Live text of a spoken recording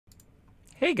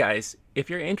Hey guys, if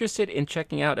you're interested in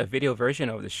checking out a video version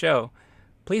of the show,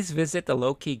 please visit the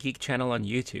Low Key Geek channel on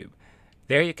YouTube.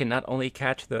 There you can not only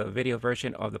catch the video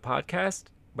version of the podcast,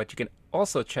 but you can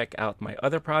also check out my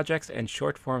other projects and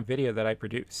short form video that I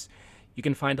produce. You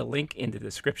can find a link in the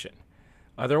description.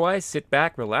 Otherwise, sit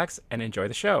back, relax, and enjoy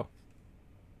the show.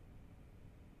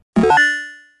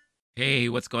 Hey,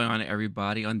 what's going on,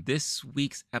 everybody? On this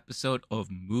week's episode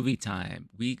of Movie Time,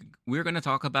 we're going to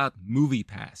talk about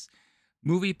MoviePass.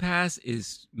 MoviePass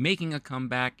is making a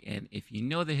comeback, and if you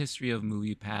know the history of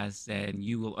MoviePass, then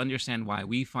you will understand why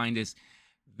we find this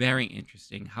very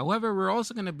interesting. However, we're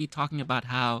also going to be talking about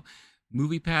how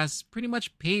MoviePass pretty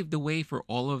much paved the way for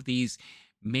all of these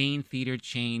main theater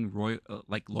chain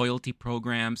like loyalty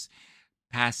programs,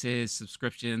 passes,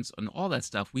 subscriptions, and all that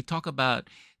stuff. We talk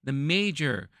about the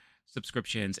major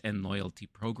subscriptions and loyalty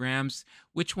programs,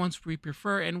 which ones we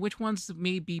prefer, and which ones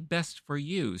may be best for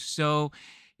you. So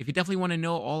if you definitely want to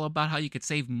know all about how you could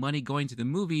save money going to the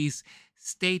movies,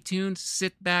 stay tuned,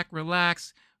 sit back,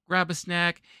 relax, grab a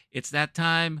snack. It's that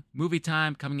time, movie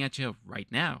time, coming at you right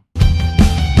now.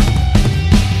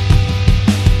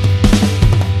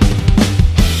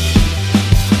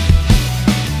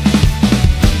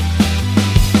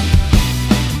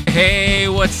 Hey,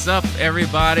 what's up,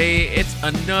 everybody? It's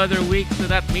another week, so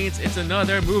that means it's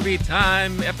another movie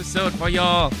time episode for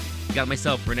y'all. Got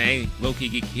myself, Renee, Low-Key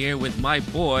Geek, here with my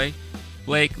boy,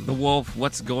 Blake the Wolf.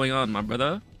 What's going on, my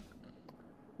brother?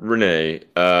 Renee,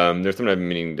 there's something I've been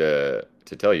meaning to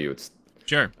tell you.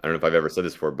 Sure. I don't know if I've ever said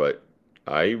this before, but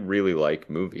I really like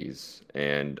movies,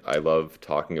 and I love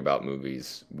talking about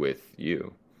movies with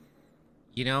you.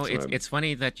 You know, it's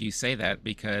funny that you say that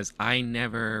because I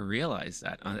never realized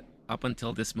that up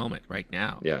until this moment right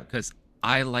now. Yeah. Because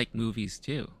I like movies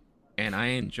too, and I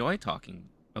enjoy talking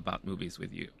about movies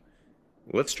with you.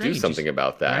 Let's Strange, do something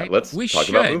about that. right? Let's We talk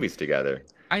about should. movies together.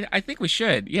 I think we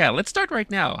should. Yeah, let's start right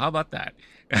now. How about that?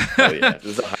 Oh yeah, this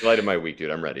is a highlight of my week, dude.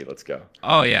 I'm ready. Let's go.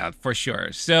 Oh, yeah, for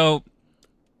sure. So,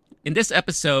 in this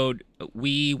episode,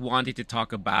 we wanted to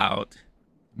talk about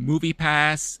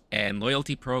MoviePass and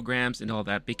loyalty programs and all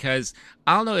that because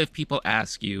I don't know if people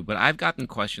ask you, but I've gotten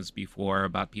questions before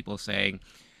about people saying,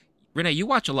 Renee, you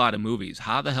watch a lot of movies.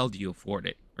 How the hell do you afford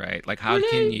it? Right? Like, how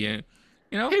can you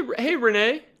know? Hey,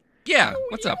 Renee. Yeah,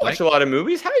 what's up, Watch Blake? a lot of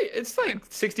movies. It's like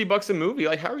 $60 a movie.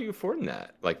 Like, how are you affording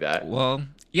that? Like that? Well,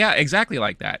 yeah, exactly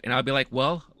like that. And I'll be like,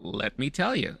 well, let me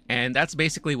tell you. And that's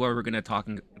basically what we're going to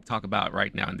talk about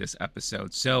right now in this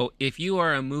episode. So if you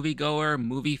are a moviegoer,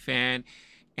 movie fan,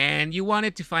 and you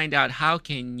wanted to find out how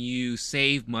can you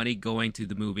save money going to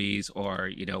the movies or,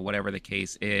 whatever the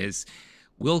case is,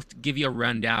 we'll give you a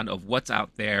rundown of what's out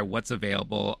there, what's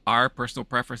available, our personal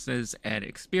preferences and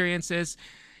experiences,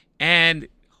 and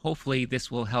hopefully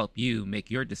this will help you make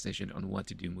your decision on what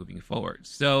to do moving forward.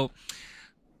 So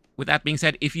with that being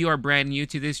said, if you are brand new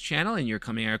to this channel and you're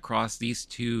coming across these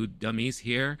two dummies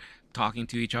here talking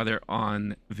to each other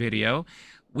on video,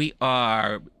 we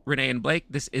are Renee and Blake.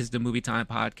 This is the Movie Time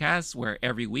Podcast, where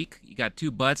every week you got two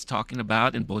buds talking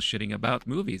about and bullshitting about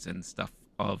movies and stuff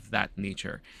of that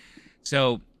nature.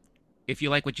 So if you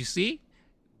like what you see,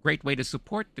 great way to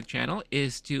support the channel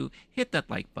is to hit that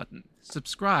like button,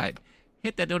 subscribe,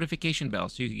 hit that notification bell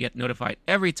so you can get notified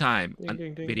every time a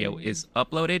video is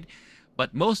uploaded.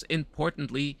 But most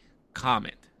importantly,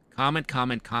 comment.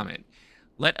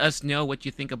 Let us know what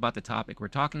you think about the topic we're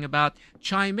talking about.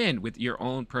 Chime in with your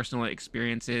own personal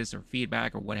experiences or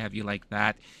feedback or what have you like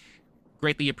that.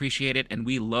 Greatly appreciate it, and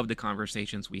we love the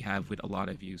conversations we have with a lot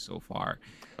of you so far.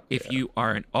 If you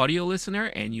are an audio listener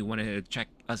and you want to check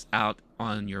us out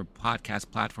on your podcast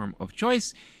platform of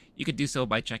choice, you could do so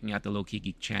by checking out the Low Key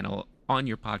Geek channel on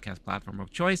your podcast platform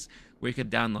of choice, where you could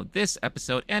download this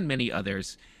episode and many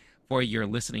others for your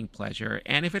listening pleasure.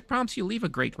 And if it prompts you, leave a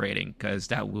great rating, because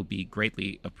that will be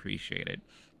greatly appreciated.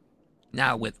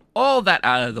 Now, with all that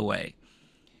out of the way,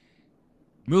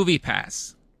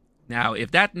 MoviePass. Now, if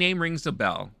that name rings a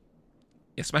bell,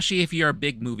 especially if you're a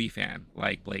big movie fan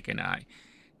like Blake and I,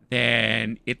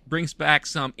 then it brings back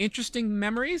some interesting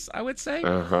memories, I would say.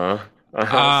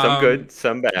 Some good,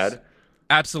 some bad.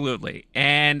 Absolutely.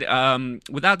 And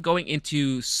without going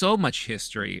into so much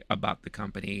history about the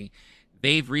company,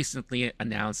 they've recently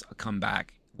announced a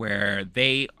comeback where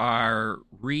they are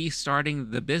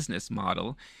restarting the business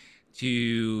model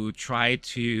to try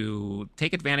to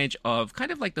take advantage of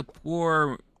kind of like the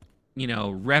poor,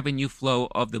 revenue flow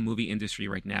of the movie industry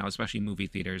right now, especially movie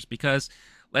theaters, because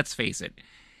let's face it,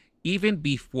 even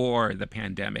before the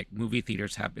pandemic, movie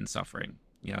theaters have been suffering.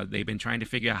 They've been trying to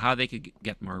figure out how they could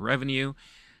get more revenue,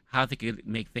 how they could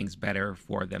make things better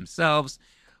for themselves.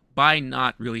 by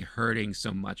not really hurting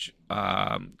so much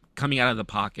coming out of the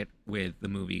pocket with the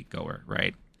moviegoer,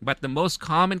 right? But the most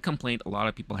common complaint a lot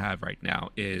of people have right now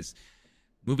is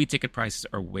movie ticket prices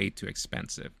are way too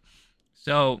expensive.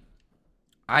 So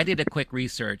I did a quick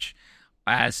research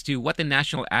as to what the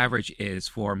national average is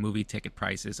for movie ticket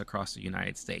prices across the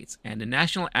United States. And the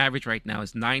national average right now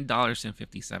is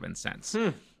 $9.57. Hmm.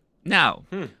 Now,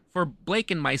 Hmm. for Blake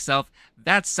and myself,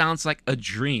 that sounds like a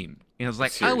dream. And I was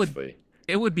like, Seriously.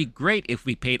 it would be great if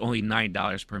we paid only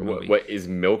 $9 per movie. What is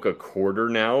milk a quarter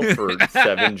now for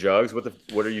 7 jugs?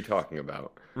 What are you talking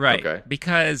about? Right. Okay.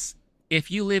 Because if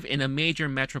you live in a major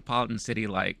metropolitan city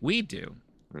like we do,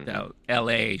 Hmm. so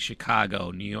LA, Chicago,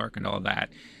 New York, and all that,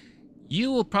 you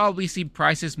will probably see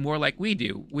prices more like we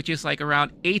do, which is like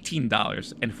around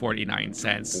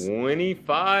 $18.49.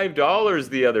 $25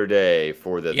 the other day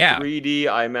for the Yeah, 3D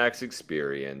IMAX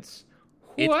experience.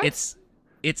 it, What? it's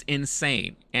it's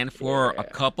insane. And for a Yeah.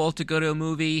 couple to go to a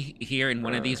movie here in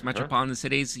one of these Uh-huh. metropolitan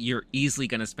cities, you're easily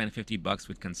going to spend $50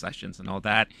 with concessions and all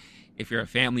that. If you're a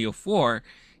family of four,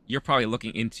 you're probably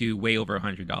looking into way over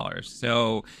 $100.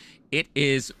 So it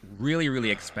is really, really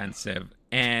expensive.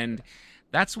 And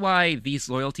that's why these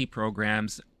loyalty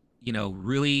programs,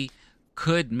 really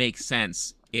could make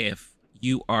sense if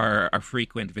you are a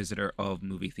frequent visitor of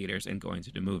movie theaters and going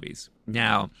to the movies.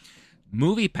 Now,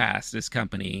 MoviePass, this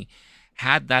company,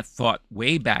 had that thought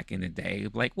way back in the day,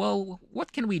 like, well,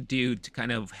 what can we do to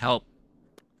kind of help,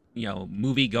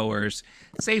 moviegoers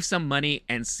save some money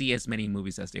and see as many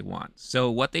movies as they want. So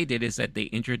what they did is that they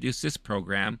introduced this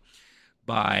program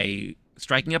by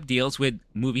striking up deals with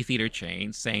movie theater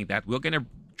chains, saying that we're going to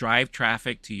drive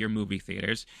traffic to your movie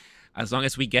theaters as long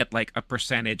as we get like a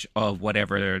percentage of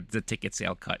whatever the ticket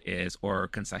sale cut is or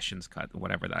concessions cut,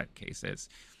 whatever that case is.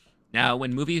 Now,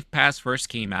 when Movie Pass first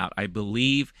came out, I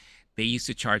believe they used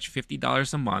to charge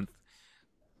 $50 a month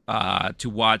to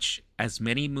watch as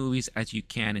many movies as you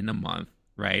can in a month,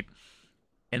 right?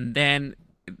 And then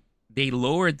they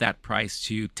lowered that price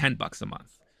to $10 a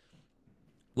month,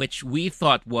 which we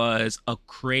thought was a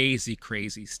crazy,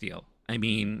 crazy steal. I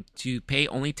mean, to pay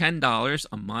only $10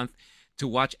 a month to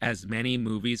watch as many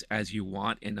movies as you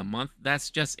want in a month,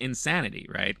 that's just insanity,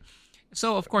 right?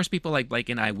 So, of course, people like Blake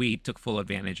and I, we took full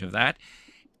advantage of that.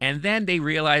 And then they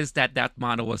realized that that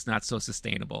model was not so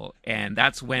sustainable. And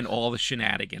that's when all the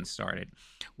shenanigans started,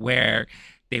 where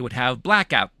they would have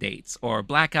blackout dates or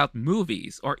blackout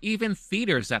movies or even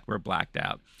theaters that were blacked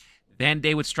out. Then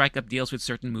they would strike up deals with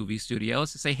certain movie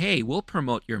studios to say, hey, we'll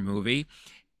promote your movie,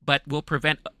 but we'll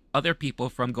prevent other people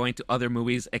from going to other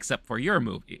movies except for your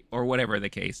movie or whatever the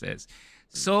case is.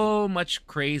 So much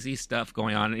crazy stuff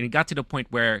going on. And it got to the point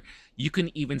where you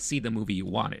couldn't even see the movie you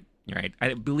wanted. Right.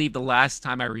 I believe the last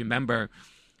time I remember,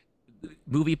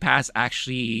 MoviePass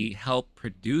actually helped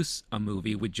produce a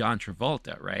movie with John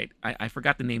Travolta. Right. I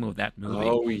forgot the name of that movie.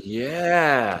 Oh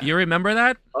yeah. You remember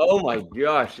that? Oh my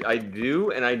gosh, I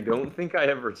do, and I don't think I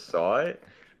ever saw it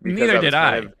because Neither I did was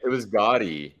I. it was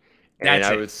gaudy, and That's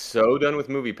I it. was so done with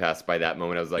MoviePass by that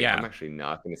moment. I was like, I'm Yeah. actually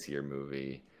not going to see your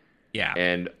movie. Yeah.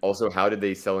 And also, how did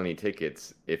they sell any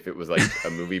tickets if it was like a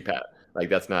movie pass? Like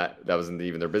that wasn't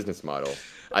even their business model.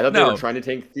 I thought they were No. trying to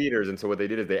tank theaters, and so what they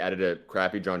did is they added a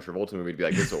crappy John Travolta movie to be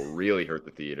like, this will really hurt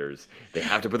the theaters. They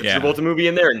have to put the Yeah. Travolta movie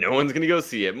in there, and no one's gonna go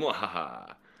see it.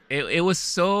 Mwahaha. It was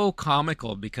so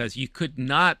comical because you could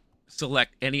not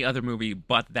select any other movie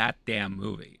but that damn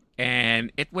movie.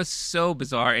 And it was so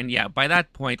bizarre. And yeah, by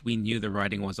that point, we knew the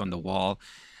writing was on the wall.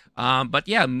 But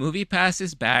yeah, Movie Pass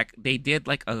is back. They did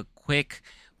like a quick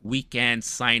weekend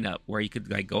sign up where you could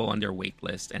like go on their wait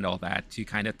list and all that to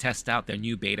kind of test out their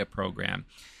new beta program.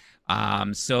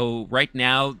 So right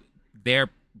now they're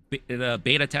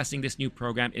beta testing this new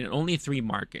program in only 3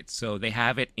 markets. So they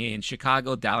have it in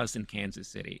Chicago, Dallas, and Kansas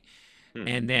City. Hmm.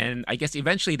 And then I guess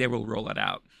eventually they will roll it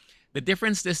out. The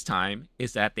difference this time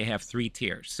is that they have 3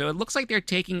 tiers. So it looks like they're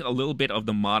taking a little bit of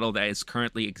the model that is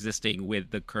currently existing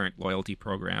with the current loyalty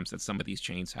programs that some of these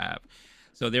chains have.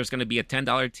 So there's going to be a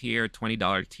 $10 tier,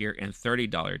 $20 tier, and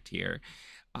 $30 tier.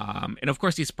 And of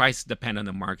course, these prices depend on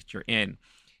the market you're in.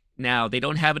 Now, they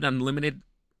don't have an unlimited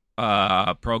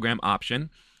program option.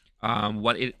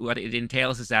 What it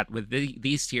entails is that with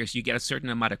these tiers, you get a certain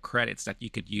amount of credits that you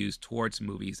could use towards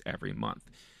movies every month.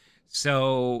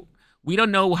 So we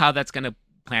don't know how that's going to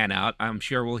plan out. I'm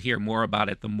sure we'll hear more about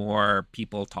it the more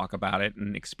people talk about it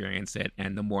and experience it,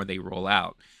 and the more they roll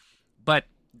out. But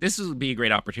this would be a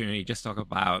great opportunity just to talk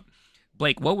about,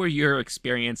 Blake, what were your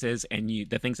experiences and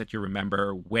the things that you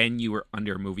remember when you were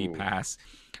under Movie Ooh. Pass?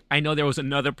 I know there was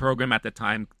another program at the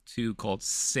time too called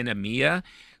Cinemia,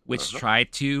 which Uh-huh.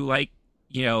 tried to like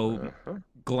you know, Uh-huh.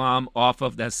 glom off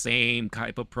of the same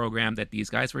type of program that these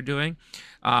guys were doing.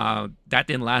 That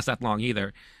didn't last that long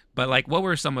either. But like, what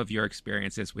were some of your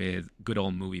experiences with good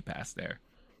old Movie Pass there?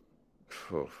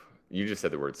 Phew. You just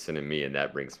said the word cinema, and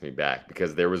that brings me back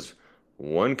because there was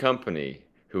one company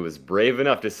who was brave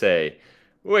enough to say,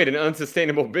 wait, an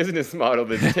unsustainable business model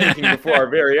that's tanking before our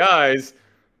very eyes.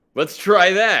 Let's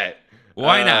try that.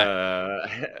 Why not? Uh,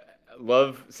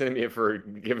 love Cinema for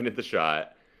giving it the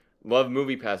shot. Love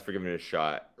MoviePass for giving it a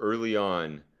shot. Early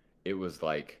on, it was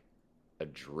like a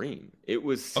dream. It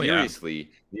was Oh yeah. seriously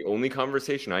the only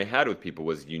conversation I had with people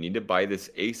was you need to buy this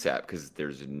ASAP because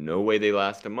there's no way they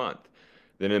last a month.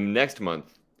 Then the next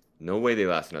month, no way they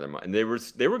last another month. And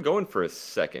they were going for a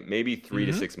second, maybe three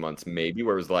to Mm-hmm. 6 months, maybe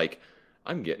where it was like,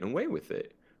 I'm getting away with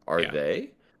it. Are Yeah.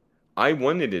 they? I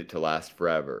wanted it to last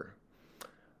forever.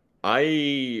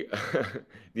 I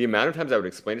the amount of times I would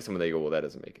explain to someone, they go, "Well, that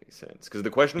doesn't make any sense." Because the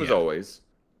question was Yeah. always,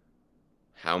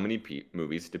 how many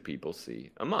movies do people see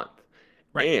a month?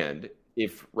 Right. And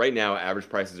if right now average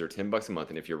prices are $10 a month,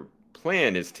 and if your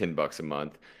plan is $10 a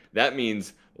month, that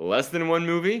means less than one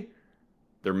movie,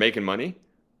 they're making money.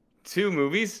 Two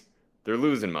movies, they're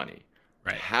losing money.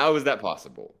 Right. How is that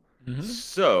possible? Mm-hmm.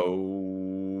 So,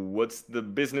 what's the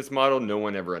business model? No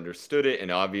one ever understood it, and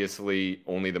obviously,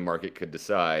 only the market could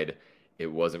decide it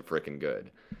wasn't frickin' good.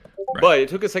 Right. But it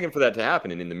took a second for that to happen,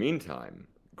 and in the meantime,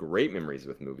 great memories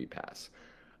with MoviePass.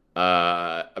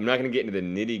 I'm not going to get into the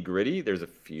nitty gritty. There's a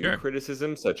few Sure.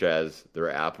 criticisms, such as their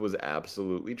app was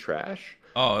absolutely trash.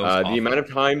 Oh, it was The amount awful.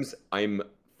 of times I'm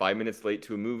 5 minutes late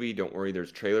to a movie, don't worry,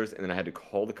 there's trailers, and then I had to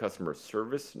call the customer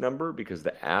service number because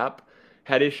the app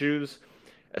had issues,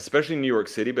 especially in New York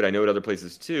City, but I know at other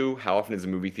places too. How often is a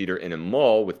movie theater in a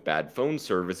mall with bad phone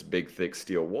service, big, thick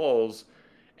steel walls,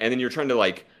 and then you're trying to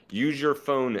like use your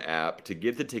phone app to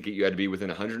get the ticket? You had to be within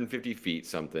 150 feet,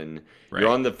 something. You're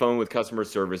Right. on the phone with customer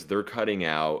service, they're cutting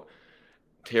out.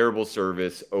 Terrible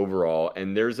service overall.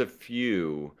 And there's a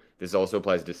few, this also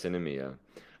applies to Cinemia,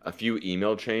 a few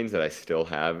email chains that I still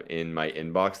have in my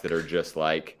inbox that are just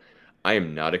like, I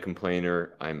am not a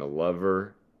complainer. I'm a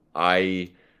lover. I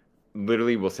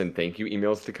literally will send thank you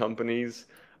emails to companies.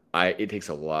 It takes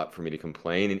a lot for me to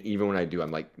complain, and even when I do, I'm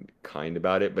like kind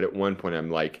about it. But at one point, I'm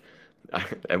like,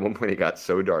 at one point it got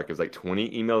so dark. It was like 20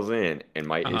 emails in, and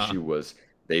my Uh-huh. issue was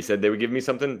they said they would give me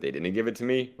something, they didn't give it to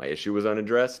me. My issue was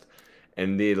unaddressed,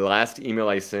 and the last email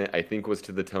I sent, I think, was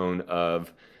to the tone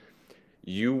of,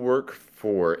 "You work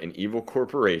for an evil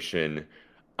corporation.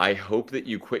 I hope that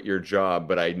you quit your job,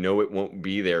 but I know it won't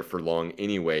be there for long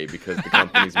anyway because the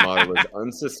company's model is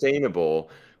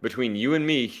unsustainable. Between you and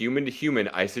me, human to human,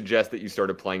 I suggest that you start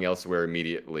applying elsewhere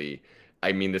immediately.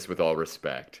 I mean this with all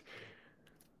respect."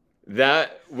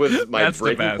 That was my That's the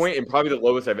breaking best. point and probably the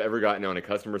lowest I've ever gotten on a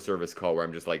customer service call where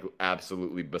I'm just like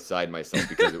absolutely beside myself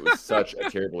because it was such a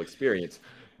terrible experience.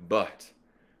 But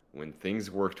when things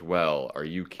worked well, are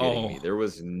you kidding me? Oh. There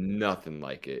was nothing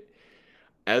like it.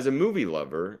 As a movie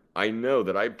lover, I know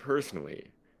that I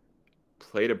personally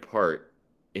played a part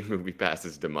in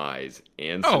MoviePass's demise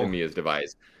and Oh. Cinemia's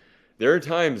demise. There are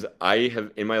times I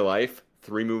have in my life,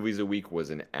 3 movies a week was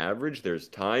an average. There's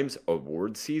times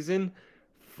award season,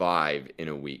 five in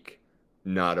a week.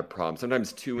 Not a problem.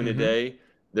 Sometimes two in a Mm-hmm. day.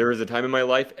 There was a time in my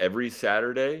life every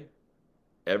Saturday,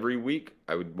 every week,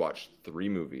 I would watch 3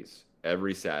 movies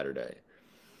every Saturday.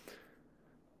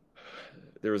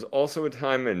 There was also a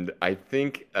time, and I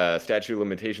think statute of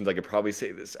limitations, I could probably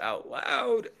say this out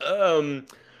loud.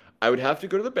 I would have to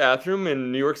go to the bathroom,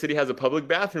 and New York City has a public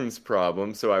bathrooms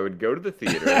problem, so I would go to the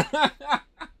theater.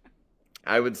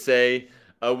 I would say,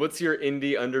 what's your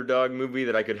indie underdog movie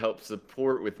that I could help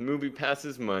support with Movie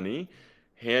Pass's money?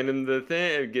 Hand him the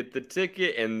thing, get the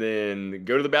ticket, and then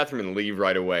go to the bathroom and leave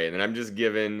right away. And then I'm just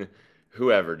giving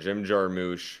whoever, Jim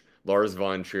Jarmusch, Lars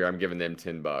von Trier, I'm giving them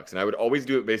 $10. And I would always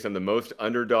do it based on the most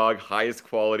underdog, highest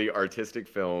quality artistic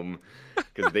film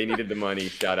because they needed the money.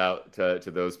 Shout out to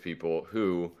those people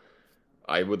who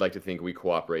I would like to think we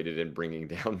cooperated in bringing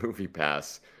down Movie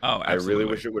Pass. Oh, I really absolutely.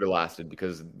 wish it would have lasted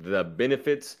because the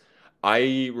benefits,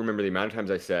 I remember the amount of times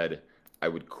I said I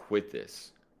would quit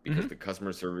this because Mm-hmm. the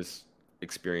customer service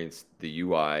experience, the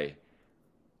UI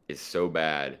is so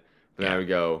bad. But then I Yeah. would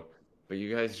go, but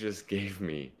you guys just gave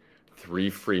me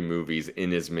 3 free movies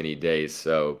in as many days,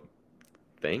 so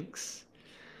thanks.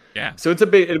 Yeah. So it's a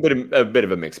bit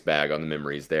of a mixed bag on the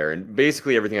memories there, and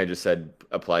basically everything I just said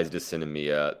applies to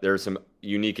Cinemia. There are some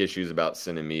unique issues about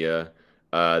Cinemia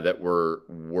that were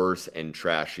worse and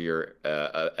trashier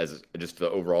as just the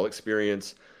overall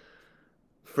experience.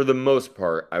 For the most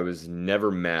part, I was never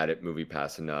mad at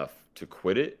MoviePass enough to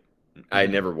quit it. I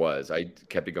never was. I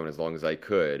kept it going as long as I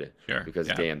could Sure. because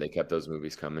Yeah. damn, they kept those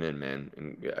movies coming in, man.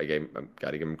 And I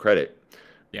got to give them credit.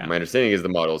 Yeah. My understanding is the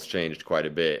model's changed quite a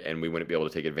bit, and we wouldn't be able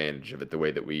to take advantage of it the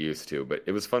way that we used to. But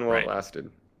it was fun while it Right. lasted.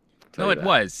 I'll tell No, you it that.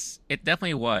 was. It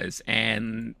definitely was.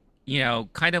 And,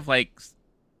 kind of like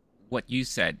what you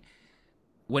said,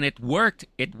 when it worked,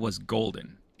 it was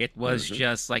golden. It was Hmm.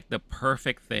 just like the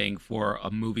perfect thing for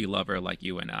a movie lover like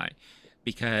you and I.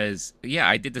 Because, yeah,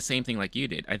 I did the same thing like you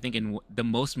did. I think the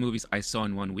most movies I saw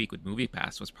in one week with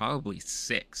MoviePass was probably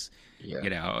six, Yeah,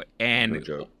 no and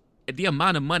joke. the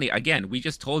amount of money, again, we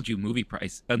just told you movie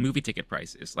ticket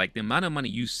prices. Like the amount of money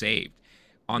you saved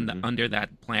on the Hmm. under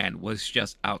that plan was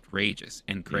just outrageous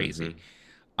and crazy.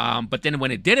 Hmm. But then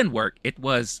when it didn't work, it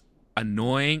was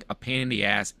annoying, a pain in the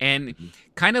ass, and Hmm.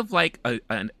 kind of like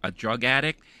a drug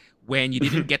addict. When you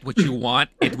didn't get what you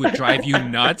want, it would drive you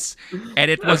nuts.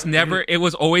 And it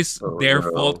was always Oh their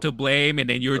fault no. to blame. And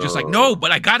then you were just like, no, Oh.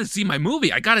 but I got to see my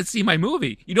movie. I got to see my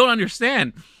movie. You don't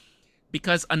understand.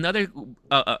 Because another,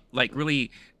 like,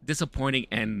 really disappointing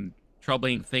and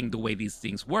troubling thing, the way these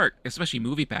things work, especially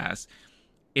MoviePass,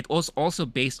 it was also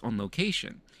based on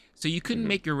location. So you couldn't Hmm.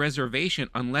 make your reservation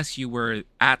unless you were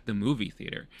at the movie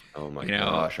theater. Oh my You know,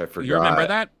 gosh, I you remember forgot.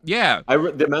 that? Yeah.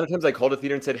 The amount of times I called a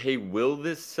theater and said, "Hey, will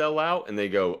this sell out?" And they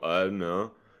go,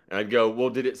 no." And I'd go, "Well,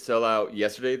 did it sell out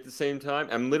yesterday at the same time?"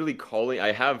 I'm literally calling.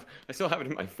 I still have it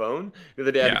in my phone. The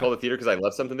other day I had to Yeah. call the theater because I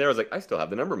left something there. I was like, I still have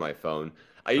the number in my phone.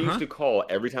 I Uh used huh. to call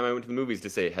every time I went to the movies to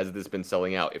say, "Has this been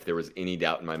selling out?" If there was any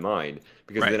doubt in my mind,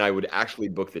 because Right. then I would actually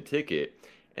book the ticket,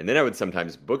 and then I would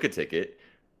sometimes book a ticket.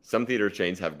 Some theater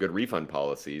chains have good refund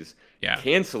policies. Yeah.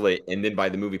 Cancel it and then buy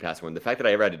the movie pass one. The fact that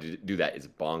I ever had to do that is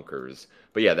bonkers.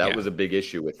 But yeah, that Yeah. was a big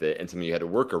issue with it and something you had to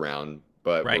work around.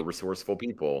 But we're Right. resourceful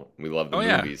people. We love the Oh,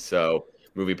 yeah. movies. So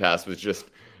Movie Pass was just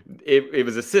it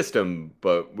was a system,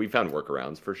 but we found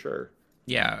workarounds for sure.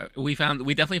 Yeah, we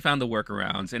definitely found the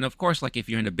workarounds, and of course, like if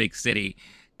you're in a big city,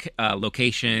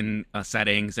 location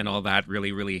settings and all that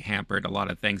really hampered a lot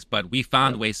of things. But we Yeah,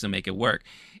 found ways to make it work,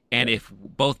 and yeah. if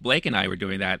both Blake and I were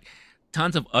doing that,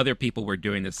 tons of other people were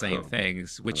doing the same Oh,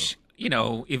 things, oh. which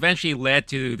eventually led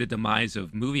to the demise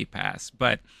of MoviePass.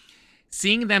 But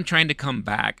seeing them trying to come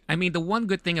back, I mean, the one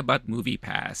good thing about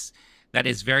MoviePass that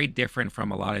is very different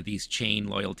from a lot of these chain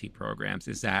loyalty programs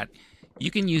is that you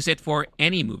can use it for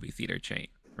any movie theater chain,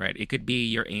 right? It could be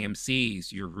your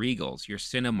AMC's, your Regals, your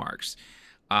Cinemarks,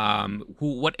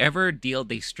 whatever deal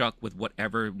they struck with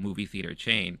whatever movie theater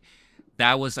chain.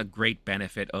 That was a great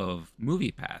benefit of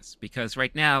MoviePass because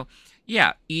right now,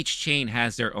 yeah, each chain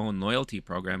has their own loyalty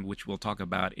program, which we'll talk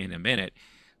about in a minute,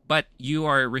 but you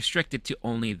are restricted to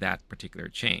only that particular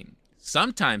chain.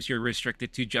 Sometimes you're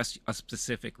restricted to just a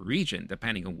specific region,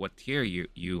 depending on what tier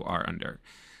you are under.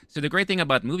 So the great thing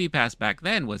about MoviePass back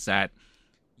then was that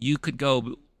you could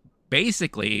go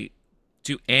basically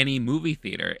to any movie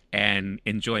theater and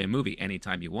enjoy a movie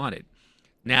anytime you wanted.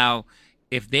 Now,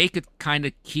 if they could kind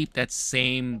of keep that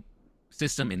same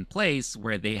system in place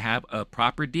where they have a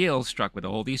proper deal struck with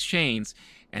all these chains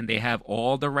and they have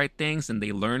all the right things and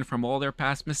they learn from all their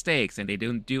past mistakes and they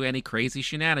don't do any crazy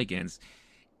shenanigans,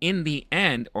 in the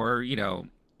end, or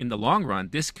in the long run,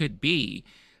 this could be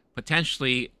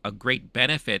potentially a great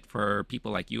benefit for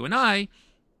people like you and I,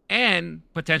 and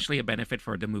potentially a benefit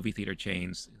for the movie theater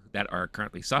chains that are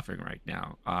currently suffering right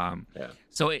now. Yeah.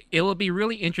 So it will be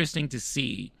really interesting to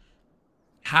see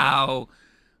how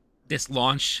this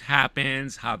launch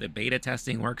happens, how the beta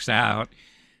testing works out,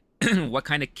 what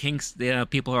kind of kinks the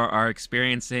people are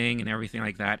experiencing, and everything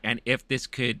like that, and if this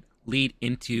could lead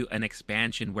into an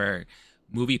expansion where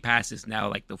Movie Pass is now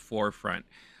like the forefront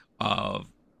of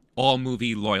all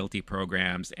movie loyalty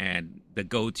programs and the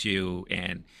go-to,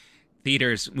 and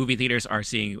movie theaters are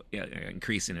seeing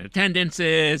increase in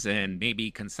attendances and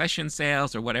maybe concession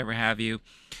sales or whatever have you.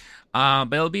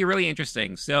 But it'll be really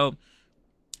interesting. So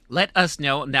let us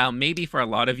know now. Maybe for a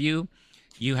lot of you,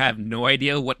 you have no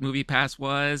idea what Movie Pass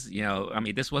was. I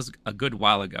mean, this was a good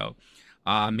while ago.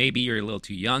 Maybe you're a little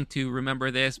too young to remember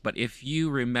this, but if you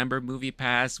remember Movie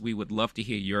Pass, we would love to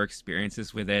hear your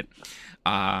experiences with it,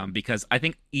 because I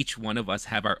think each one of us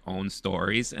have our own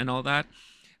stories and all that.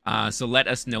 So let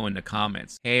us know in the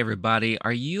comments. Hey, everybody,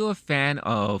 are you a fan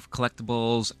of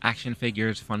collectibles, action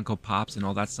figures, Funko Pops, and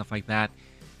all that stuff like that?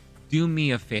 Do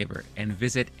me a favor and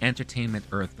visit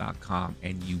entertainmentearth.com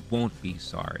and you won't be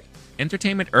sorry.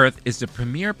 Entertainment Earth is the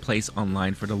premier place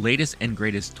online for the latest and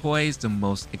greatest toys, the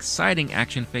most exciting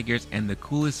action figures, and the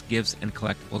coolest gifts and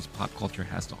collectibles pop culture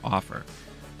has to offer.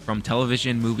 From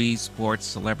television, movies, sports,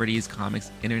 celebrities, comics,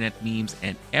 internet memes,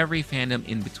 and every fandom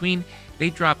in between, they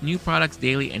drop new products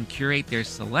daily and curate their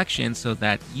selection so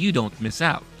that you don't miss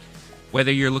out.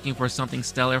 Whether you're looking for something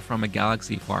stellar from a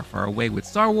galaxy far, far away with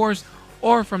Star Wars,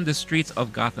 or from the streets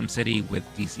of Gotham City with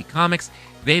DC Comics,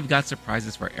 they've got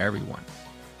surprises for everyone.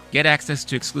 Get access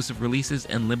to exclusive releases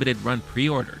and limited run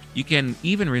pre-orders. You can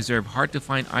even reserve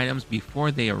hard-to-find items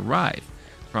before they arrive.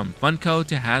 From Funko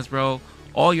to Hasbro,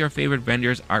 all your favorite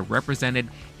vendors are represented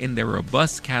in their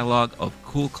robust catalog of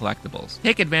cool collectibles.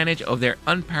 Take advantage of their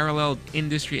unparalleled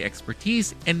industry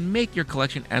expertise and make your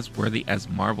collection as worthy as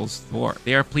Marvel's Thor.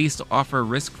 They are pleased to offer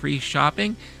risk-free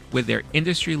shopping with their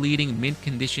industry-leading mint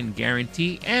condition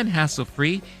guarantee and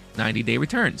hassle-free 90-day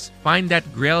returns. Find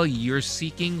that grail you're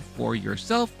seeking for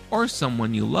yourself or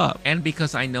someone you love. And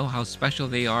because I know how special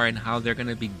they are and how they're going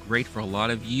to be great for a lot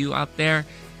of you out there,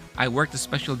 I worked a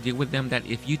special deal with them that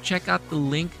if you check out the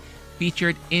link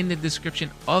featured in the description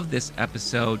of this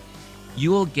episode,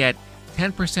 you will get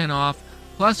 10% off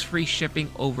plus free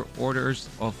shipping over orders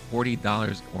of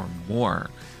 $40 or more.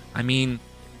 I mean,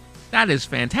 that is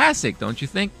fantastic, don't you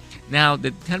think? Now,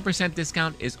 the 10%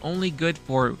 discount is only good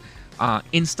for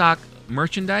in-stock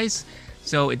merchandise,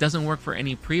 so it doesn't work for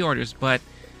any pre-orders, but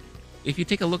if you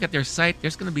take a look at their site,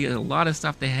 there's going to be a lot of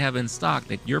stuff they have in stock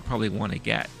that you'll probably want to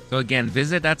get. So again,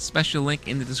 visit that special link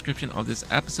in the description of this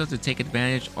episode to take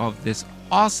advantage of this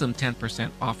awesome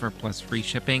 10% offer plus free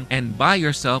shipping and buy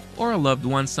yourself or a loved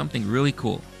one something really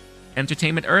cool.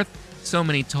 Entertainment Earth, so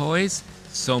many toys,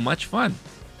 so much fun.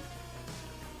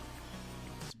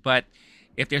 But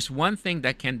if there's one thing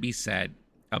that can be said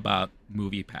about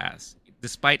MoviePass,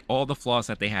 despite all the flaws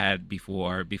that they had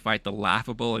before, despite the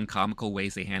laughable and comical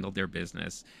ways they handled their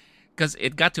business, because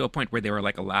it got to a point where they were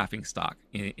like a laughing stock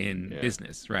in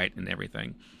business, right, and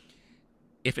everything.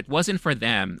 If it wasn't for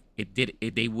them,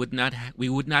 we would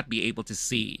not be able to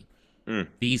see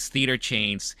these theater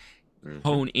chains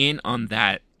hone in on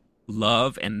that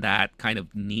love and that kind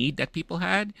of need that people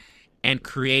had, and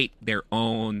create their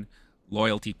own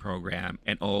loyalty program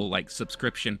and all like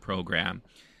subscription program,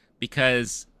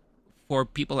 because for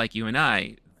people like you and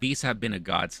I, these have been a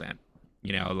godsend.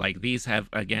 You know, like these have,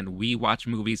 again, we watch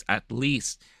movies at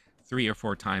least 3 or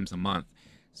 4 times a month.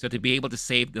 So to be able to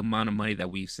save the amount of money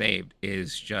that we've saved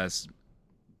is just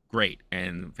great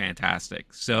and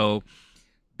fantastic. So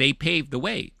they paved the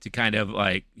way to kind of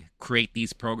like create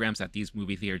these programs that these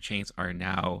movie theater chains are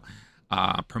now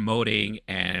promoting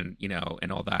and, you know,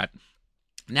 and all that.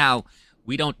 Now,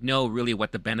 we don't know really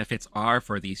what the benefits are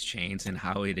for these chains and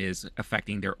how it is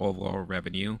affecting their overall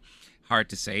revenue. Hard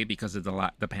to say because of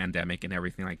the pandemic and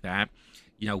everything like that.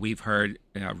 You know, we've heard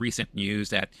recent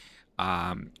news that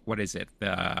what is it?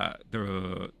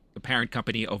 The parent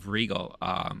company of Regal,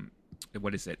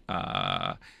 what is it?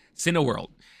 Cineworld.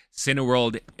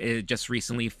 Cineworld just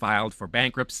recently filed for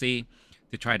bankruptcy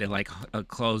to try to like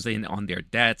close in on their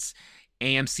debts.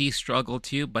 AMC struggled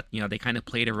too, but you know they kind of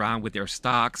played around with their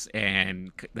stocks,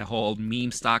 and the whole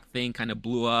meme stock thing kind of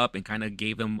blew up and kind of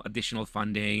gave them additional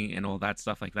funding and all that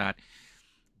stuff like that.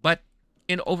 But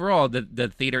in overall,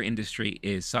 the theater industry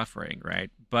is suffering, right?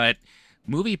 But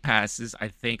movie passes, I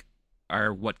think,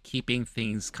 are what keeping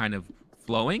things kind of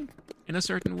flowing in a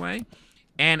certain way,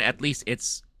 and at least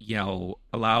it's, you know,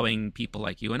 allowing people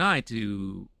like you and I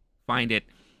to find it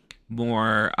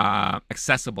more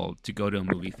accessible to go to a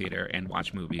movie theater and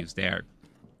watch movies there.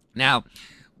 Now,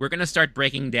 we're going to start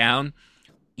breaking down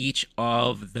each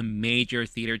of the major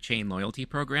theater chain loyalty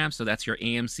programs. So that's your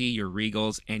AMC, your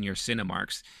Regals, and your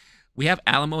Cinemarks. We have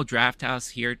Alamo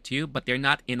Drafthouse here too, but they're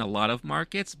not in a lot of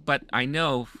markets. But I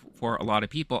know for a lot of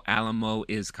people, Alamo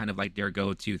is kind of like their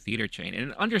go-to theater chain,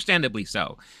 and understandably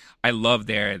so. I love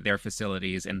their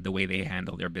facilities and the way they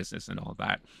handle their business and all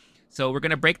that. So we're going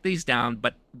to break these down,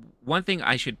 but one thing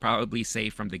I should probably say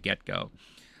from the get-go,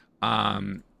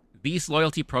 these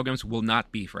loyalty programs will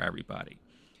not be for everybody.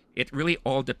 It really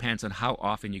all depends on how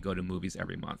often you go to movies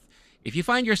every month. If you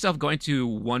find yourself going to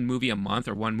one movie a month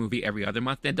or one movie every other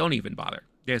month, then don't even bother.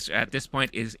 At this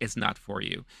point, it's not for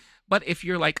you. But if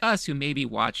you're like us, who maybe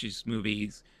watches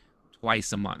movies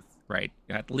twice a month, right,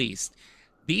 at least,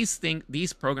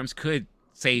 these programs could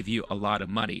save you a lot of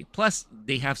money. Plus,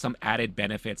 they have some added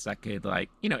benefits that could, like,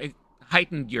 you know,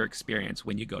 heighten your experience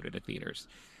when you go to the theaters.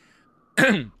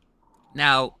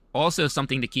 Now, also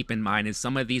something to keep in mind is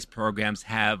some of these programs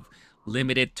have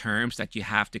limited terms that you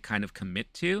have to kind of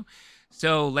commit to.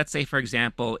 So let's say, for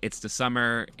example, it's the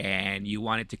summer and you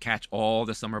wanted to catch all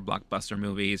the summer blockbuster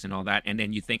movies and all that, and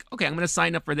then you think, okay, I'm going to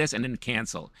sign up for this and then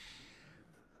cancel.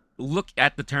 Look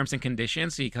at the terms and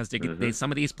conditions, because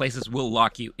some of these places will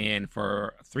lock you in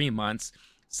for 3 months,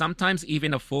 sometimes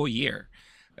even a full year.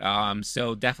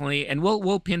 So definitely, and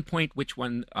we'll pinpoint which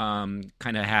one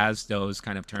kind of has those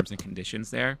kind of terms and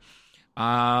conditions there.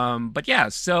 But yeah,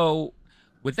 so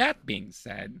with that being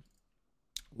said,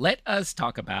 let us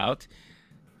talk about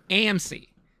AMC.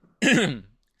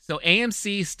 So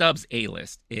AMC Stubbs A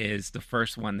List is the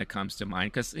first one that comes to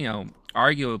mind because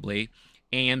arguably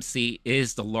AMC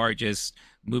is the largest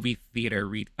movie theater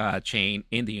chain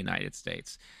in the United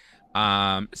States.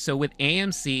 So with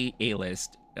AMC A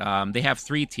List, they have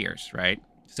three tiers, right?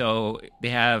 So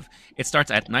it starts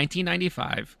at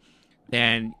 19.95,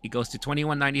 then it goes to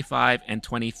 21.95 and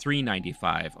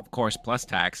 23.95, of course, plus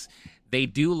tax. They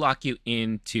do lock you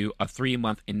into a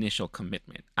 3-month initial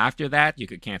commitment. After that, you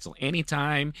could cancel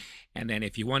anytime. And then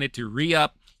if you wanted to re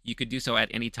up, you could do so at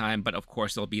any time. But of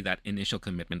course, there'll be that initial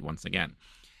commitment once again.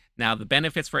 Now, the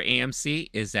benefits for AMC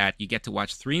is that you get to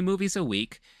watch 3 movies a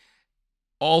week,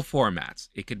 all formats.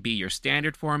 It could be your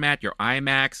standard format, your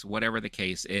IMAX, whatever the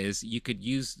case is. You could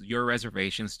use your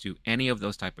reservations to any of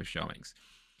those type of showings.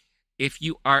 If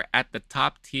you are at the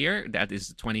top tier, that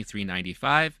is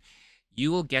 $23.95, you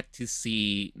will get to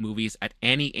see movies at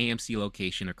any AMC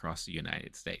location across the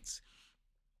United States.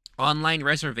 Online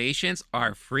reservations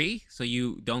are free, so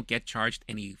you don't get charged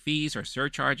any fees or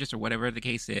surcharges or whatever the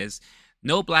case is.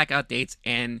 No blackout dates,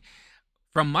 and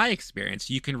from my experience,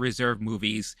 you can reserve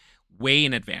movies way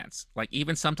in advance, like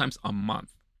even sometimes a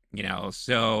month.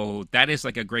 So that is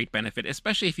like a great benefit,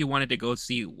 especially if you wanted to go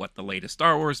see what the latest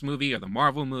Star Wars movie or the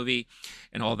Marvel movie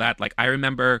and all that. Like I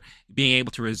remember being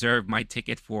able to reserve my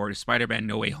ticket for Spider-Man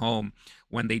No Way Home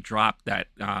when they dropped that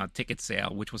ticket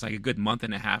sale, which was like a good month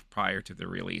and a half prior to the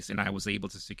release, and I was able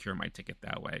to secure my ticket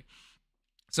that way.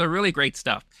 So really great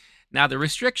stuff. Now the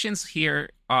restrictions here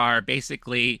are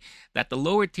basically that the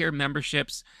lower tier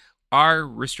memberships are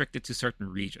restricted to certain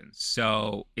regions.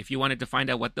 So if you wanted to find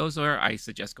out what those are, I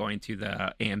suggest going to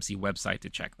the AMC website to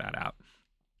check that out.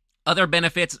 Other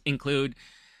benefits include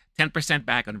 10%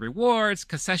 back on rewards,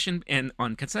 concession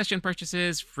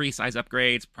purchases, free size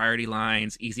upgrades, priority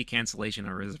lines, easy cancellation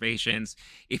on reservations.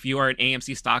 If you are an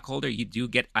AMC stockholder, you do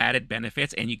get added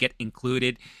benefits and you get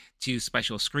included to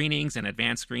special screenings and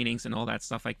advanced screenings and all that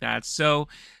stuff like that. So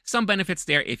some benefits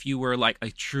there if you were like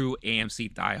a true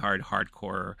AMC diehard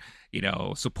hardcore,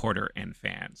 supporter and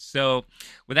fan. So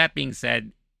with that being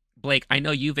said, Blake, I know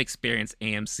you've experienced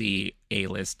AMC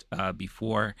A-List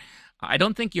before. I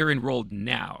don't think you're enrolled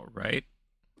now, right?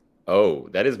 Oh,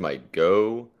 that is my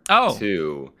go-to. Oh,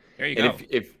 there you and go.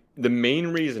 if the main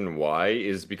reason why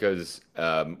is because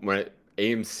when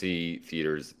AMC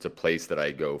theaters, it's a place that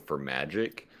I go for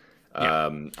magic. Yeah.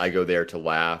 I go there to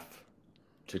laugh,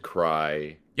 to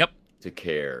cry, Yep. to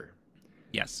care.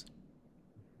 Yes.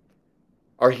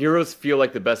 Our heroes feel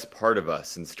like the best part of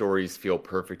us, and stories feel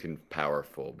perfect and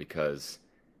powerful because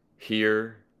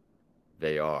here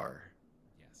they are.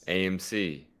 Yes.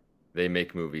 AMC, they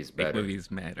make movies Make better. movies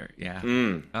matter. Yeah.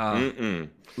 Mm.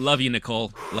 Love you,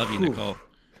 Nicole. Love you, Nicole.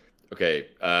 Okay,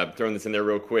 throwing this in there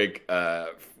real quick.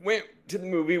 Went to the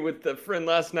movie with a friend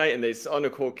last night, and they saw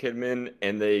Nicole Kidman,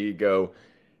 and they go,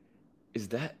 "Is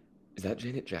that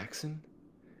Janet Jackson?"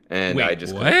 And I Wait,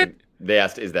 just what? couldn't. They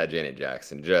asked, "Is that Janet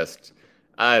Jackson?" Just,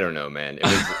 I don't know, man.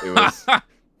 It was.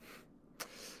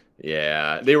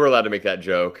 Yeah, they were allowed to make that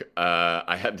joke.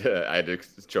 I had to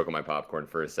choke on my popcorn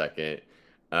for a second.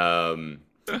 Um,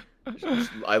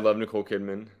 I love Nicole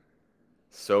Kidman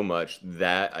so much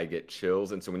that I get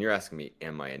chills. And so when you're asking me,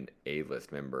 am I an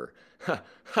A-list member?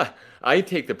 I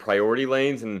take the priority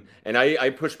lanes and I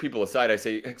push people aside. I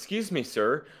say, excuse me,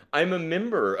 sir, I'm a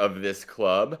member of this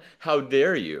club. How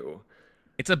dare you?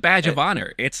 It's a badge And, of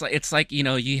honor. It's like,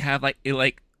 you have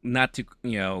like not to,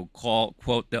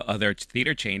 quote the other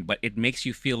theater chain, but it makes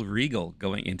you feel regal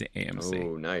going into AMC,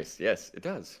 oh, nice. Yes, it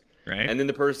does. right? And then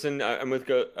the person I'm with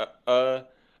go, oh,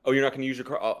 you're not going to use your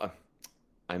car?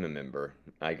 I'm a member.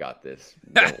 I got this.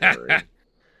 Don't worry.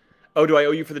 Oh, do I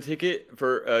owe you for the ticket?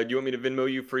 Do you want me to Venmo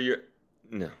you for your?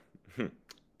 No,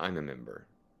 I'm a member.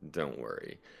 Don't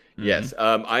worry. Hmm. Yes,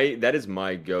 that is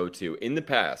my go-to. In the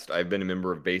past, I've been a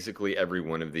member of basically every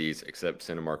one of these except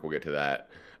Cinemark. We'll get to that.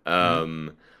 Hmm.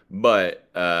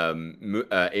 But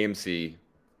AMC,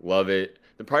 love it.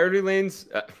 The priority lanes.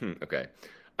 Okay,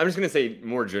 I'm just gonna say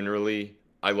more generally,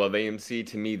 I love AMC.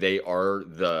 To me, they are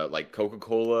the like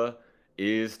Coca-Cola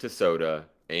is to soda,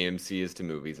 AMC is to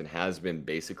movies, and has been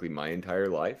basically my entire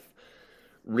life.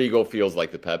 Regal feels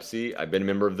like the Pepsi. I've been a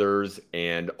member of theirs,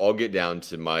 and I'll get down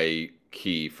to my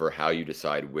key for how you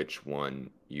decide which one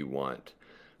you want.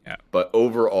 Yeah. But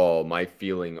overall, my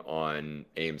feeling on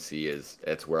AMC is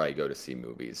that's where I go to see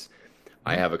movies.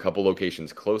 I Hmm. have a couple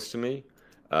locations close to me,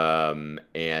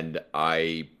 and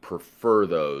I prefer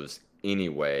those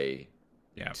anyway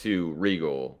Yeah. to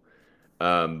Regal.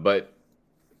 But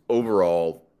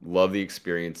overall, love the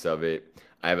experience of it.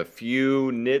 I have a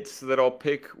few nits that I'll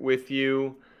pick with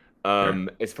you. Sure.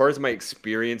 As far as my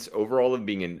experience overall of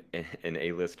being an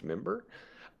A-list member,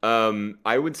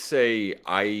 I would say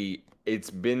it's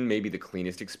been maybe the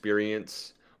cleanest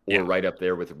experience or Yeah. right up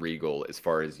there with Regal as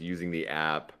far as using the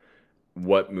app,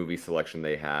 what movie selection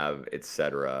they have,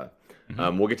 etc.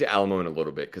 Hmm. We'll get to Alamo in a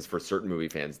little bit because for certain movie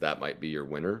fans that might be your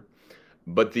winner.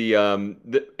 But the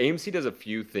AMC does a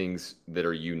few things that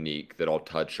are unique that I'll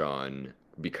touch on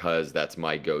because that's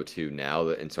my go-to now,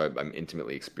 and so I'm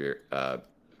intimately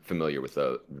familiar with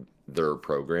their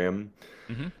program.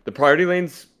 Hmm. The priority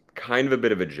lane's kind of a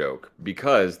bit of a joke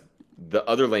because the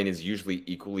other lane is usually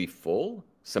equally full.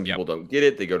 Some Yep. people don't get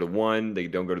it; they go to one, they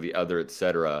don't go to the other,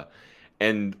 etc.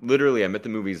 And literally, I'm at the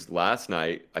movies last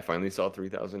night. I finally saw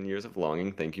 3,000 Years of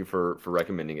Longing. Thank you for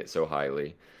recommending it so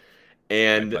highly. My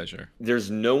And pleasure.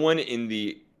 there's no one in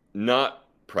the not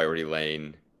priority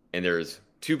lane, and there's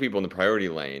two people in the priority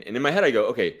lane. And in my head, I go,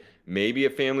 okay, maybe a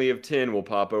family of 10 will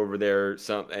pop over there,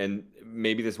 and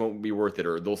maybe this won't be worth it,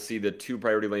 or they'll see the two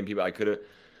priority lane people.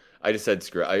 I just said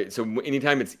screw it. So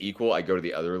anytime it's equal, I go to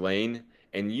the other lane.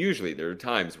 And usually there are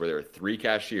times where there are three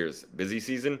cashiers, busy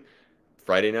season,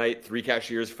 Friday night, three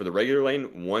cashiers for the regular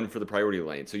lane, one for the priority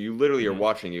lane. So you literally are Hmm.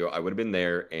 watching I would have been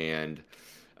there and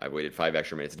I waited 5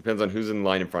 extra minutes. It depends on who's in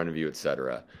line in front of you,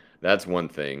 etc. That's one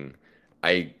thing.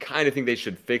 I kind of think they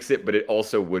should fix it, but it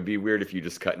also would be weird if you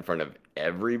just cut in front of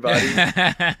everybody.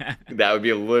 That would be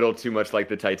a little too much like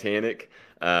the Titanic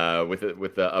with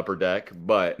the upper deck.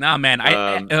 But Nah, man.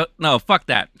 um, No, fuck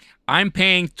that. I'm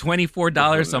paying oh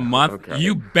 $24 a no, month. okay,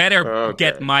 You better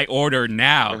get okay, my order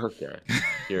now. okay.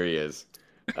 Here he is,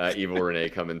 evil Renee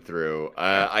coming through.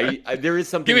 There is Give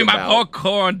something me my about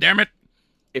popcorn, damn it.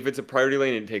 if it's a priority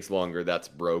lane and it takes longer, that's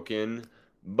broken.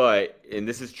 But, and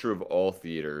this is true of all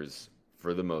theaters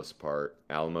for the most part,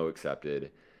 Alamo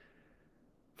accepted.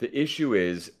 The issue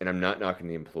is, and I'm not knocking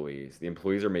the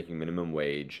employees are making minimum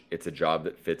wage. It's a job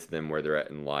that fits them where they're at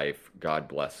in life. God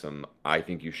bless them. I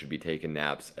think you should be taking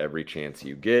naps every chance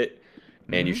you get,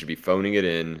 and you Hmm. should be phoning it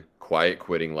in, quiet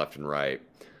quitting left and right.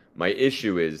 My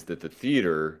issue is that the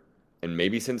theater, and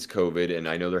maybe since COVID, and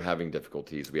I know they're having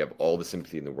difficulties, we have all the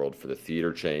sympathy in the world for the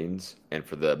theater chains and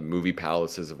for the movie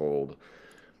palaces of old.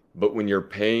 But when you're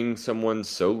paying someone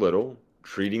so little,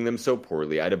 treating them so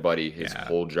poorly, I had a buddy, his Yeah.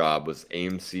 whole job was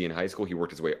AMC in high school. He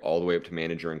worked his way all the way up to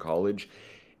manager in college,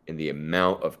 and the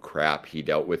amount of crap he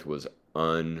dealt with was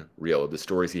unreal. The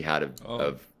stories he had Oh,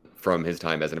 of from his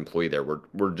time as an employee there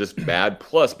were just bad,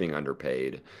 plus being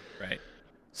underpaid. right.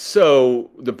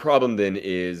 So the problem then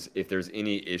is if there's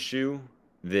any issue,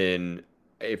 then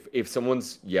if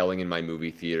someone's yelling in my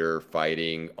movie theater,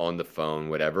 fighting on the phone,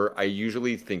 whatever, I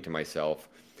usually think to myself,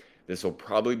 this will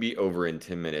probably be over in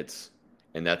 10 minutes,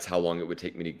 and that's how long it would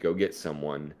take me to go get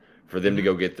someone, for them to Hmm.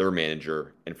 go get their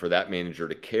manager, and for that manager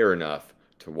to care enough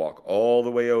to walk all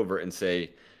the way over and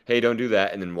say, hey, don't do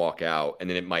that, and then walk out, and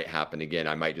then it might happen again.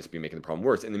 I might just be making the problem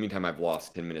worse. In the meantime, I've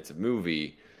lost 10 minutes of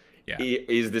movie. Yeah.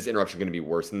 Is this interruption going to be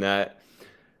worse than that?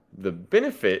 The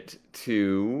benefit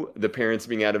to the parents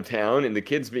being out of town and the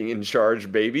kids being in charge,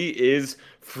 baby, is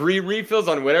free refills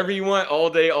on whatever you want all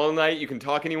day, all night. You can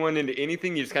talk anyone into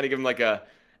anything. You just kind of give them like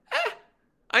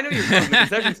I know you're closing the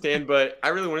concession stand, but I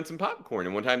really wanted some popcorn.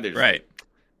 And one time they're just Right. like,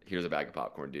 here's a bag of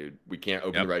popcorn, dude. We can't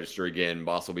open the Yep. register again.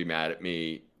 Boss will be mad at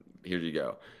me. Here you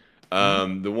go.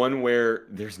 Hmm. The one where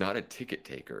there's not a ticket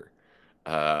taker.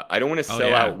 I don't want to Oh, sell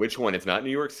yeah. out which one. It's not New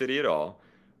York City at all.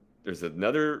 There's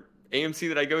another AMC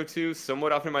that I go to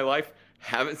somewhat often in my life.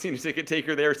 Haven't seen a ticket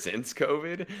taker there since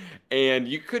COVID, and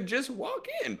you could just walk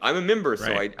in. I'm a member,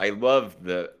 so Right. I love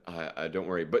the. Don't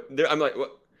worry, but I'm like,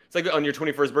 what? It's like on your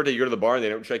 21st birthday, you go to the bar and they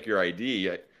don't check your ID.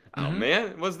 Oh Hmm.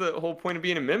 man, what's the whole point of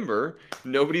being a member?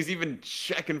 Nobody's even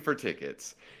checking for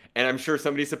tickets. And I'm sure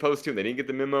somebody's supposed to, and they didn't get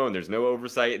the memo, and there's no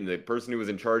oversight, and the person who was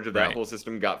in charge of that Right. whole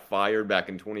system got fired back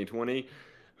in 2020.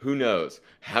 Who knows?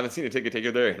 Haven't seen a ticket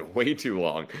taker there in way too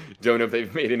long. Don't know if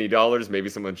they've made any dollars. Maybe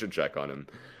someone should check on them.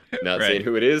 Not saying Right.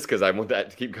 who it is because I want that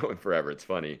to keep going forever. It's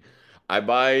funny. I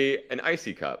buy an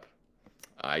icy cup.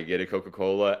 I get a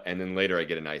Coca-Cola, and then later I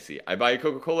get an icy. I buy a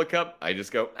Coca-Cola cup. I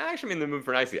just go, actually, I'm in the mood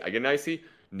for an icy. I get an icy.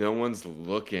 No one's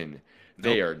looking.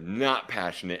 They Nope. are not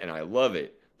passionate, and I love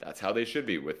it. That's how they should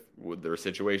be with their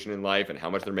situation in life and how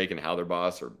much they're making, how their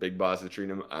boss or big boss is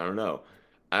treating them. I don't know.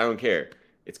 I don't care.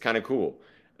 It's kind of cool.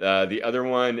 The other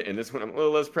one, and this one I'm a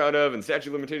little less proud of, and statute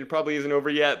of limitation probably isn't over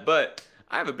yet, but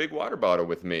I have a big water bottle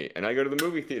with me, and I go to the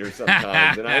movie theater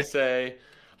sometimes, and I say,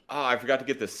 oh, I forgot to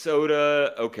get the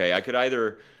soda. Okay, I could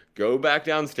either go back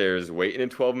downstairs, wait in a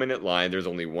 12-minute line. There's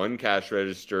only one cash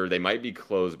register. They might be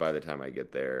closed by the time I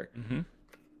get there. Hmm.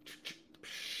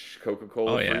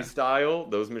 Oh Coca-Cola yeah. Freestyle,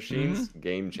 those Hmm. machines,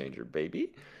 game changer,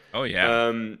 baby. Oh yeah.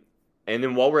 Um, and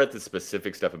then while we're at the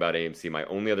specific stuff about AMC, my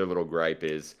only other little gripe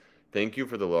is thank you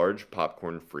for the large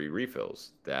popcorn free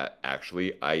refills. That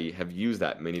actually, I have used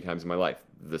that many times in my life.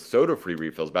 The soda free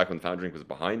refills, back when Fountain Drink was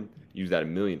behind, used that a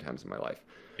million times in my life.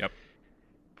 Yep.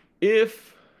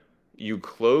 If you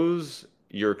close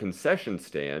your concession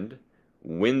stand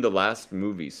when the last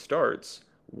movie starts,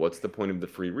 what's the point of the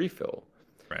free refill?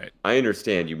 Right. I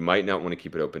understand you might not want to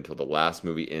keep it open until the last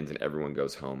movie ends and everyone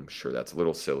goes home. Sure, that's a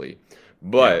little silly.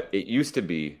 Yeah. But it used to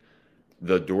be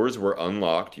the doors were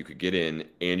unlocked, you could get in,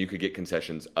 and you could get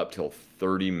concessions up till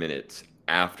 30 minutes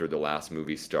after the last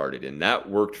movie started. And that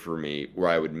worked for me where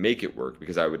I would make it work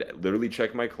because I would literally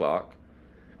check my clock.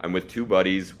 I'm with two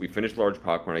buddies. We finished large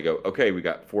popcorn. I go, okay, we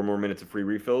got 4 more minutes of free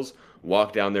refills.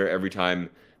 Walk down there every time.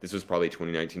 This was probably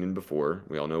 2019 and before.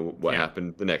 We all know what Yeah.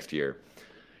 happened the next year.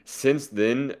 Since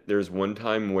then, there's one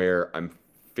time where I'm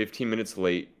 15 minutes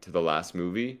late to the last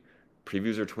movie.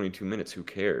 Previews are 22 minutes. Who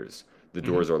cares? The Hmm.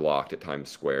 doors are locked at Times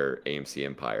Square, AMC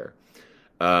Empire.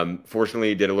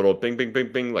 Fortunately, did a little bing, bing,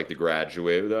 bing, bing, like The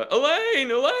Graduate,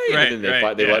 Elaine, Elaine, and Right. then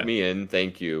Right. they let Yeah. me in.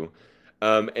 Thank you.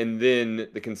 And then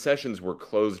the concessions were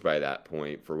closed by that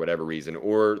point for whatever reason,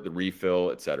 or the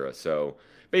refill, etc. So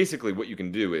basically, what you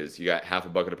can do is you got half a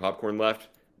bucket of popcorn left.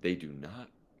 They do not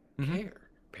Hmm. care.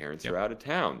 Parents Yep. are out of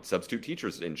town. Substitute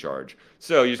teachers in charge.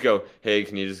 So you just go, hey,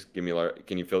 can you just give me,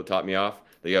 can you top me off?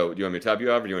 They go, do you want me to top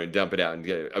you off or do you want to dump it out and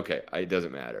get it? Okay, it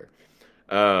doesn't matter.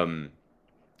 Um,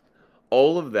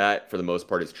 all of that, for the most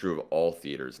part, is true of all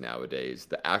theaters nowadays.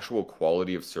 The actual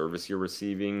quality of service you're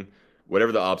receiving,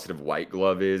 whatever the opposite of white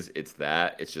glove is, it's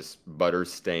that. It's just butter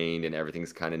stained and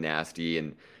everything's kind of nasty.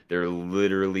 And there are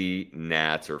literally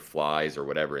gnats or flies or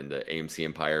whatever in the AMC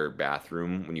Empire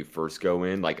bathroom when you first go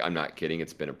in. Like, I'm not kidding.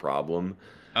 It's been a problem.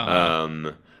 Uh-huh.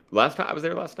 Um, last time I was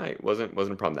there last night wasn't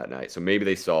a problem that night. So maybe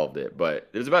they solved it. But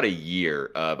there's about a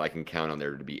year of I can count on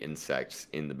there to be insects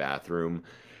in the bathroom.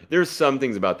 There's some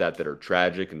things about that are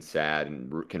tragic and sad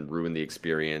and can ruin the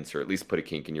experience or at least put a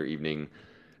kink in your evening.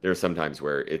 There are some times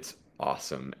where it's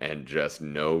awesome and just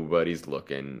nobody's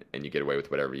looking and you get away with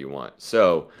whatever you want.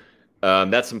 So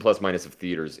that's some plus minus of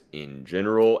theaters in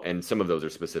general, and some of those are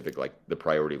specific, like the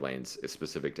priority lanes is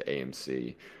specific to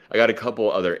AMC. I got a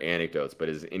couple other anecdotes, but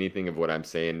is anything of what I'm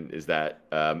saying is that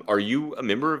are you a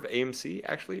member of AMC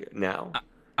actually now?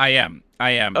 I am.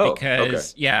 I am Oh, okay.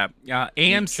 because yeah, You've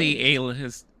AMC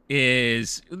changed.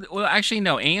 is well, actually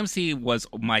no, AMC was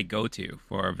my go-to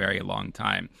for a very long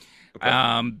time. Okay,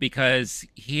 Because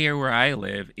here where I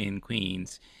live in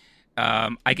Queens,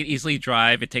 I could easily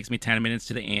drive. It takes me 10 minutes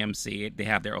to the AMC. They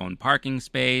have their own parking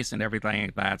space and everything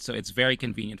like that, so it's very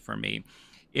convenient for me.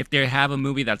 If they have a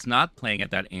movie that's not playing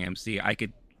at that AMC, I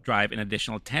could drive an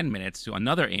additional 10 minutes to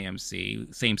another AMC,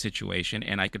 same situation,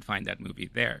 and I could find that movie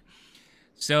there.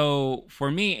 So for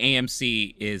me,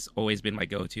 AMC is always been my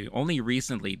go-to. Only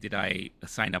recently did I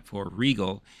sign up for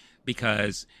Regal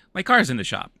because my car's in the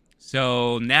shop.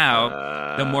 So now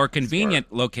the more smart.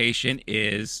 convenient location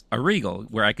is a Regal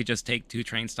where I could just take two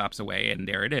train stops away and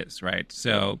there it is, right?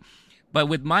 Yep. So, but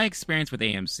with my experience with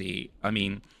AMC, I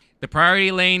mean, the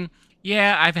priority lane,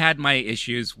 yeah, I've had my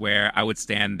issues where I would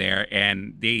stand there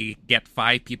and they get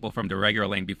five people from the regular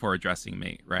lane before addressing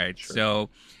me, right? Sure. So,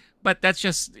 but that's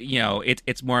just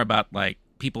it's more about like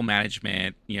people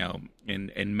management,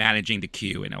 and managing the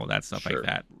queue and all that stuff like Sure.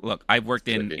 that. Look, I've It's worked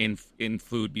in tricky. in in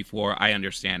food before. I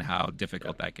understand how Yeah.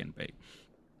 difficult that can be.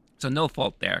 So no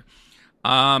fault there.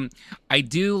 um I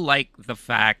do like the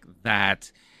fact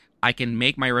that I can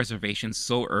make my reservations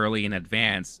so early in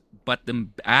advance, but the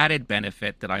added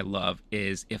benefit that I love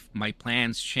is if my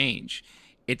plans change,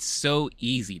 it's so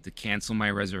easy to cancel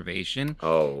my reservation.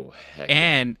 Oh, heck yeah.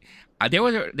 And there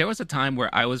was a time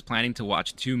where I was planning to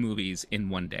watch two movies in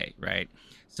one day, right?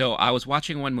 So I was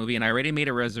watching one movie and I already made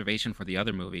a reservation for the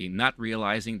other movie, not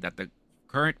realizing that the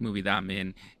current movie that I'm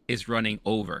in is running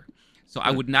over. So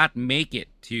I Hmm. would not make it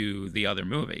to the other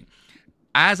movie.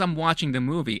 As I'm watching the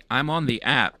movie, I'm on the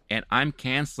app and I'm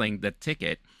canceling the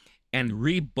ticket and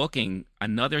rebooking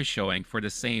another showing for the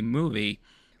same movie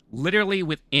literally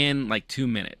within like 2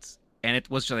 minutes. And it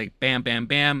was just like bam, bam,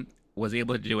 bam, was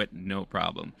able to do it no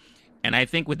problem. And I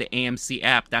think with the AMC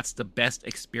app, that's the best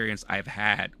experience I've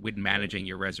had with managing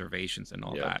your reservations and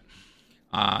all Yep. that.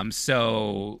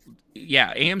 So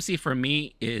yeah, AMC for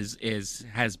me is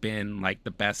has been like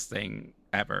the best thing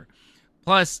ever.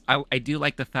 Plus, I do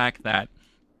like the fact that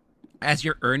as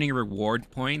you're earning reward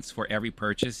points for every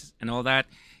purchase and all that,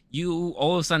 you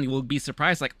all of a sudden will be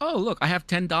surprised, like, oh look, I have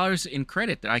 $10 in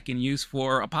credit that I can use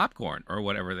for a popcorn or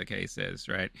whatever the case is,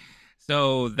 right?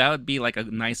 So that would be like a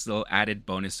nice little added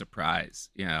bonus surprise,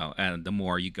 you know, and the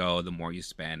more you go, the more you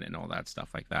spend and all that stuff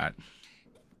like that.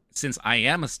 Since I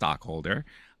am a stockholder,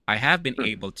 I have been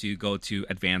able to go to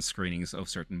advanced screenings of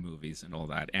certain movies and all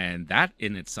that, and that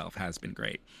in itself has been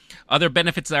great. Other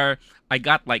benefits are I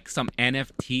got like some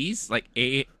NFTs, like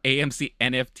AMC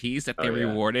NFTs that Oh they yeah.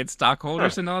 rewarded Huh.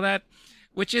 stockholders and all that,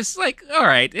 which is like all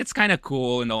right, it's kind of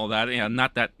cool and all that. You know,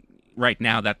 not that right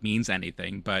now that means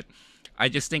anything, but I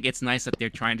just think it's nice that they're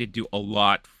trying to do a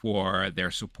lot for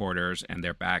their supporters and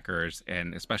their backers,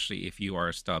 and especially if you are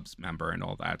a Stubbs member and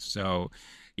all that. So,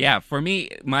 yeah, for me,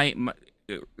 my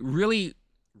really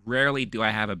rarely do I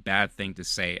have a bad thing to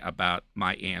say about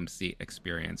my AMC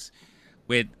experience.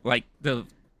 With like the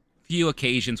few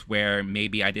occasions where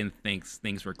maybe I didn't think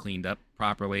things were cleaned up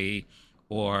properly,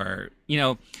 or you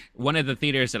know, one of the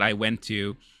theaters that I went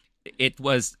to, it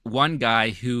was one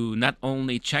guy who not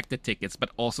only checked the tickets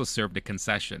but also served the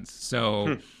concessions.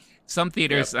 So some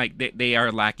theaters Yep. like they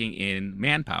are lacking in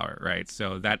manpower, right?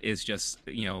 So that is just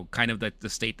kind of the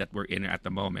state that we're in at the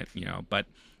moment, but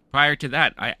prior to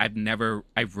that,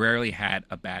 I've rarely had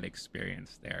a bad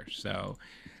experience there. So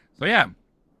yeah.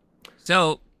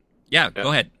 So yeah, Yeah.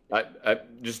 go ahead. I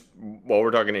just while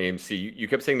we're talking AMC, you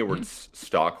kept saying the word Mhm.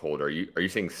 stockholder. Are you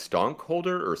saying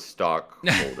stonkholder or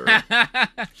stockholder?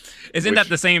 Isn't that Which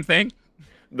the same thing?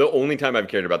 the only time I've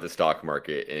cared about the stock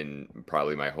market in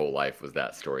probably my whole life was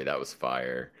that story. That was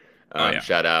fire. Oh yeah,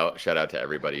 Shout out to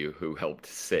everybody who helped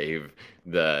save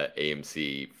the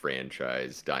AMC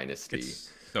franchise dynasty.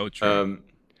 it's so true. Um,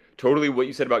 Totally what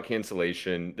you said about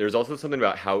cancellation. There's also something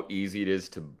about how easy it is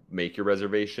to make your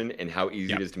reservation and how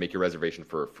easy it Yep, is to make your reservation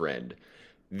for a friend.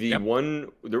 yep.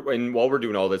 And while we're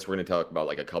doing all this, we're going to talk about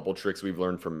like a couple tricks we've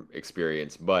learned from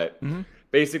experience. But Hmm.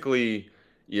 basically,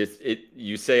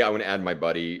 you say I want to add my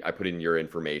buddy. I put in your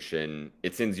information.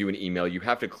 It sends you an email. You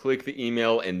have to click the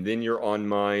email and then you're on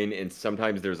mine. And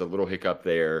sometimes there's a little hiccup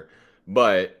there.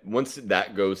 But once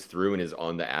that goes through and is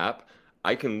on the app,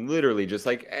 I can literally just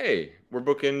like, hey, we're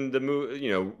booking the move.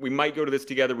 We might go to this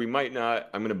together. We might not.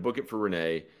 I'm going to book it for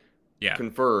Renee, Yeah.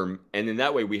 confirm, and then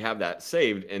that way we have that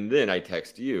saved. And then I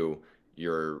text you,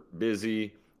 you're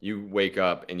busy. You wake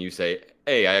up and you say,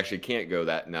 hey, I actually can't go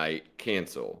that night.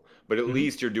 Cancel. But at Hmm.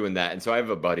 least you're doing that. And so I have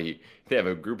a buddy. They have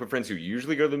a group of friends who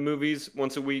usually go to the movies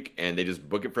once a week, and they just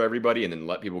book it for everybody and then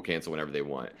let people cancel whenever they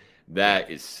want. Yeah.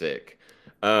 That is sick.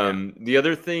 Yeah. The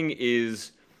other thing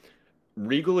is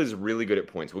Regal is really good at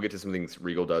points. We'll get to some things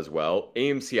Regal does well.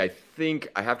 AMC, I think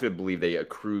I have to believe they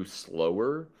accrue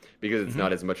slower because it's Hmm.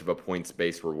 not as much of a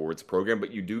points-based rewards program,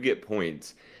 but you do get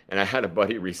points. And I had a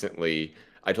buddy recently.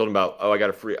 I told him about, oh, I got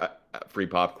a free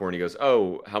popcorn. He goes,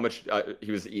 oh, how much?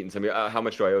 He was eating something. How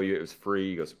much do I owe you? It was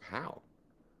free. He goes, how?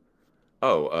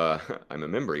 Oh, I'm a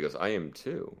member. He goes, I am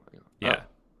too. I go, Yeah.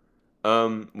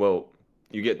 well,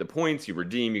 you get the points, you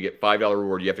redeem, you get $5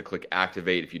 reward. You have to click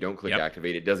activate. If you don't click Yep.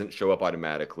 activate, it doesn't show up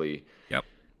automatically. Yep.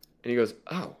 And he goes,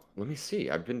 oh, let me see.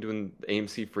 I've been doing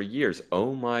AMC for years.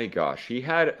 Oh my gosh. He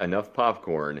had enough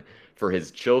popcorn for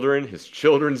his children, his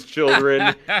children's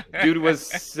children. Dude was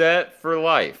set for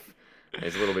life.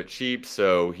 It's a little bit cheap,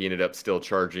 so he ended up still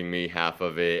charging me half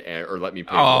of it or let me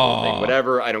pay for the whole thing. Oh.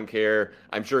 Whatever, I don't care.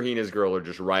 I'm sure he and his girl are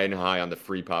just riding high on the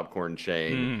free popcorn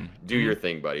chain. Do Mm-hmm. your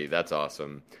thing, buddy. That's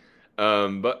awesome.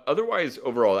 But otherwise,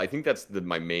 overall, I think that's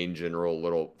my main general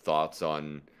little thoughts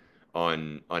on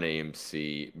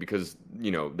AMC because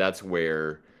that's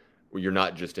where you're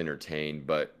not just entertained,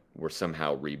 but we're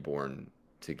somehow reborn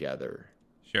together.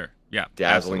 Sure. Yeah.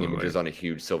 Dazzling Absolutely. images on a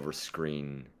huge silver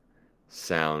screen,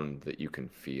 sound that you can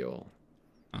feel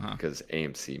Uh-huh. because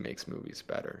AMC makes movies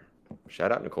better.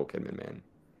 Shout out Nicole Kidman, man,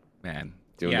 Man.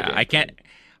 doing the Yeah, damn I can't. thing.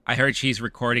 I heard she's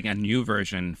recording a new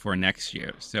version for next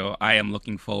year, so I am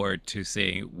looking forward to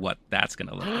seeing what that's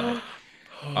gonna look like.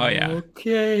 Oh yeah.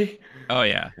 Okay. Oh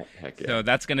yeah. Heck yeah. So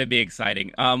that's gonna be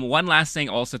exciting. One last thing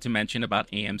also to mention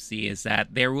about AMC is that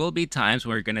there will be times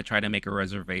where you're gonna try to make a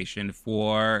reservation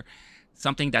for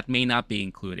something that may not be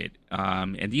included.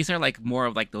 And these are like more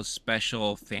of like those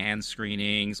special fan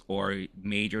screenings or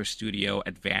major studio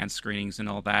advanced screenings and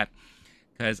all that.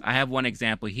 Because I have one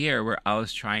example here where I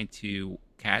was trying to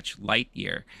catch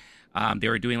Lightyear. They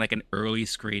were doing like an early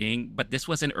screening, but this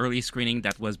was an early screening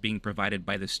that was being provided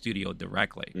by the studio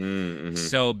directly. Mm-hmm.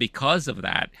 So because of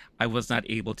that, I was not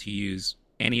able to use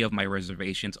any of my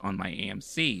reservations on my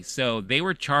AMC. So they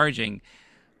were charging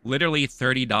literally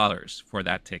 $30 for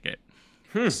that ticket.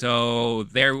 Hmm. So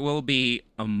there will be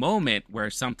a moment where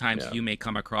sometimes Yeah. you may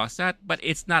come across that, but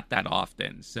it's not that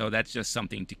often. So that's just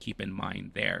something to keep in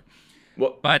mind there.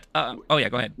 Well, But oh yeah,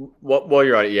 go ahead. while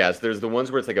you're on it, yes, there's the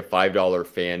ones where it's like a $5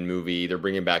 fan movie. They're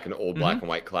bringing back an old Hmm. black and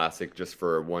white classic just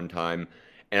for one time.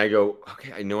 And I go,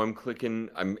 okay, I know I'm clicking,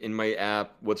 I'm in my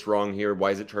app. What's wrong here?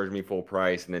 Why is it charging me full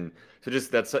price? And then, so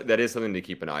just that is something to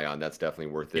keep an eye on. That's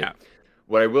definitely worth Yeah. it.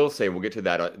 What I will say, we'll get to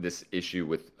that this issue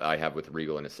with I have with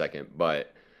Regal in a second,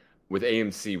 but with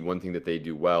AMC, one thing that they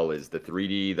do well is the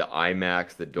 3D, the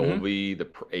IMAX, the Hmm. Dolby, the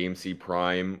AMC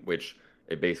Prime, which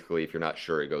it basically, if you're not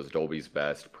sure, it goes Dolby's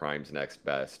best, Prime's next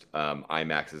best.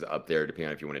 IMAX is up there, depending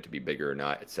on if you want it to be bigger or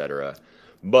not, etc.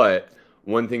 But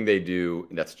one thing they do,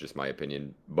 and that's just my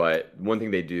opinion, but one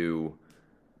thing they do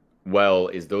well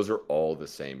is those are all the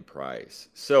same price.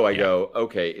 So I Yeah. go,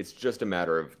 okay, it's just a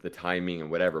matter of the timing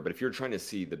and whatever. But if you're trying to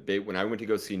see the big, when I went to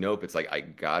go see Nope, it's like I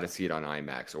gotta see it on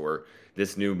IMAX. Or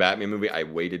this new Batman movie, I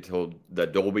waited till the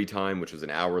Dolby time, which was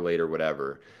an hour later,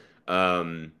 whatever.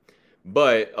 Um,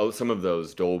 but some of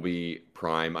those Dolby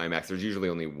Prime IMAX, there's usually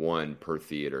only one per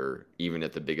theater, even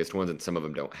at the biggest ones, and some of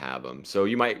them don't have them. So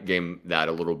you might game that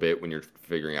a little bit when you're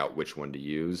figuring out which one to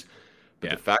use. But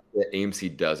the Yeah. fact that AMC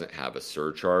doesn't have a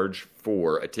surcharge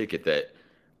for a ticket that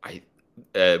I,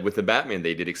 with the Batman,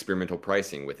 they did experimental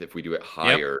pricing with if we do it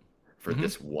Yep. higher for Hmm.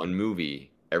 this one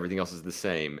movie, everything else is the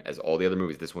same as all the other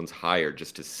movies. This one's higher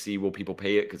just to see will people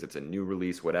pay it because it's a new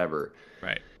release, whatever.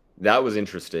 Right. That was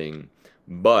interesting.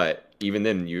 But even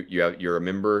then, you're a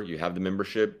member, you have the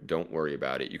membership. Don't worry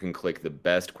about it. You can click the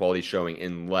best quality showing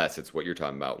unless it's what you're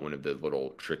talking about, one of the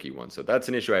little tricky ones. So that's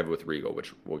an issue I have with Regal,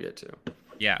 which we'll get to.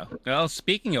 Yeah. Well,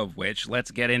 speaking of which,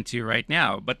 let's get into right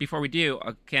now. But before we do,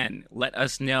 Ken, let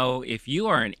us know if you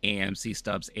are an AMC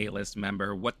Stubs A-list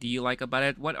member. What do you like about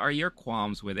it? What are your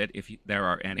qualms with it, if there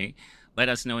are any? Let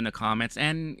us know in the comments.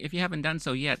 And if you haven't done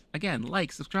so yet, again,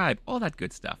 like, subscribe, all that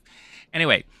good stuff.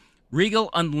 Anyway,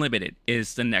 Regal Unlimited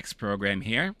is the next program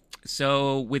here.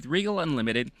 So with Regal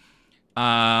Unlimited,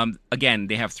 again,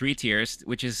 they have three tiers,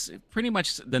 which is pretty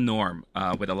much the norm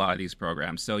with a lot of these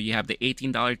programs. So you have the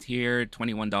 $18 tier,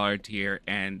 $21 tier,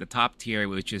 and the top tier,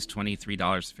 which is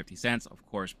 $23.50, of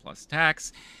course, plus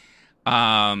tax.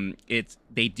 It's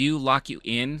they do lock you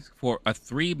in for a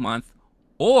 3 month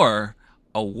or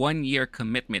a 1 year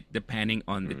commitment, depending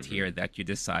on the Hmm. tier that you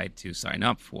decide to sign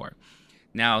up for.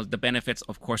 Now, the benefits,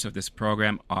 of course, of this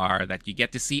program are that you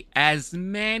get to see as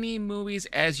many movies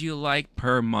as you like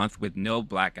per month with no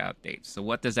blackout dates. So,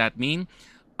 what does that mean?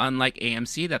 Unlike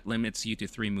AMC, that limits you to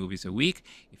 3 movies a week.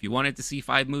 If you wanted to see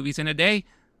 5 movies in a day,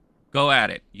 go at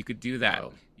it. You could do that.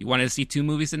 Wow. You wanted to see 2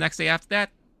 movies the next day after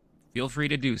that? Feel free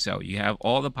to do so. You have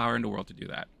all the power in the world to do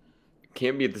that.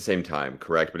 Can't be at the same time,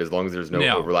 correct? But as long as there's no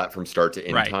No, overlap from start to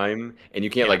end right. time, and you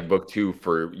can't Yeah. like book two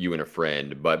for you and a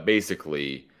friend, but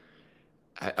basically,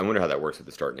 I wonder how that works with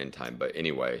the start and end time. But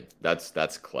anyway, that's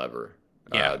clever.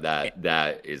 Yeah.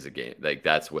 That is a game like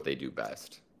that's what they do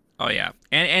best. Oh yeah,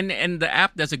 and the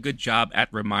app does a good job at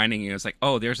reminding you. It's like,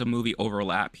 oh, there's a movie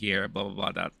overlap here, blah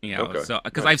blah blah. That Okay, so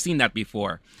because I've nice. seen that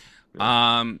before.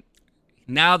 Yeah. Um,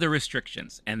 Now the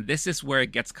restrictions, and this is where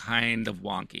it gets kind of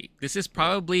wonky. This is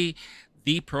probably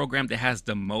the program that has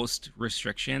the most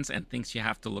restrictions and things you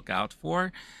have to look out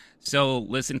for. So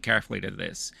listen carefully to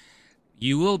this.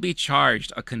 You will be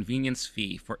charged a convenience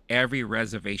fee for every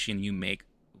reservation you make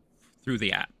through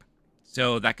the app.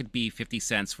 So that could be 50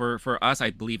 cents. For us,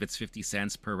 I believe it's 50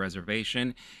 cents per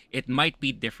reservation. It might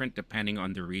be different depending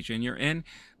on the region you're in,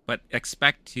 but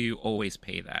expect to always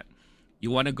pay that. You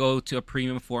want to go to a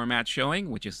premium format showing,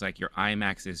 which is like your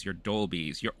IMAXs, your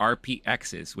Dolbys, your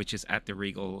RPXs, which is at the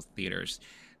Regal theaters.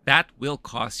 That will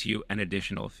cost you an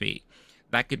additional fee.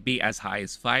 That could be as high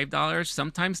as $5,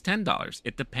 sometimes $10.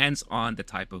 It depends on the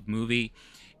type of movie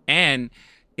and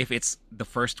if it's the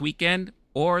first weekend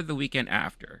or the weekend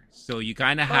after. So you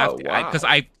kind of have Oh to, because wow.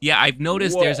 I've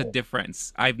noticed there's a Whoa.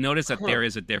 difference. I've noticed that Huh. there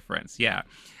is a difference. Yeah.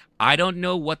 I don't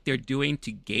know what they're doing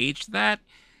to gauge that.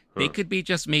 They Huh. could be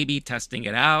just maybe testing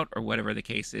it out or whatever the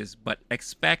case is, but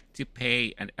expect to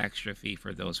pay an extra fee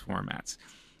for those formats.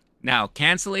 Now,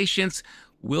 cancellations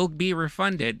will be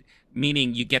refunded,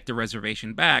 meaning you get the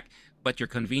reservation back, but your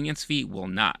convenience fee will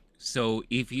not. So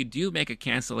if you do make a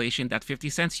cancellation, that 50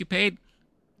 cents you paid,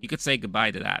 you could say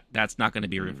goodbye to that. That's not going to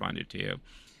be Hmm. refunded to you.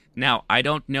 Now, I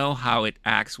don't know how it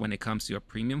acts when it comes to a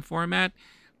premium format.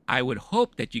 I would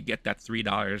hope that you get that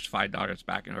 $3, $5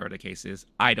 back in whatever the case is.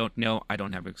 I don't know. I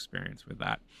don't have experience with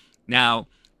that. Now,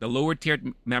 the lower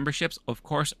tiered memberships, of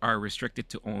course, are restricted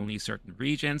to only certain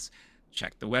regions.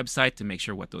 Check the website to make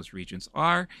sure what those regions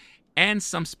are. And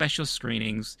some special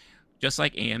screenings, just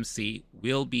like AMC,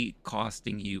 will be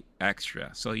costing you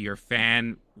extra. So your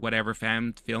whatever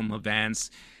fan film events,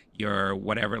 your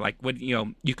whatever, like what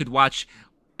you could watch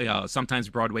sometimes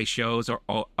Broadway shows or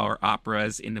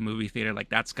operas in the movie theater. Like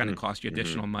that's going to cost you Mm-hmm.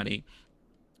 additional money.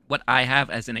 What I have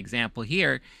as an example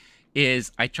here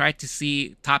is I tried to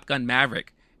see Top Gun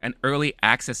Maverick, an early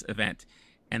access event,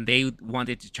 and they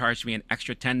wanted to charge me an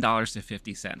extra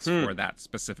 $10.50 Hmm. for that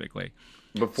specifically.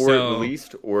 Before it So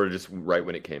released, or just right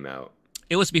when it came out?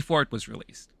 it was before it was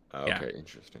released. Yeah. Okay,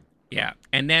 interesting. Yeah.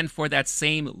 And then for that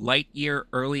same Lightyear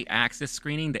early access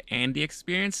screening, the Andy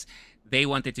experience, they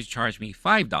wanted to charge me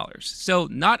 $5. So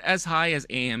not as high as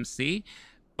AMC,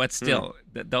 but Hmm. still,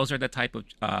 those are the type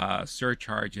of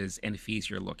surcharges and fees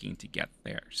you're looking to get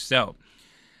there. So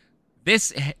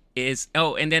this is,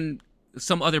 oh, and then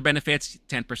some other benefits: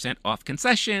 10% off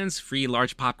concessions, free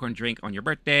large popcorn drink on your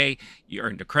birthday, you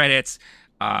earn the credits,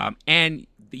 and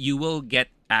you will get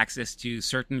access to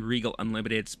certain Regal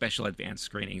Unlimited special advanced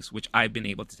screenings, which I've been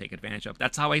able to take advantage of.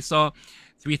 That's how I saw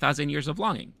 3,000 Years of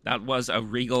Longing. That was a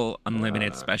Regal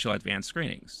Unlimited Uh, special advanced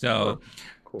screening. huh. So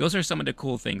Cool. those are some of the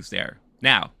cool things there.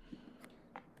 Now,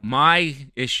 my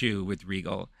issue with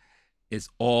Regal is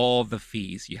all the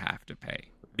fees you have to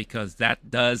pay because that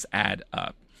does add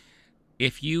up.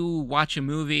 If you watch a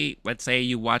movie, let's say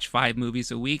you watch 5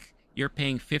 movies a week, you're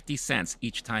paying 50 cents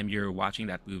each time you're watching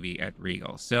that movie at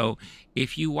Regal. So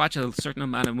if you watch a certain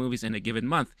amount of movies in a given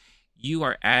month, you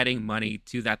are adding money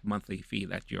to that monthly fee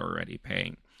that you're already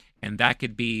paying. And that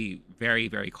could be very,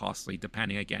 very costly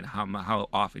depending, again, how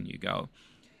often you go.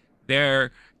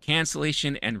 Their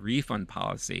cancellation and refund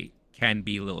policy can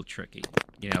be a little tricky.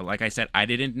 Like I said, I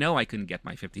didn't know I couldn't get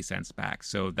my 50 cents back.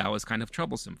 So that was kind of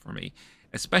troublesome for me,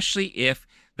 especially if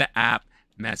the app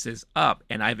messes up.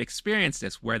 And I've experienced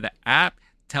this where the app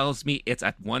tells me it's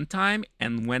at one time,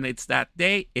 and when it's that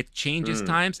day, it changes Hmm.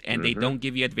 times and they Mm-hmm. don't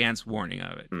give you advance warning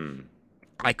of it. Hmm.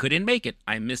 I couldn't make it.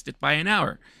 I missed it by an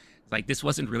hour. It's like, this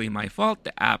wasn't really my fault.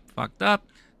 The app fucked up.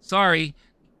 Sorry,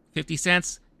 50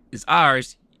 cents is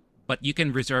ours, but you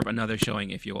can reserve another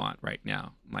showing if you want right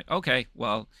now. I'm like, okay,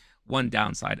 well, one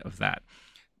downside of that.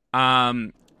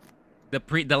 Um,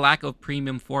 the lack of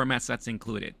premium formats that's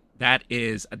included. That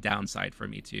is a downside for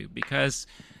me too, because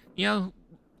you know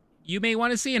you may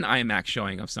want to see an IMAX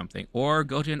showing of something or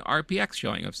go to an RPX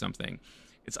showing of something.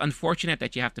 It's unfortunate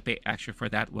that you have to pay extra for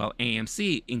that. Well,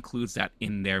 AMC includes that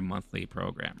in their monthly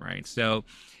program, right? So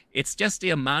it's just the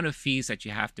amount of fees that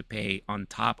you have to pay on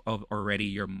top of already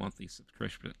your monthly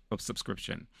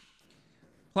subscription.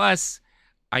 Plus,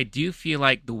 I do feel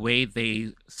like the way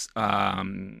they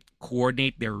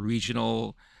coordinate their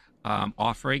regional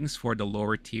offerings for the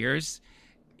lower tiers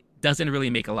doesn't really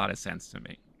make a lot of sense to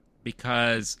me,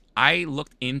 because I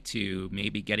looked into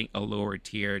maybe getting a lower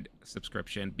tiered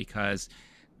subscription because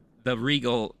the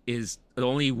Regal is the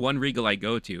only one Regal I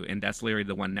go to, and that's literally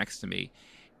the one next to me.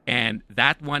 And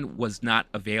that one was not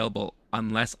available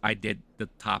unless I did the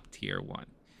top tier one.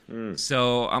 Hmm.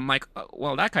 So I'm like,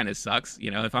 well, that kind of sucks.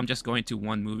 If I'm just going to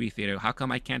one movie theater, how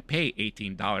come I can't pay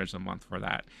 $18 a month for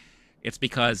that? It's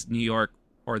because New York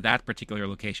or that particular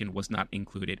location was not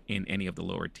included in any of the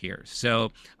lower tiers.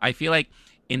 So I feel like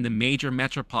in the major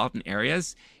metropolitan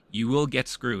areas, you will get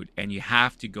screwed and you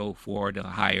have to go for the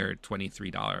higher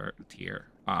 $23 tier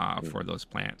for those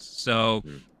plans. So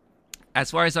Hmm.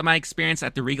 as far as my experience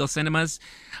at the Regal Cinemas,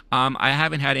 I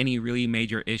haven't had any really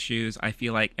major issues. I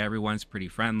feel like everyone's pretty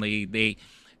friendly.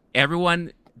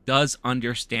 Everyone does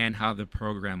understand how the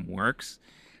program works,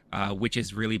 which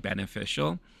is really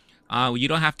beneficial. You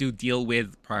don't have to deal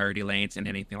with priority lanes and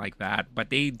anything like that, but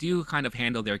they do kind of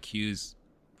handle their queues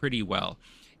pretty well.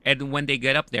 And when they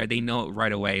get up there, they know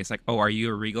right away. It's like, oh, are you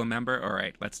a Regal member? All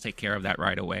right, let's take care of that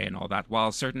right away and all that.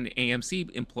 While certain AMC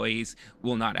employees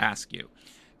will not ask you.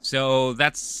 So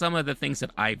that's some of the things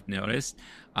that I've noticed.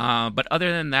 But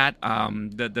other than that,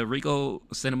 the Regal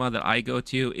Cinema that I go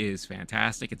to is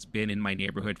fantastic. It's been in my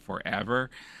neighborhood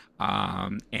forever.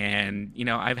 And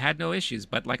I've had no issues.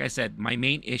 But like I said, my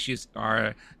main issues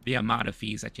are the amount of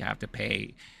fees that you have to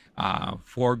pay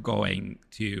for going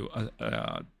to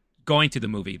the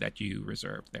movie that you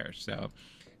reserved there. So,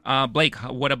 Blake,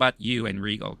 what about you and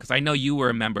Regal? Because I know you were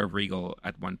a member of Regal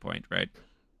at one point, right?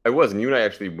 I was, and you and I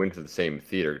actually went to the same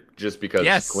theater just because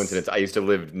Yes, coincidence. I used to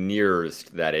live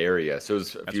nearest that area, so it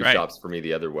was a that's few right. stops for me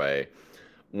the other way.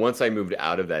 Once I moved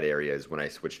out of that area is when I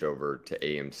switched over to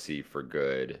AMC for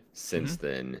good Hmm. since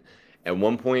then. At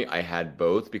one point I had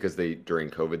both because they during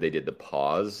COVID they did the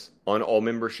pause on all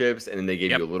memberships and then they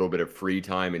gave Yep. you a little bit of free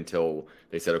time until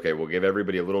they said, okay, we'll give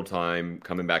everybody a little time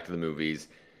coming back to the movies,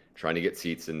 trying to get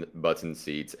seats and butts in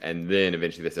seats. And then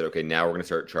eventually they said, okay, now we're going to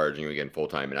start charging you again full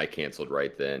time. And I canceled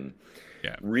right then.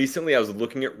 Yeah. Recently, I was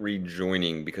looking at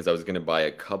rejoining because I was going to buy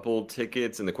a couple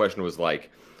tickets, and the question was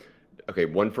like, okay,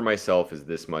 one for myself is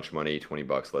this much money, 20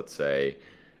 bucks, let's say.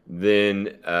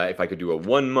 Then if I could do a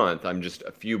 1 month, I'm just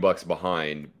a few bucks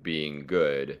behind being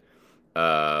good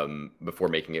before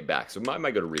making it back. So I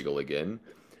might go to Regal again.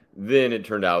 Then it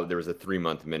turned out there was a 3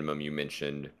 month minimum you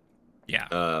mentioned. Yeah.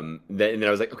 And then I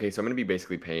was like, okay, so I'm going to be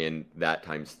basically paying that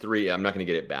times three. I'm not going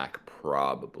to get it back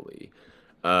probably.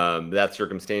 That's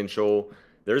circumstantial.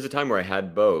 There's a time where I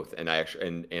had both, and I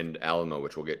actually and Alamo,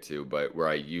 which we'll get to, but where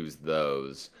I used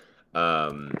those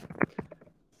um,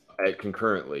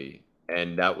 concurrently,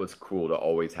 and that was cool to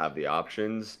always have the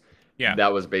options. Yeah.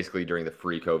 That was basically during the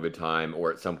free COVID time,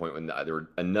 or at some point when there were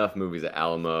enough movies at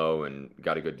Alamo and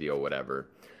got a good deal, whatever.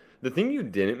 The thing you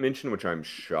didn't mention, which I'm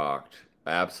shocked,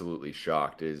 absolutely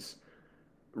shocked, is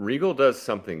Regal does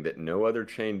something that no other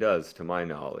chain does, to my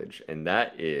knowledge, and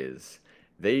that is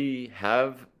they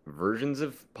have versions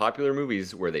of popular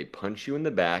movies where they punch you in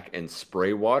the back and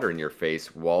spray water in your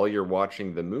face while you're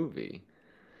watching the movie.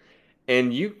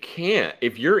 And you can't,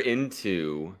 if you're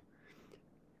into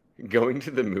going to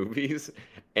the movies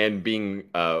and being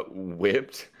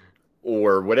whipped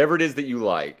or whatever it is that you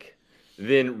like,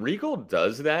 then Regal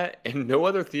does that, and no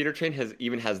other theater chain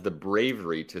has the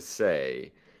bravery to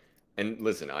say, and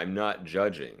listen, I'm not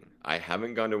judging. I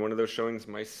haven't gone to one of those showings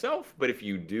myself, but if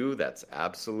you do, that's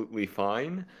absolutely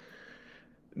fine.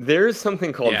 There's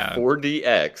something called Yeah.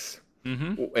 4DX,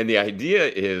 Mm-hmm. and the idea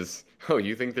is, oh,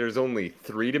 you think there's only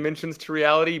three dimensions to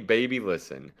reality? Baby,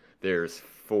 listen, there's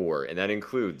four, and that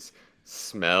includes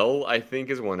smell, I think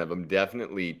is one of them,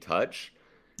 definitely touch,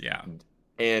 Yeah.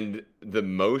 and the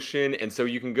motion. And so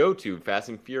you can go to Fast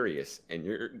and Furious, and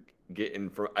you're getting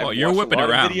from. Oh, I've you're watched a whipping lot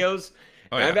around. of videos,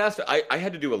 Oh and I've yeah. asked. I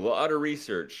had to do a lot of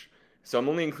research, so I'm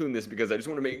only including this because I just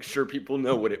want to make sure people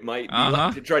know what it might be like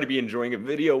Uh-huh. to try to be enjoying a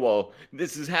video while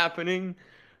this is happening.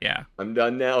 Yeah. I'm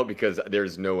done now because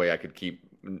there's no way I could keep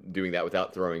doing that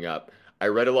without throwing up. I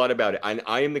read a lot about it.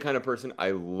 I am the kind of person,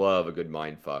 I love a good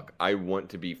mind fuck. I want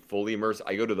to be fully immersed.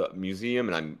 I go to the museum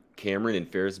and I'm Cameron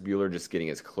and Ferris Bueller just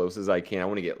getting as close as I can. I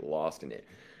want to get lost in it.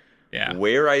 Yeah.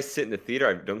 Where I sit in the theater,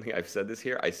 I don't think I've said this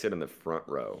here, I sit on the front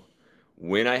row.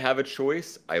 When I have a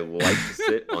choice, I like to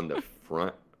sit on the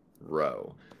front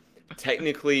row.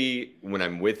 Technically, when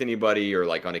I'm with anybody or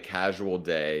like on a casual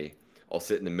day, I'll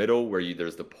sit in the middle where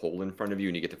there's the pole in front of you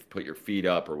and you get to put your feet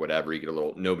up or whatever. You get a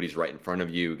little, nobody's right in front of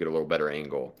you, get a little better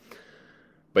angle.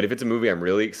 But if it's a movie I'm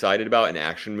really excited about, an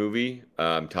action movie,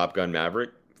 Top Gun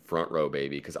Maverick, front row,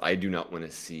 baby, because I do not want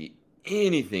to see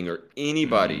anything or Mm.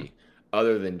 anybody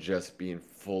other than just being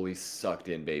fully sucked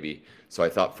in, baby. So I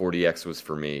thought 40X was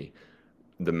for me.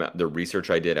 The research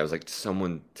I did, I was like,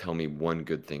 someone tell me one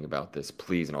good thing about this,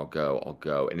 please, and I'll go, I'll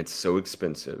go. And it's so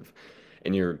expensive.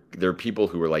 And there are people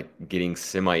who are like getting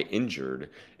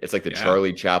semi-injured. It's like the Yeah.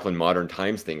 Charlie Chaplin Modern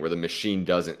Times thing where the machine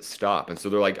doesn't stop. And so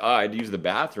they're like, I had to use the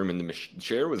bathroom and the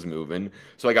chair was moving.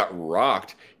 So I got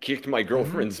rocked, kicked my Mm-hmm.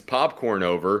 girlfriend's popcorn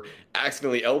over,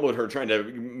 accidentally elbowed her trying to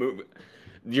move.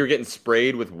 You're getting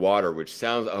sprayed with water, which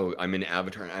sounds, oh, I'm in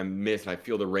Avatar and I miss and I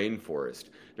feel the rainforest.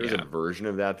 There's a Yeah. version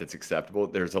of that that's acceptable.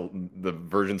 The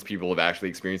versions people have actually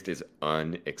experienced is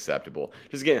unacceptable.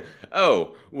 Just again,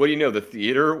 oh, what do you know? The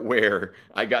theater where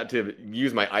I got to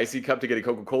use my icy cup to get a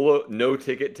Coca-Cola, no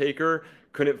ticket taker,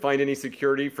 couldn't find any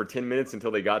security for 10 minutes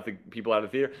until they got the people out of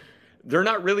the theater. They're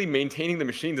not really maintaining the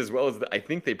machines as well as I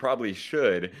think they probably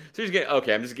should. So you're just getting,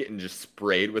 okay, I'm just getting just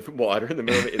sprayed with water in the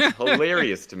middle of it. It's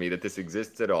hilarious to me that this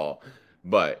exists at all.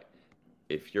 But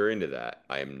if you're into that,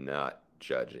 I am not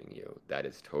judging you. That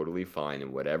is totally fine.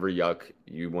 And whatever yuck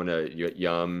you want to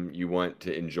yum, you want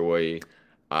to enjoy,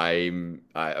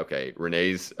 okay.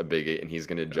 Renee's a bigot, and he's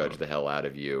gonna judge Oh, the hell out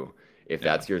of you. If yeah.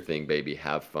 that's your thing, baby,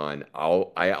 have fun.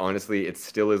 I honestly, it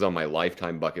still is on my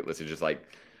lifetime bucket list. It's just like,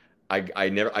 I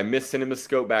missed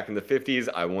CinemaScope back in the 50s.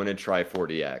 I want to try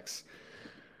 40X.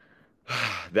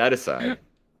 That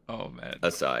Oh man.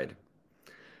 aside.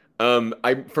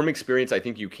 I from experience, I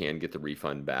think you can get the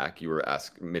refund back. You were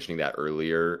mentioning that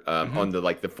earlier. Mm-hmm. On the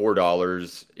like the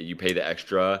 $4, you pay the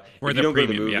extra. For If you the don't go to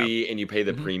the premium. Yeah. movie and you pay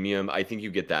the Mm-hmm. premium, I think you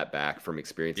get that back from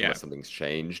experience Yeah. unless something's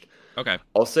changed. Okay.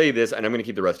 I'll say this, and I'm going to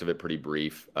keep the rest of it pretty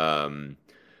brief,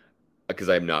 because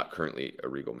I am not currently a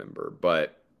Regal member.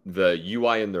 But the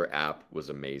UI in their app was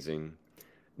amazing.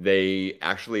 They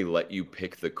actually let you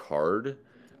pick the card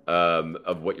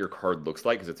of what your card looks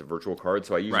like because it's a virtual card.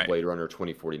 So I use Right. Blade Runner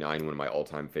 2049, one of my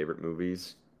all-time favorite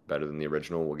movies, better than the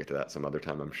original. We'll get to that some other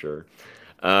time, I'm sure.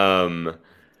 Um,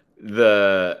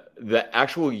 the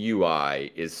actual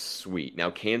UI is sweet.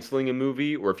 Now, canceling a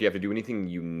movie or if you have to do anything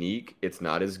unique, it's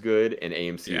not as good, and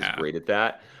AMC is Yeah. great at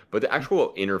that. But the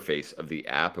actual interface of the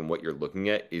app and what you're looking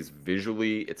at is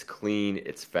visually, it's clean,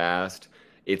 it's fast.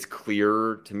 It's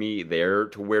clearer to me there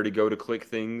to where to go to click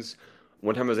things.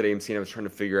 One time I was at AMC and I was trying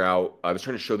to figure out, I was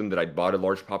trying to show them that I'd bought a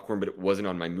large popcorn, but it wasn't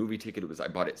on my movie ticket. It was, I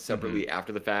bought it Mm-hmm. separately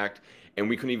after the fact. And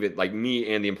we couldn't even, like,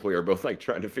 me and the employer are both like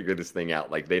trying to figure this thing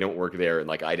out. Like, they don't work there and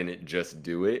like I didn't just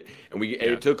do it. And Yeah.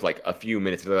 it took like a few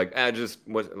minutes. They're like, just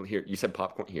what here? You said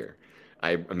popcorn here.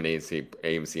 I'm an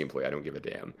AMC employee. I don't give a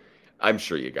damn. I'm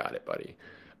sure you got it, buddy.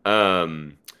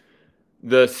 Um,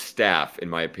 the staff, in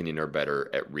my opinion, are better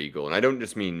at Regal, and I don't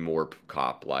just mean more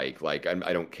cop like.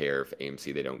 I don't care if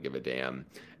AMC they don't give a damn.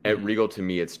 At Mm-hmm. Regal, to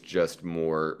me, it's just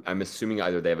more. I'm assuming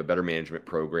either they have a better management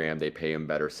program, they pay them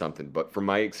better, something. But from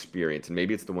my experience, and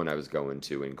maybe it's the one I was going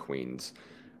to in Queens,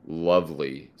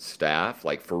 lovely staff,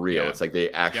 like for real. Yeah. It's like they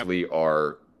Yep. actually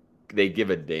are. They give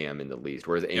a damn in the least.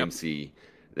 Whereas Yep. AMC,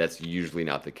 that's usually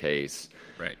not the case.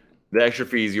 Right. The extra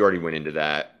fees, you already went into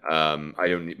that. We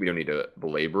don't need to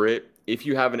belabor it. If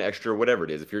you have an extra, whatever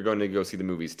it is, if you're going to go see the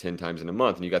movies 10 times in a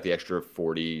month and you got the extra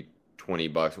 40, 20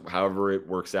 bucks, however it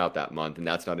works out that month, and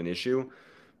that's not an issue,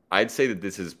 I'd say that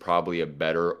this is probably a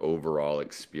better overall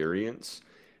experience.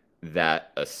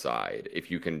 That aside,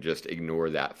 if you can just ignore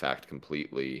that fact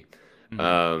completely. Mm-hmm.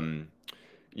 Um,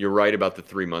 you're right about the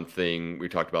 3 month thing. We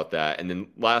talked about that. And then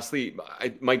lastly,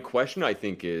 my question I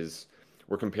think is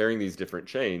we're comparing these different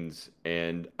chains,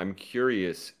 and I'm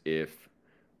curious if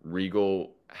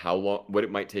Regal, how long, what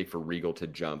it might take for Regal to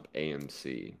jump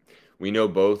AMC. We know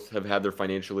both have had their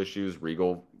financial issues.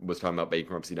 Regal was talking about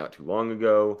bankruptcy not too long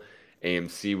ago.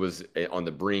 AMC was on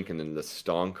the brink, and then the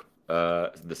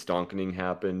stonkening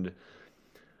happened.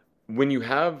 When you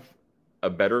have a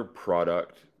better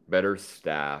product, better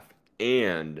staff,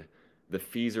 and the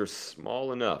fees are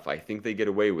small enough, I think they get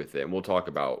away with it. And we'll talk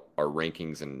about our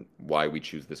rankings and why we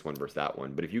choose this one versus that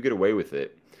one. But if you get away with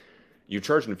it, you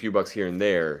charging a few bucks here and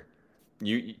there,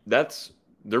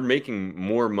 they're making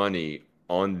more money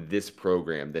on this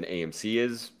program than AMC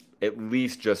is, at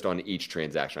least just on each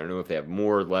transaction. I don't know if they have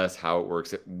more or less, how it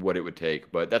works, what it would take,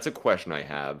 but that's a question I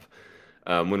have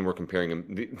when we're comparing them.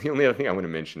 The only other thing I want to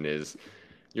mention is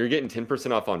you're getting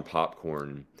 10% off on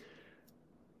popcorn.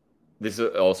 This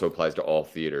also applies to all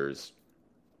theaters.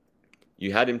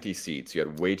 You had empty seats. You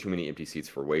had way too many empty seats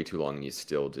for way too long, and you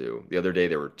still do. The other day,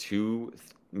 there were two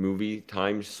movie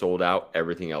times sold out.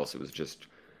 Everything else, it was just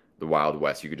the Wild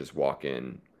West. You could just walk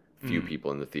in, few Mm-hmm.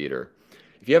 people in the theater.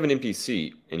 If you have an empty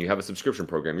seat and you have a subscription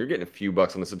program, you're getting a few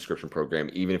bucks on the subscription program,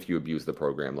 even if you abuse the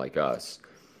program like us.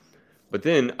 But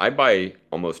then I buy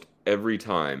almost every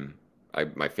time.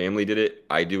 My family did it.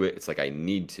 I do it. It's like I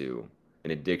need to. An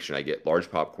addiction. I get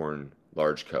large popcorn,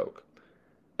 large Coke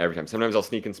every time. Sometimes I'll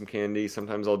sneak in some candy.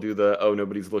 Sometimes I'll do the, oh,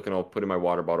 nobody's looking. I'll put in my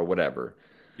water bottle, whatever.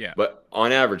 Yeah. But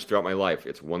on average, throughout my life,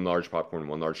 it's one large popcorn,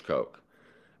 one large Coke.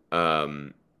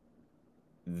 Um,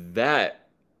 that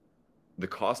the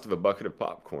cost of a bucket of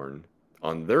popcorn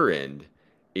on their end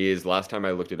is last time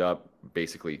I looked it up,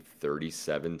 basically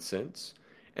 37 cents,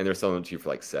 and they're selling it to you for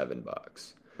like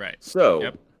 $7. Right. So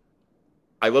Yep.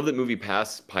 I love that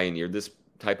MoviePass pioneered this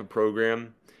type of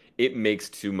program. It makes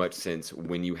too much sense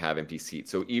when you have empty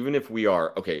seats. So even if we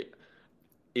are okay,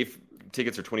 if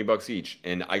tickets are 20 bucks each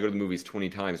and I go to the movies 20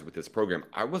 times with this program,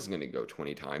 I wasn't going to go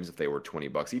 20 times if they were 20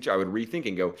 bucks each. I would rethink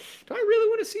and go, do I really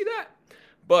want to see that?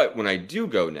 But when I do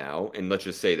go now, and let's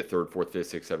just say the third, fourth, fifth,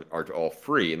 sixth, seventh are all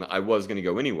free, and I was going to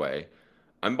go anyway,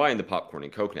 I'm buying the popcorn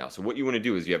and Coke now. So what you want to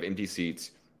do is you have empty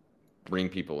seats, bring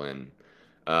people in.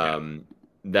 Yeah. Um,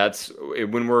 that's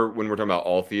when we're talking about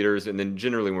all theaters, and then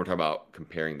generally when we're talking about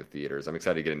comparing the theaters. I'm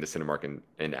excited to get into Cinemark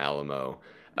and Alamo,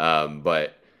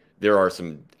 but there are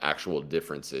some actual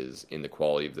differences in the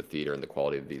quality of the theater and the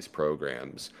quality of these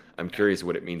programs. I'm Yeah. curious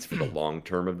what it means for the long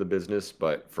term of the business,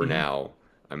 but for Mm-hmm. now,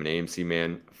 I'm an AMC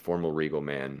man, formal Regal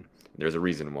man. There's a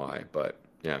reason why, but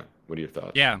yeah. What are your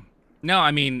thoughts? Yeah. No,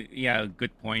 I mean, yeah,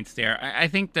 good points there. I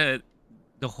think that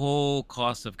the whole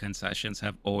cost of concessions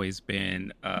have always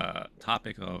been a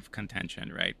topic of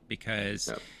contention, right? Because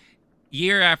Yeah.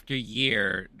 year after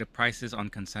year, the prices on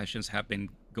concessions have been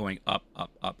going up,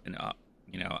 up, up, and up.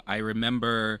 I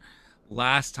remember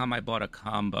last time I bought a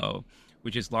combo,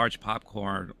 which is large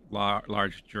popcorn,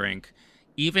 large drink,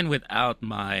 even without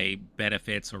my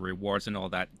benefits or rewards and all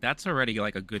that, that's already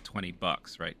like a good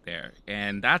 $20 right there.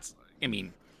 And that's, I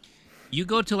mean, you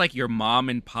go to like your mom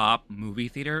and pop movie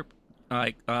theater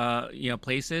like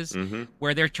places Mm-hmm.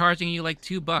 where they're charging you like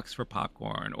 $2 for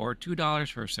popcorn or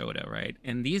 $2 for soda, right?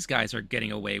 And these guys are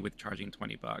getting away with charging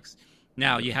 $20.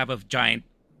 Now you have a giant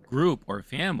group or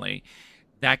family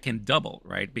that can double,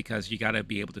 right? Because you got to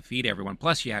be able to feed everyone.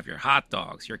 Plus you have your hot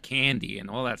dogs, your candy, and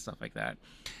all that stuff like that.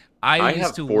 I I used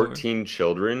have to 14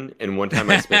 children, and one time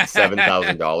I spent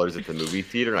 $7,000 at the movie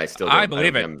theater, and I still I don't. I don't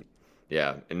believe think it. I'm.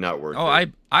 Yeah, and not worth Oh,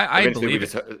 it. I Eventually,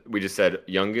 believe it. we just said,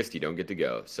 youngest, you don't get to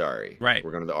go. Sorry, Right.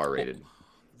 we're going to the R-rated.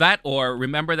 That or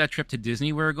remember that trip to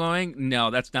Disney we were going?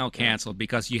 No, that's now Yeah. canceled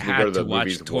because you Can we go to had to the watch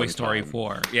movies Toy one Story time?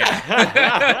 4.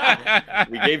 Yeah.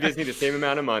 We gave Disney the same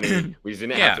amount of money. We just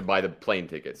didn't have Yeah. to buy the plane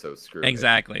ticket, so screw it.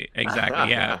 Exactly.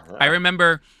 Exactly. Yeah. I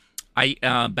remember I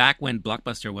back when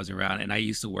Blockbuster was around and I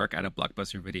used to work at a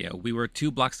Blockbuster Video. We were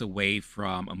 2 blocks away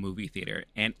from a movie theater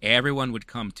and everyone would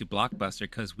come to Blockbuster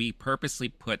because we purposely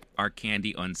put our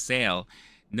candy on sale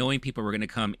knowing people were going to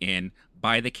come in,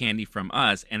 buy the candy from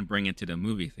us and bring it to the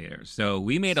movie theater. So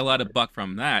we made a lot of buck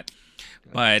from that.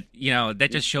 But, that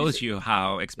just shows you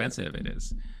how expensive it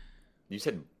is. You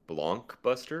said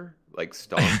Blockbuster? Like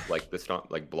stomp, like the stomp,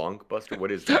 like Blockbuster?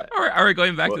 What is that? Are we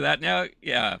going back to What? that now?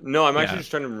 Yeah. No, I'm actually Yeah.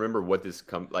 just trying to remember what this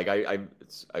like I'm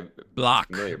Block.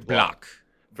 familiar. Block.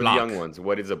 For the Block. young ones,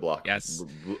 what is a block? Yes.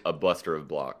 A buster of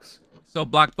blocks. So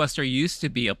Blockbuster used to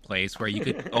be a place where you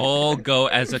could all go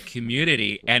as a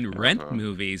community and rent Uh-huh.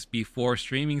 movies before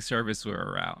streaming service were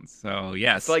around. So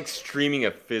yes. It's like streaming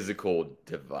a physical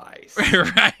device,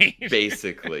 right.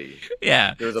 basically.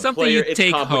 Yeah. There's a Something player. you It's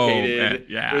take home. complicated.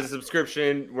 Yeah. There's a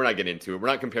subscription. We're not getting into it. We're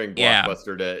not comparing Yeah.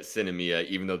 Blockbuster to Cinemia,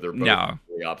 even though they're both No.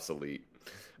 really obsolete.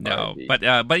 No, R.I.P.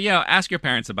 but ask your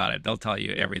parents about it. They'll tell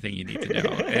you everything you need to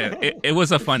know. It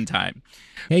was a fun time.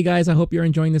 Hey guys, I hope you're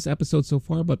enjoying this episode so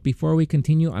far, but before we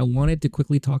continue, I wanted to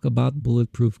quickly talk about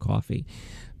Bulletproof Coffee.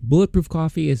 Bulletproof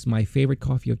Coffee is my favorite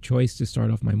coffee of choice to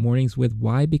start off my mornings with.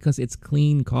 Why? Because it's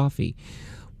clean coffee.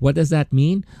 What does that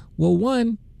mean? Well,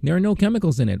 one, there are no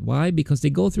chemicals in it. Why? Because they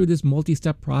go through this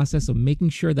multi-step process of making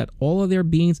sure that all of their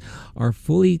beans are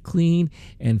fully clean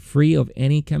and free of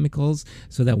any chemicals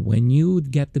so that when you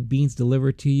get the beans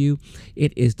delivered to you,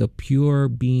 it is the pure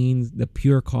beans, the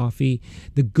pure coffee,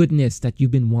 the goodness that you've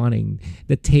been wanting,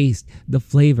 the taste, the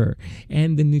flavor,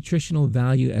 and the nutritional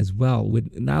value as well,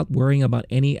 without worrying about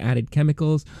any added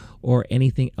chemicals or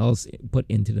anything else put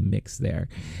into the mix there.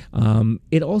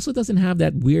 It also doesn't have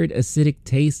that weird acidic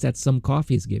taste that some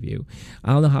coffees give you.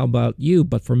 I don't know how about you,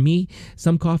 but for me,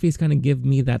 some coffees kind of give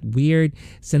me that weird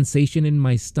sensation in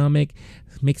my stomach,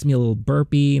 makes me a little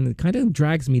burpy, and it kind of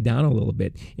drags me down a little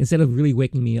bit instead of really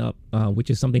waking me up, which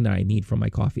is something that I need from my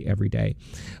coffee every day.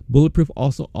 Bulletproof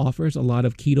also offers a lot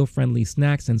of keto-friendly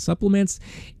snacks and supplements,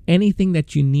 anything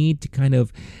that you need to kind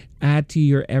of add to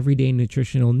your everyday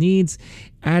nutritional needs,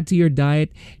 add to your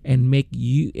diet,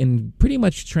 and pretty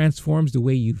much transforms the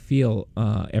way you feel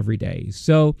every day.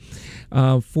 So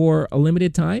for a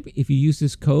limited time, if you use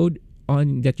this code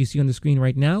that you see on the screen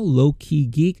right now, Low Key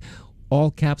Geek, all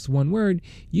caps, one word,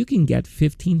 you can get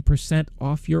 15%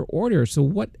 off your order. So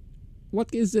what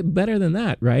is it better than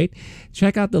that, right?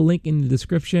 Check out the link in the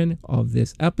description of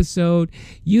this episode.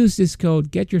 Use this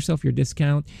code, get yourself your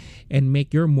discount, and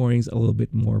make your mornings a little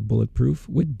bit more bulletproof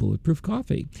with Bulletproof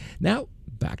Coffee. Now,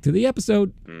 back to the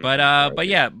episode.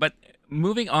 But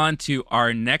moving on to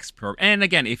our next program. And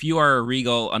again, if you are a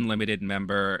Regal Unlimited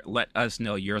member, let us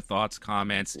know your thoughts,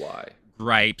 comments, Why?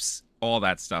 gripes, all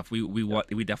that stuff. We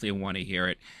definitely want to hear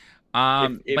it.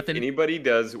 If anybody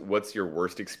does, what's your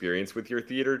worst experience with your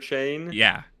theater chain?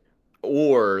 Yeah.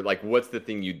 Or like, what's the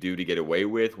thing you do to get away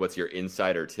with? What's your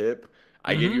insider tip?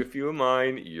 I gave you a few of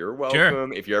mine. You're welcome.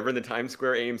 Sure. If you're ever in the Times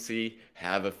Square AMC,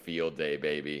 have a field day,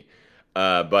 baby.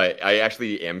 But I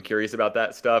actually am curious about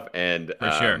that stuff, and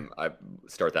For sure. I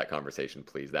start that conversation,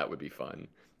 please. That would be fun.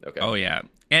 Okay. Oh yeah,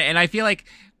 and I feel like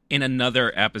in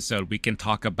another episode we can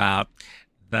talk about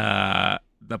the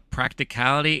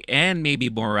practicality and maybe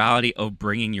morality of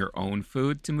bringing your own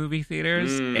food to movie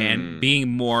theaters and being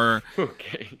more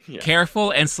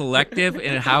careful and selective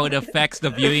in how it affects the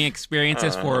viewing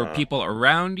experiences for people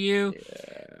around you.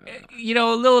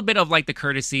 A little bit of like the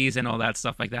courtesies and all that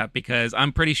stuff like that, because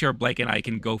I'm pretty sure Blake and I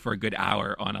can go for a good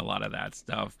hour on a lot of that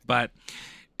stuff. But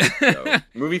So,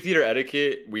 movie theater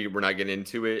etiquette, we're not getting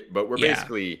into it, but we're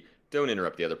basically, don't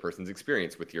interrupt the other person's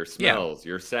experience with your smells,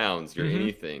 your sounds, your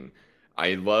anything.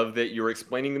 I love that you're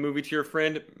explaining the movie to your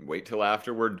friend. Wait till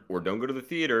afterward, or don't go to the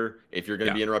theater if you're going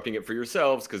to be interrupting it for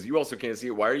yourselves, because you also can't see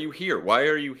it. Why are you here? Why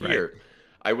are you here? Right.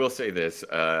 I will say this.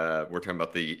 We're talking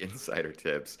about the insider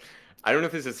tips. I don't know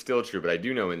if this is still true, but I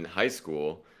do know in high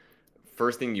school,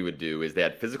 first thing you would do is they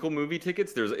had physical movie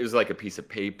tickets. It was like a piece of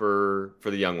paper for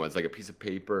the young ones, like a piece of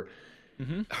paper.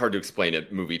 Hard to explain a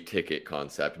movie ticket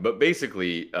concept, but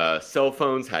basically cell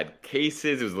phones had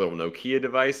cases. It was a little Nokia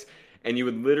device, and you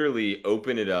would literally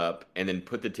open it up and then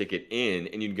put the ticket in,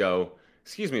 and you'd go,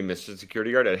 "Excuse me, Mr.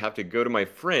 Security Guard, I'd have to go to my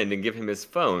friend and give him his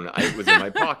phone. It was in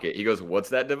my pocket." He goes, "What's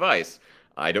that device?"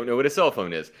 "I don't know what a cell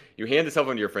phone is." You hand the cell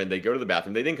phone to your friend, they go to the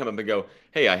bathroom, they then come up and go,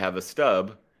 "Hey, I have a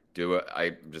stub.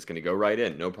 I'm just going to go right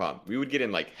in. No problem. We would get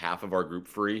in like half of our group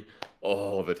free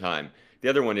all the time. The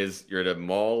other one is you're at a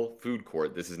mall food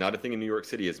court. This is not a thing in New York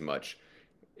City as much.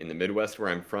 In the Midwest, where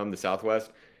I'm from, the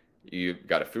Southwest, you've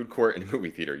got a food court and a movie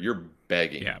theater. You're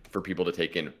begging for people to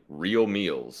take in real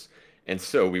meals. And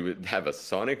so we would have a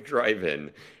Sonic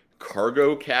drive-in,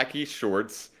 cargo khaki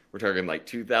shorts. We're talking like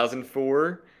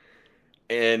 2004.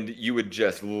 And you would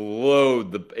just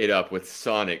load it up with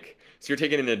Sonic. So you're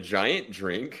taking in a giant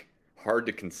drink, hard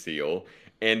to conceal,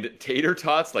 and tater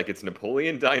tots like it's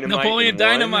Napoleon Dynamite. Napoleon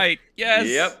Dynamite, yes.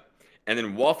 Yep. And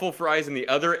then waffle fries in the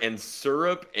other, and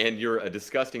syrup, and you're a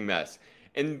disgusting mess.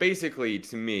 And basically,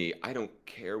 to me, I don't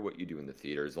care what you do in the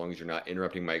theater as long as you're not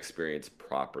interrupting my experience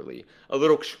properly. A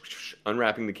little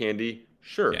unwrapping the candy,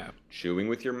 sure. Yeah. Chewing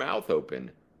with your mouth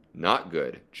open, not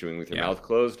good. Chewing with your mouth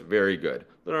closed, very good.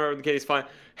 Little unwrapping the candy is fine.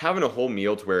 Having a whole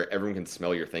meal to where everyone can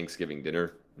smell your Thanksgiving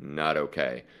dinner, not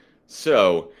okay.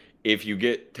 So if you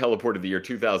get teleported to the year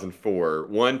 2004,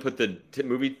 one, put the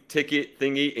movie ticket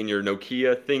thingy in your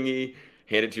Nokia thingy,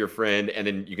 hand it to your friend, and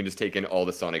then you can just take in all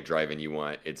the Sonic drive-in you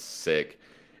want. It's sick.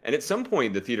 And at some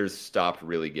point, the theaters stopped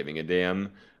really giving a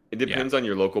damn. It depends on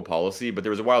your local policy, but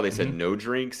there was a while they said no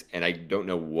drinks, and I don't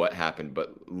know what happened,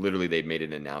 but literally they made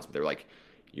an announcement. They were like,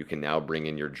 you can now bring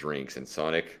in your drinks. And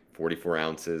Sonic, 44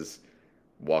 ounces,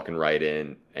 walking right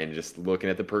in, and just looking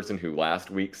at the person who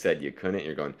last week said you couldn't,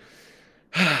 you're going,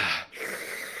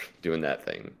 doing that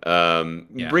thing.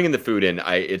 Bringing the food in,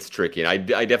 it's tricky. And I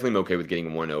definitely am okay with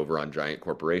getting one over on giant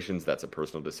corporations. That's a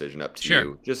personal decision up to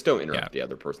you. Just don't interrupt the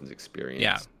other person's experience.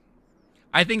 Yeah.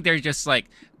 I think there's just like,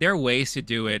 there are ways to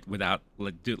do it without,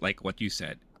 like what you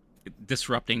said,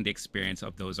 disrupting the experience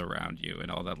of those around you and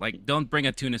all that. Like, don't bring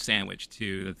a tuna sandwich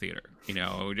to the theater.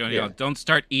 Don't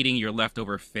start eating your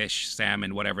leftover fish,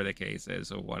 salmon, whatever the case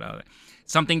is, or what other.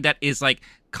 Something that is like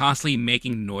constantly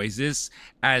making noises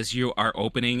as you are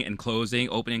opening and closing,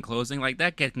 like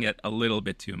that can get a little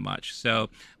bit too much. So,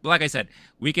 but like I said,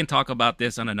 we can talk about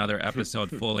this on another episode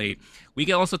fully. We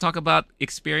can also talk about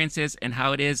experiences and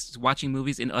how it is watching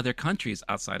movies in other countries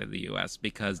outside of the U.S.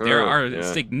 because there are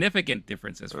significant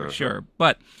differences for sure.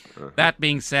 But that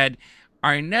being said,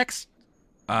 our next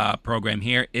program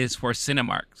here is for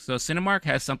Cinemark. So Cinemark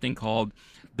has something called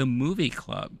the Movie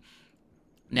Club.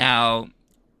 Now,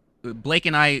 Blake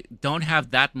and I don't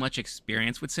have that much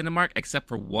experience with Cinemark, except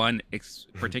for one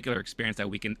particular experience that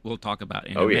we'll talk about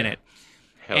in a minute.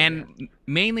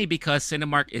 Mainly because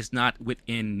Cinemark is not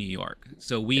within New York.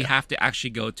 So we have to actually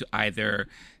go to either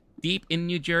deep in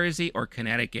New Jersey or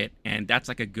Connecticut, and that's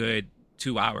like a good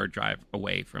 2-hour drive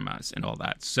away from us and all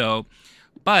that. So,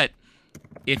 but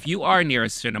if you are near a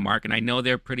Cinemark, and I know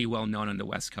they're pretty well known on the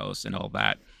West Coast and all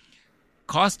that,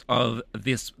 cost of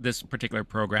this particular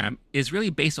program is really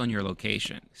based on your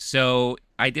location. So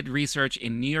I did research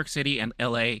in New York City and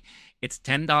LA. It's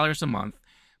 $10 a month.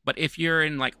 But if you're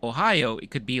in like Ohio,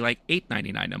 it could be like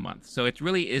 $8.99 a month. So it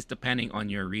really is depending on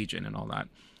your region and all that.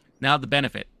 Now the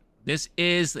benefit. This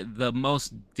is the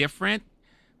most different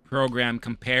program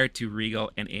compared to Regal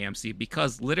and AMC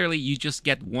because literally you just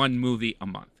get one movie a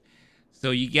month.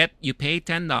 So you pay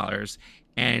 $10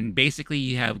 and basically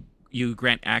you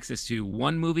grant access to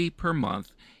one movie per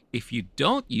month. If you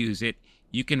don't use it,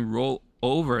 you can roll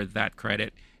over that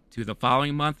credit to the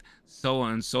following month, so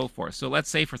on and so forth. So let's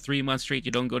say for 3 months straight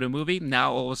you don't go to a movie.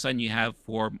 Now all of a sudden you have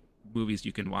 4 movies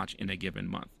you can watch in a given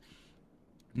month.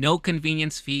 No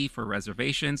convenience fee for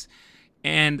reservations.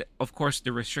 And of course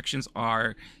the restrictions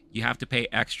are you have to pay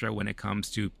extra when it comes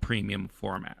to premium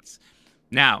formats.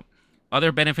 Now,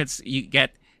 other benefits you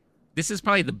get. This is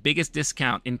probably the biggest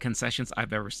discount in concessions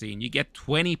I've ever seen. You get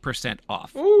 20%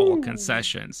 off all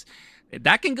concessions.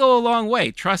 That can go a long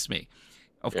way, trust me.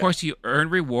 Of course, you earn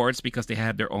rewards because they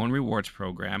have their own rewards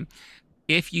program.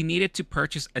 If you needed to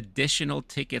purchase additional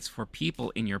tickets for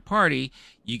people in your party,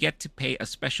 you get to pay a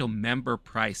special member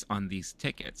price on these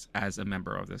tickets as a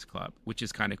member of this club, which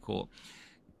is kind of cool.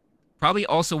 Probably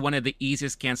also one of the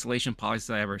easiest cancellation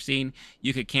policies I've ever seen.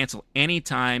 You could cancel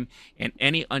anytime, and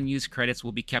any unused credits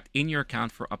will be kept in your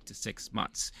account for up to 6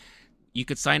 months. You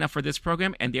could sign up for this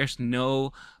program, and there's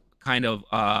no kind of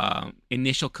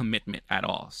initial commitment at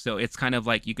all. So it's kind of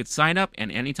like you could sign up,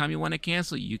 and anytime you want to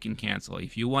cancel, you can cancel.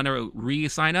 If you want to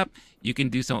re-sign up, you can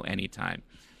do so anytime.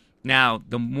 Now,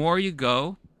 the more you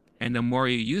go and the more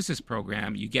you use this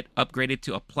program, you get upgraded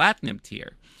to a platinum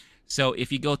tier. So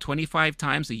if you go 25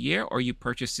 times a year or you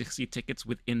purchase 60 tickets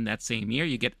within that same year,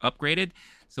 you get upgraded.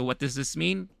 So what does this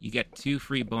mean? You get 2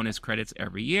 free bonus credits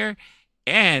every year,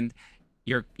 and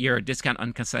your discount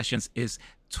on concessions is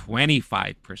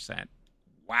 25%.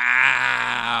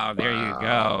 Wow, there you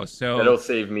go. Wow. So, That'll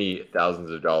save me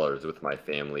thousands of dollars with my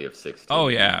family of oh 16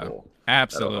 yeah, people.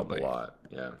 That'll help a absolutely. lot.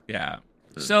 Yeah. Yeah.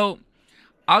 Hmm. So,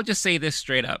 I'll just say this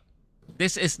straight up.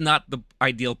 This is not the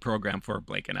ideal program for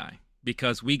Blake and I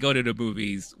because we go to the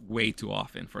movies way too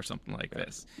often for something like Yeah.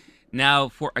 this. Now,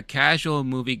 for a casual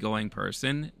movie going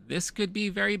person, this could be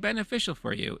very beneficial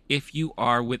for you if you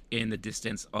are within the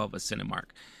distance of a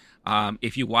Cinemark.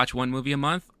 If you watch one movie a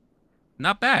month,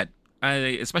 not bad.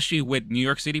 Especially with New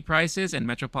York City prices and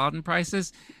metropolitan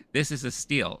prices, this is a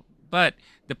steal. But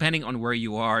depending on where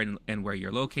you are and where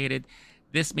you're located,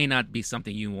 this may not be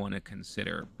something you want to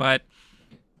consider. But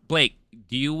Blake,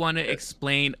 do you want to Yes.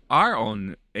 explain our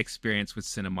own experience with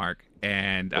Cinemark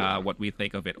and what we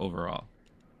think of it overall?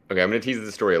 Okay, I'm going to tease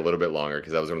the story a little bit longer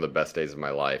because that was one of the best days of my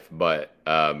life. But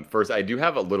first, I do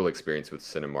have a little experience with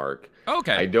Cinemark.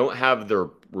 I Okay. don't have their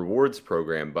rewards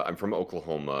program, but I'm from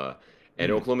Oklahoma, and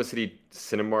Mm, Oklahoma City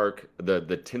Cinemark, the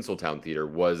Tinseltown Theater,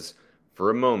 was for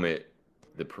a moment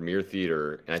the premier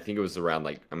theater, and I think it was around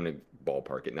like I'm going to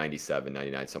ballpark it 97,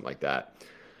 99, something like that.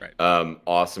 right.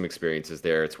 Awesome experiences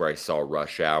there. It's where I saw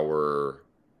Rush Hour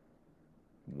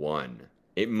 1.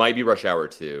 It might be Rush Hour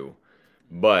 2,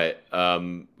 but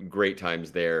great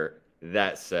times there.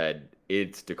 That said,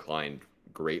 it's declined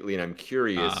greatly, and I'm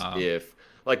curious Uh, if,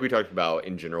 like we talked about,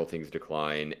 in general things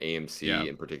decline, yeah. AMC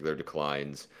in particular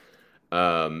declines.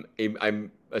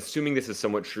 I'm assuming this is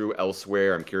somewhat true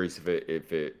elsewhere. I'm curious if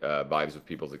it vibes with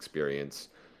people's experience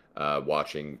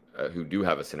watching who do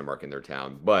have a Cinemark in their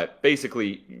town. But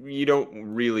basically, you don't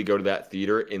really go to that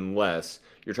theater unless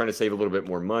you're trying to save a little bit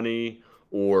more money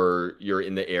or you're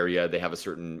in the area. They have a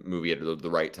certain movie at the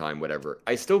right time, whatever.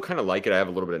 I still kind of like it. I have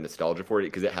a little bit of nostalgia for it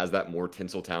because it has that more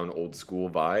Tinseltown old school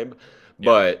vibe. Yeah.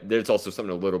 But there's also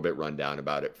something a little bit run down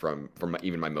about it from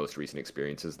even my most recent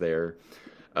experiences there.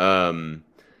 Um,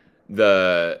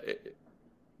 the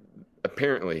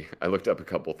apparently I looked up a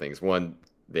couple things. One,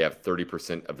 they have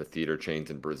 30% of the theater chains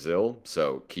in Brazil,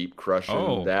 so keep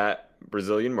crushing Oh, that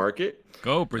Brazilian market.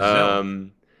 go Brazil.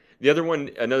 Um, the other one,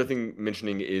 another thing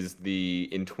mentioning is the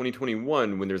in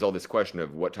 2021 when there's all this question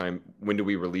of when do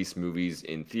we release movies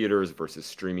in theaters versus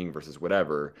streaming versus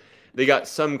whatever, they got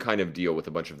some kind of deal with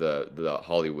a bunch of the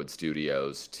Hollywood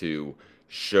studios to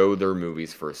show their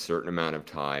movies for a certain amount of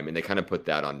time, and they kind of put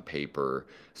that on paper.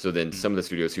 So then Mm, some of the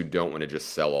studios who don't want to just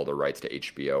sell all the rights to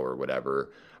HBO or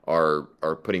whatever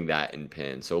are putting that in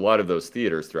pin. So a lot of those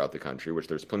theaters throughout the country, which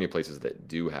there's plenty of places that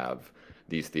do have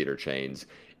these theater chains,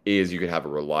 is you could have a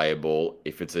reliable,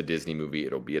 if it's a Disney movie,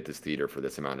 it'll be at this theater for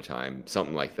this amount of time,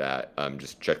 something like that.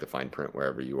 Just check the fine print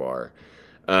wherever you are.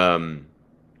 Um,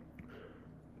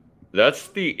 that's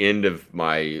the end of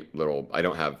my little. I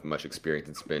don't have much experience.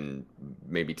 It's been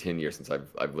maybe 10 years since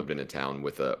I've lived in a town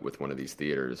with one of these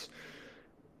theaters.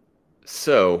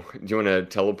 So, do you want to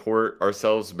teleport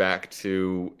ourselves back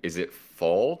to, is it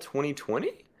fall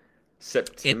 2020?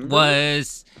 It September?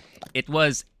 was it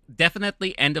was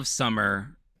definitely end of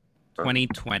summer Okay.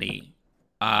 2020.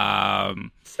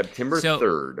 Um September so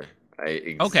 3rd.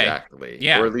 okay. Exactly.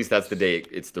 Or Yeah, at least that's the date.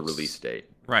 It's the release date.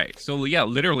 right. So yeah,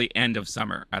 literally end of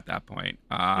summer at that point.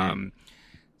 Mm.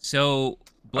 So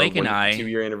Our Blake and I 2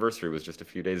 year anniversary was just a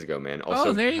few days ago, man.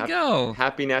 Oh, Also, there you go.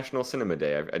 happy National Cinema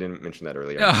Day. I didn't mention that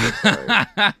earlier. I'm so sorry.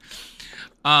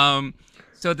 um,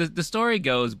 so the story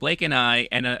goes, Blake and I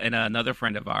and another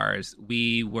friend of ours,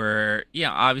 we were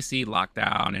obviously locked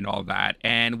down and all that,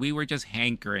 and we were just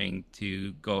hankering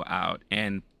to go out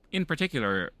and in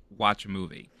particular watch a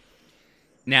movie.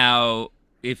 Now,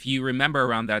 if you remember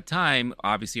around that time,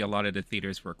 obviously a lot of the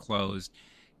theaters were closed,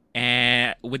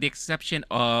 and with the exception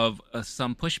of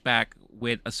some pushback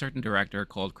with a certain director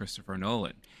called Christopher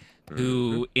Nolan, Hmm.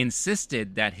 who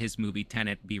insisted that his movie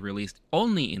Tenet be released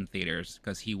only in theaters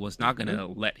because he was not going Hmm. to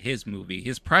let his movie,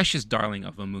 his precious darling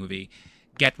of a movie,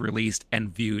 get released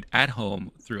and viewed at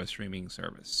home through a streaming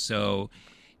service. So,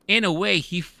 in a way,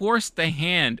 he forced the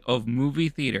hand of movie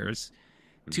theaters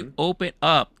to Hmm. open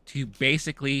up to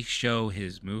basically show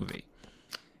his movie.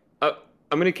 Uh,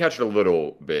 I'm going to catch it a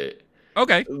little bit.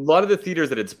 Okay. A lot of the theaters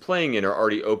that it's playing in are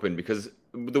already open because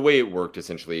the way it worked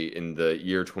essentially in the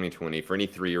year 2020, for any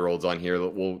 3-year-olds on here,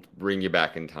 we'll bring you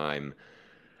back in time.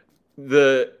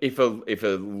 If a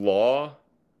law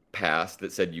passed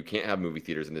that said you can't have movie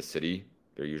theaters in this city,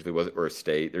 there usually wasn't, or a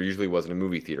state, there usually wasn't a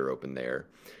movie theater open there.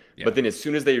 But Yeah. then as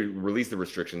soon as they released the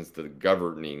restrictions to the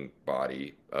governing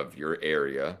body of your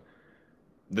area,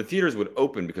 the theaters would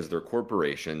open because they're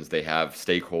corporations, they have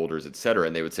stakeholders, et cetera,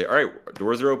 and they would say, all right,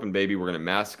 doors are open, baby, we're going to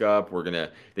mask up,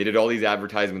 they did all these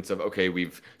advertisements of, okay,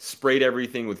 we've sprayed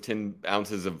everything with 10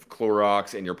 ounces of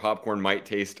Clorox and your popcorn might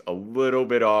taste a little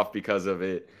bit off because of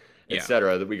it. Yeah.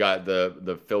 etc. That we got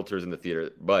the filters in the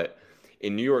theater. But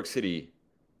in New York City,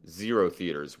 0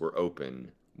 theaters were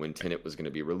open when Tenet was going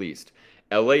to be released.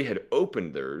 LA had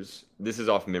opened theirs. This is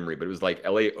off memory, but it was like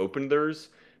LA opened theirs.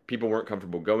 People weren't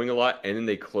comfortable going a lot, and then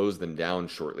they closed them down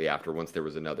shortly after once there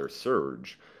was another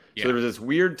surge. So Yeah. there was this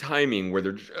weird timing where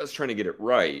they're just trying to get it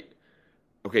right.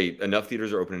 Okay, enough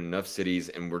theaters are open in enough cities,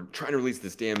 and we're trying to release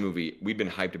this damn movie. We've been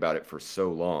hyped about it for so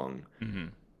long. Hmm.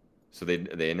 So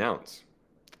they announce,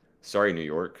 sorry, New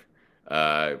York,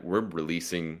 we're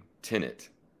releasing Tenet,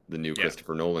 the new Yeah.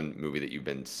 Christopher Nolan movie that you've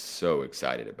been so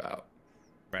excited about.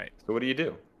 Right. So what do you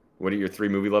do? What are your 3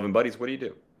 movie loving buddies? What do you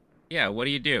do? Yeah, what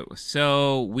do you do?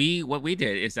 So what we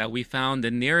did is that we found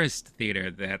the nearest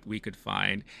theater that we could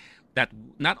find that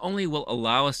not only will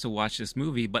allow us to watch this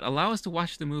movie, but allow us to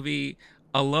watch the movie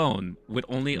alone with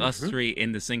only us Mhm. 3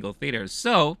 in the single theater.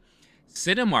 So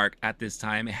Cinemark at this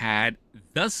time had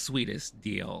the sweetest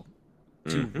deal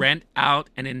to Mhm. rent out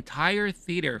an entire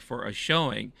theater for a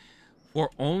showing for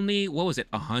only, what was it,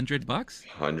 $100?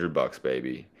 $100,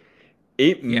 baby.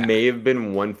 It Yeah. may have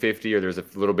been 150, or there's a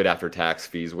little bit after tax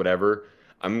fees, whatever.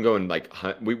 I'm going like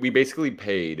we basically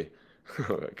paid.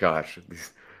 Oh, gosh,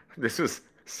 this was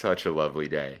such a lovely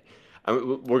day.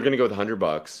 We're gonna go with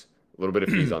 $100, a little bit of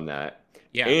fees on that,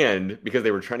 Yeah. and because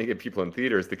they were trying to get people in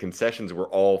theaters, the concessions were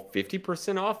all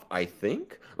 50% off, I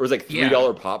think, or it was like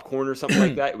 $3 popcorn or something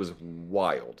like that. It was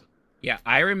wild. Yeah,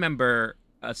 I remember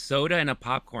a soda and a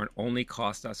popcorn only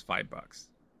cost us $5.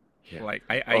 Yeah. Like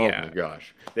Oh yeah. my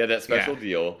gosh. They had that special Yeah.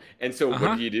 deal. And so Uh-huh.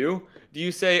 what do? Do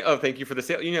you say, oh, thank you for the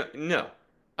sale? No.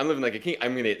 I'm living like a king.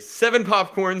 I'm going to get 7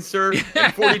 popcorns, sir,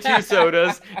 and 42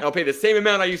 sodas, and I'll pay the same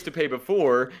amount I used to pay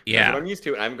before. Yeah. That's what I'm used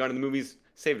to. And I haven't gone to the movies,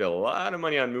 saved a lot of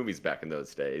money on movies back in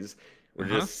those days. We're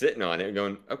Uh-huh. just sitting on it and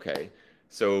going, okay.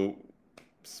 So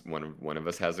one of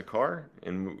us has a car,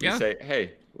 and we Yeah. say,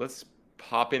 hey, let's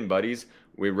pop in, buddies.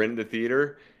 We rent the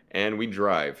theater, and we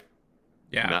drive.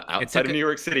 Yeah. Not It outside took of New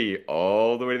York City,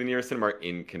 all the way to the nearest Cinemark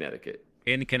in Connecticut.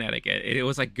 in Connecticut. It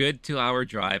was a good 2-hour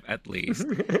drive at least.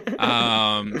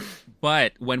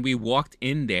 But when we walked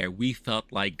in there, we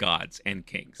felt like gods and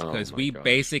kings Oh because my we gosh.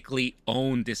 basically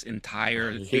owned this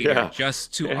entire theater Yeah.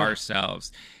 just to Yeah.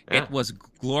 ourselves. Yeah. It was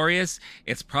glorious.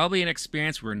 It's probably an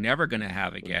experience we're never going to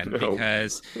have again No.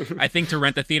 because I think to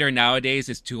rent the theater nowadays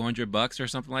is $200 or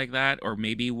something like that, or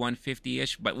maybe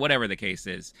 150-ish, but whatever the case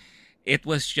is. It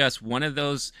was just one of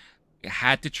those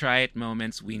had to try it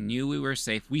moments. We knew we were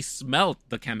safe. We smelled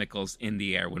the chemicals in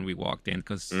the air when we walked in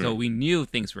so we knew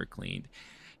things were cleaned.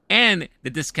 And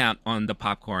the discount on the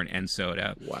popcorn and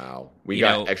soda. Wow. We You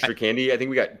got know, extra candy. I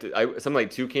think we got something like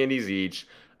 2 candies each.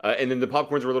 And then the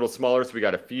popcorns were a little smaller, so we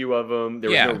got a few of them. There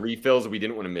was Yeah. no refills. We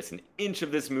didn't want to miss an inch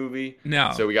of this movie.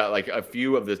 No. So we got like a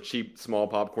few of the cheap small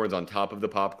popcorns on top of the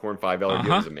popcorn. $5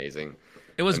 deal. It was amazing.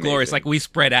 It was Amazing. glorious. Like we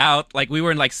spread out. Like we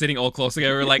weren't like sitting all close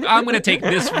together. We were like, I'm gonna take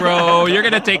this row. You're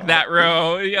gonna take that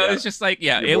row. You know, Yeah. it's just like,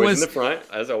 yeah, Your it boys was. in the front,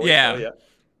 as always. Yeah. Oh, yeah.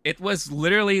 It was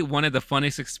literally one of the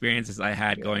funnest experiences I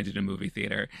had going to the movie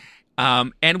theater.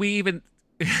 And we even.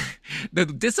 The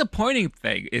disappointing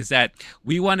thing is that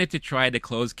we wanted to try the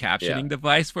closed captioning Yeah.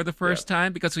 device for the first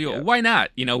time because we Yeah. why not?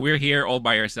 You know, we're here all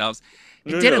by ourselves.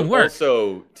 It No, didn't work.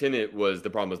 Also, Tenet was the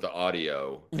problem was the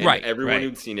audio. And Right, everyone right.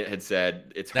 who'd seen it had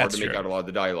said it's hard That's to make true. out a lot of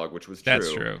the dialogue, which was true.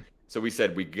 That's true. So we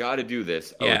said we got to do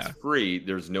this. Oh, Yeah. it's free.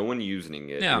 There's no one using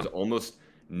it. No. There was almost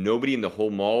nobody in the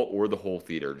whole mall or the whole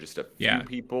theater, just a few Yeah.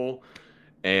 people.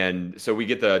 And so we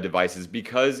get the devices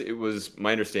because it was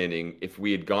my understanding if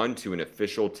we had gone to an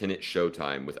official Tenet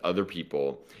showtime with other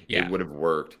people, Yeah. it would have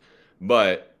worked.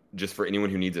 But just for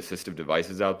anyone who needs assistive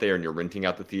devices out there and you're renting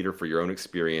out the theater for your own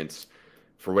experience,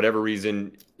 for whatever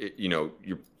reason,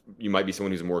 you might be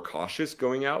someone who's more cautious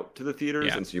going out to the theaters,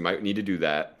 Yeah. and so you might need to do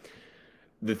that.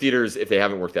 The theaters, if they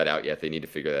haven't worked that out yet, they need to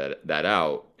figure that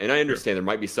out. And I understand there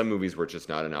might be some movies where it's just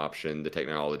not an option, the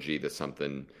technology, the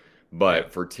something. But Yeah.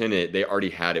 for Tenet, they already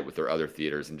had it with their other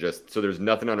theaters, and just so there's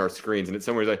nothing on our screens, and it's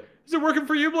somewhere like, is it working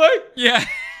for you, Blake? Yeah.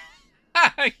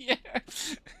 Yeah.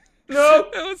 No.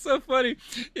 That was so funny.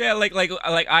 Yeah, like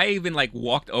I even like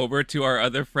walked over to our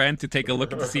other friend to take a look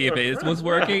to see if it was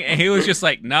working, and he was just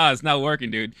like, "Nah, it's not working,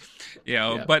 dude." You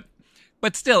know, Yeah.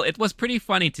 but still, it was pretty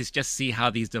funny to just see how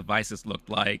these devices looked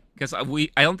like because I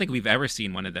don't think we've ever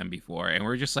seen one of them before, and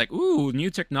we're just like, "Ooh, new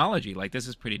technology! Like this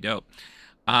is pretty dope."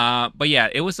 But yeah,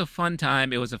 it was a fun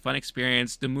time. It was a fun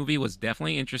experience. The movie was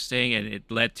definitely interesting, and it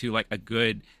led to like a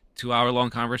good 2-hour long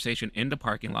conversation in the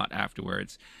parking lot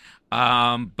afterwards.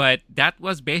 But that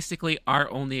was basically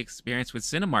our only experience with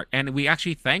Cinemark. And we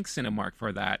actually thank Cinemark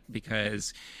for that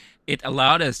because it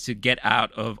allowed us to get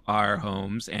out of our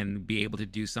homes and be able to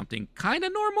do something kind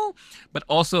of normal, but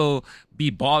also be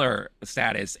baller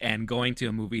status and going to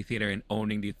a movie theater and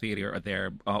owning the theater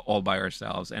there all by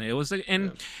ourselves. And it was,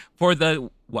 and for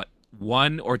the, what,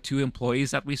 one or two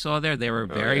employees that we saw there, they were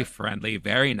very friendly,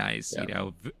 very nice, you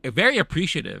know, very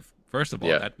appreciative, first of all,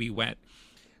 that we went.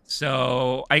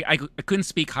 So I couldn't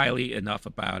speak highly enough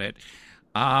about it.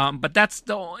 But that's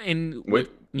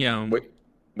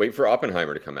Wait for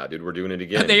Oppenheimer to come out, dude. We're doing it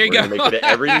again. There you We're go. Gonna make it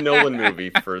every Nolan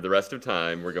movie for the rest of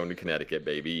time. We're going to Connecticut,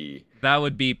 baby. That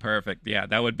would be perfect. Yeah,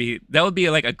 that would be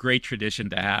like a great tradition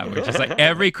to have. Which is like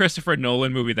every Christopher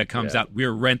Nolan movie that comes out,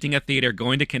 we're renting a theater,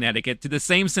 going to Connecticut to the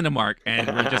same Cinemark, and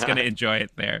we're just going to enjoy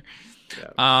it there.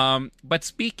 But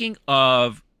speaking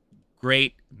of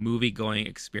great movie going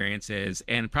experiences,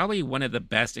 and probably one of the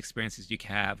best experiences you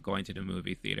can have going to the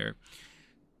movie theater.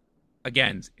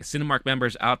 Again, Cinemark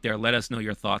members out there, let us know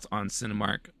your thoughts on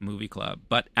Cinemark Movie Club.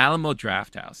 But Alamo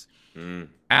Drafthouse.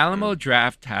 Alamo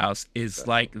Drafthouse is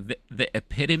like the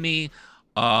epitome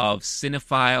of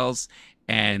cinephiles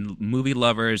and movie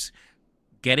lovers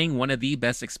getting one of the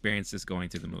best experiences going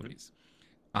to the movies.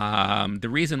 The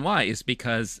reason why is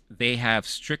because they have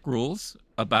strict rules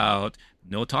about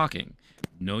no talking,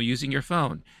 no using your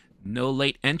phone, no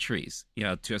late entries,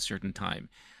 to a certain time.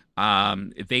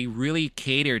 They really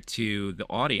cater to the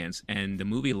audience and the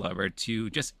movie lover to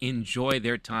just enjoy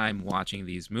their time watching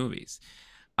these movies.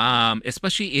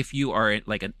 Especially if you are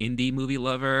like an indie movie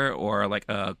lover or like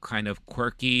a kind of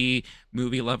quirky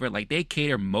movie lover, like they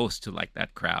cater most to like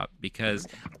that crowd, because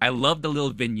I love the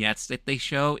little vignettes that they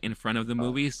show in front of the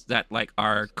movies that like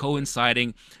are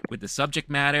coinciding with the subject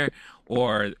matter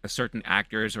or certain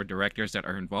actors or directors that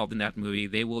are involved in that movie.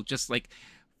 They will just like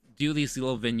do these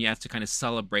little vignettes to kind of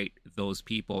celebrate those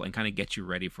people and kind of get you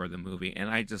ready for the movie. And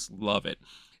I just love it.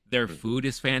 Their food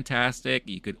is fantastic.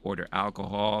 You could order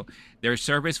alcohol. Their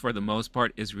service, for the most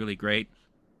part, is really great.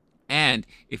 And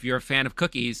if you're a fan of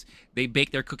cookies, they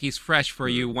bake their cookies fresh for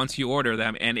you once you order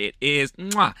them. And it is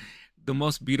the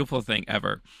most beautiful thing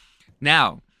ever.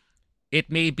 Now,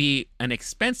 it may be an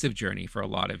expensive journey for a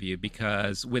lot of you,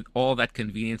 because with all that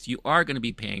convenience, you are going to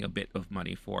be paying a bit of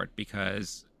money for it,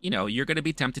 because you're going to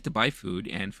be tempted to buy food,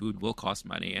 and food will cost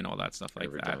money and all that stuff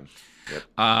like that.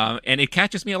 Yep. And it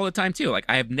catches me all the time too. Like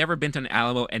I have never been to an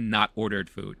Alamo and not ordered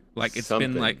food. Like it's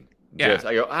been like, I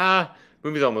go,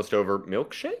 movie's almost over.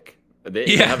 Milkshake?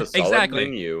 They have a solid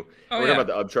menu. We're talking about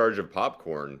the upcharge of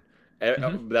popcorn.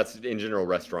 That's in general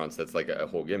restaurants. That's like a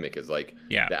whole gimmick. Is like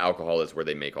the alcohol is where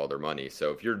they make all their money.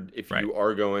 So if you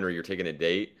are going or you're taking a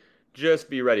date, just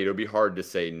be ready. It'll be hard to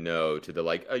say no to the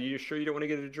like. Are you sure you don't want to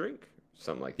get a drink?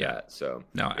 Something like that. So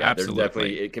absolutely. There's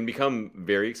definitely, it can become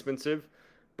very expensive,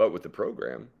 but with the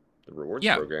program, the rewards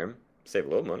program, save a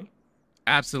little money.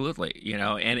 Absolutely.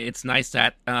 And it's nice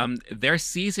that their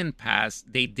season pass,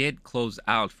 they did close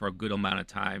out for a good amount of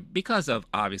time because of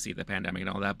obviously the pandemic and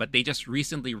all that, but they just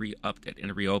recently re-upped it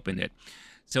and reopened it.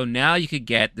 So now you could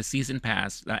get the season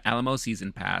pass, Alamo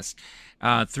season pass,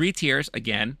 3 tiers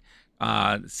again,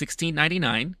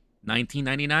 $16.99,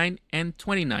 $19.99, and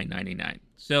 $29.99.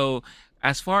 So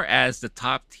as far as the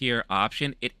top tier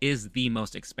option, it is the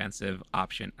most expensive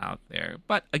option out there.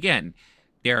 But again,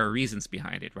 there are reasons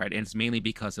behind it, right? And it's mainly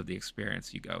because of the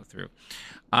experience you go through.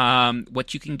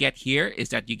 What you can get here is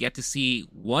that you get to see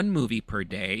one movie per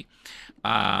day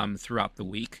throughout the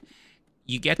week.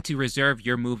 You get to reserve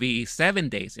your movie 7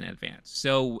 days in advance.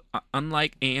 So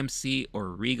unlike AMC or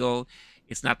Regal,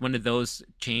 it's not one of those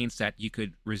chains that you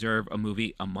could reserve a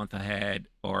movie a month ahead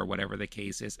or whatever the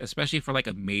case is, especially for like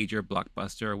a major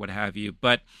blockbuster or what have you.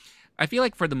 But I feel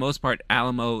like for the most part,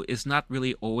 Alamo is not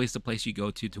really always the place you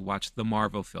go to watch the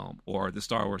Marvel film or the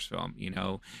Star Wars film,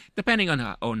 depending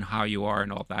on how you are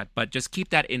and all that. But just keep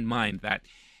that in mind that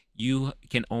you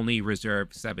can only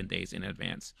reserve 7 days in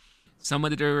advance. Some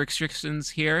of the restrictions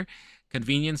here: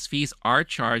 convenience fees are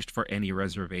charged for any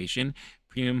reservation.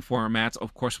 Premium formats,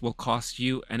 of course, will cost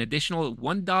you an additional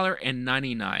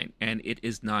 $1.99, and it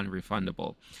is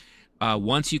non-refundable.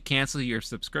 Once you cancel your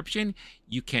subscription,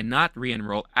 you cannot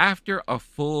re-enroll after a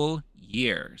full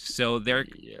year. So their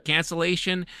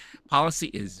cancellation policy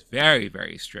is very,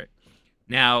 very strict.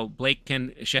 Now, Blake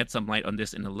can shed some light on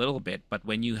this in a little bit, but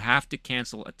when you have to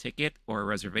cancel a ticket or a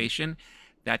reservation,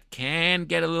 that can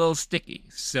get a little sticky.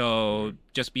 So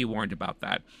just be warned about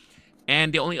that.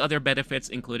 And the only other benefits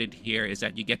included here is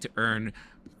that you get to earn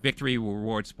victory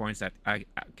rewards points that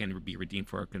can be redeemed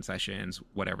for concessions,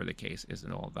 whatever the case is,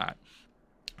 and all of that.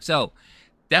 So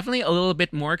definitely a little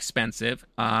bit more expensive,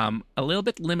 a little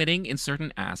bit limiting in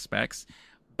certain aspects,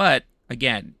 but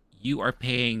again, you are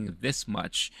paying this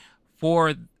much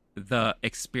for the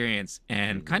experience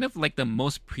and Mhm. kind of like the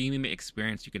most premium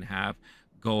experience you can have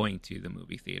going to the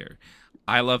movie theater.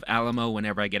 I love Alamo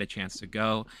whenever I get a chance to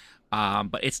go.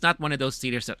 But it's not one of those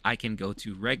theaters that I can go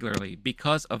to regularly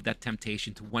because of that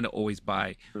temptation to want to always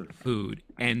buy food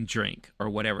and drink or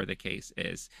whatever the case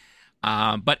is.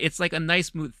 But it's like a nice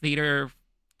theater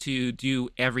to do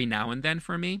every now and then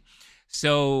for me.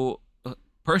 So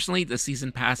personally, the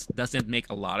season pass doesn't make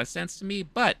a lot of sense to me.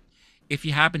 But if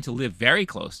you happen to live very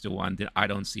close to one, then I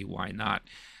don't see why not.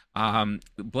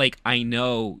 Blake, I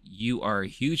know you are a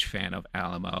huge fan of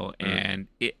Alamo, Mm. and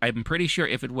I'm pretty sure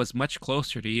if it was much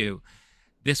closer to you,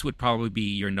 this would probably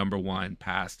be your number one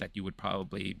pass that you would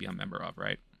probably be a member of,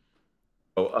 right?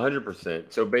 Oh,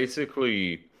 100%. So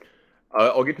basically,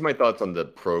 I'll get to my thoughts on the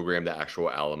program, the actual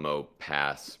Alamo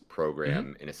Pass Hmm.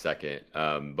 program in a second.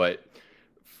 But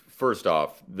first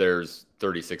off, there's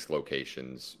 36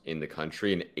 locations in the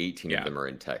country, and 18 of Yeah. them are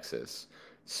in Texas.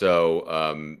 So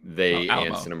Oh, they and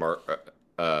Alamo. Cinemark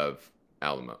of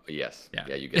Alamo. Yes, Yeah.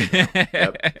 yeah, you get it now.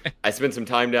 Yep. I spent some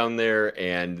time down there,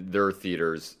 and their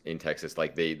theaters in Texas,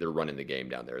 like they're running the game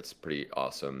down there. It's pretty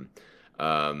awesome.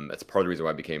 That's part of the reason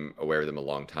why I became aware of them a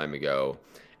long time ago.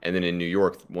 And then in New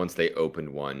York, once they opened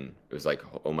one, it was like,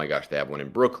 oh my gosh, they have one in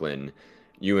Brooklyn.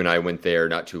 You and I went there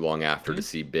not too long after to Mhm.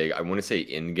 see big. I want to say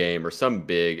Endgame or some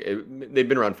big. They've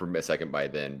been around for a second by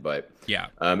then, but Yeah.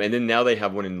 and then now they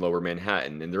have one in Lower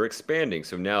Manhattan, and they're expanding.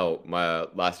 So now, my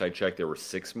last I checked, there were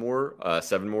six more,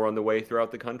 seven more on the way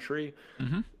throughout the country.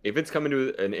 Hmm. If it's coming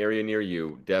to an area near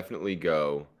you, definitely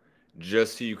go,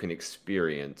 just so you can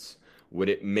experience what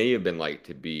it may have been like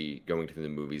to be going to the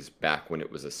movies back when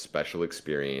it was a special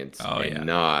experience Oh and yeah.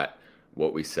 not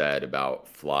what we said about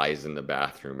flies in the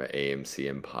bathroom at AMC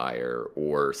Empire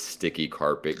or sticky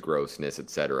carpet grossness,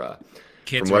 etc. From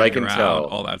Kids what I running can around, tell,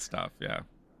 all that stuff. Yeah.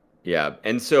 yeah.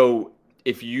 And so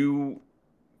if you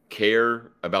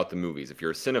care about the movies, if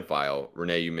you're a cinephile,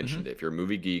 Renee, you Hmm. mentioned it. If you're a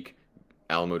movie geek,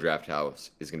 Alamo Draft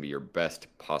House is going to be your best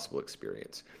possible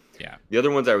experience. Yeah. The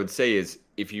other ones I would say is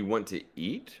if you want to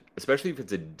eat, especially if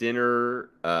it's a dinner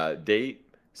date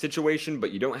situation,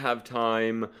 but you don't have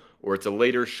time, or it's a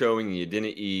later showing and you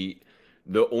didn't eat,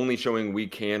 the only showing we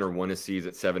can or want to see is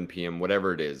at 7 p.m.,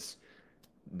 whatever it is,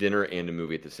 dinner and a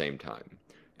movie at the same time.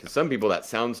 To Yep. some people, that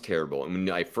sounds terrible. And when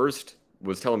I first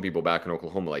was telling people back in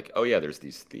Oklahoma, like, oh yeah, there's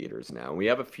these theaters now. We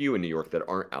have a few in New York that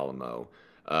aren't Alamo.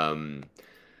 Um,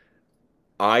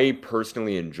 I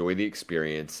personally enjoy the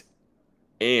experience,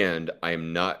 and I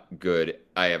am not good.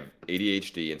 I have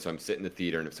ADHD, and so I'm sitting in the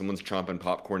theater, and if someone's chomping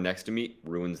popcorn next to me,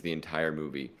 ruins the entire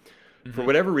movie. For Hmm.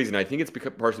 whatever reason, I think it's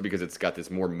partially because it's got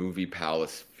this more movie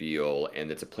palace feel,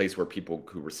 and it's a place where people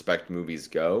who respect movies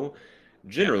go.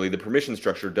 Yeah. Generally, the permission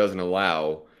structure doesn't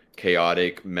allow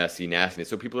chaotic, messy nastiness,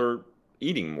 so people are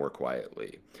eating more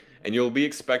quietly. And you'll be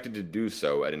expected to do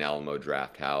so at an Alamo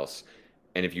Draft House.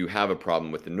 And if you have a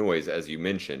problem with the noise, as you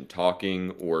mentioned,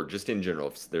 talking or just in general,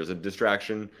 if there's a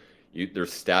distraction,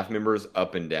 there's staff members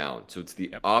up and down. So it's the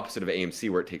Yep. opposite of AMC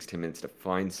where it takes 10 minutes to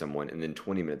find someone and then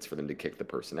 20 minutes for them to kick the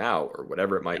person out or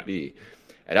whatever it Yeah. might be.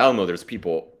 At Alamo, there's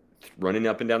people running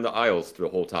up and down the aisles through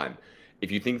the whole time.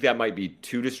 If you think that might be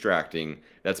too distracting,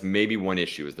 that's maybe one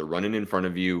issue is they're running in front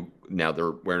of you. Now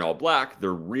they're wearing all black.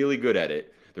 They're really good at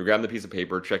it. They're grabbing the piece of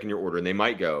paper, checking your order, and they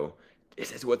might go,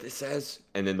 "This is what this says,"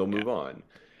 and then they'll Yeah. move on.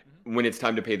 Mhm. When it's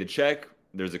time to pay the check,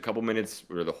 there's a couple minutes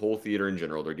where the whole theater in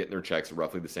general, they're getting their checks at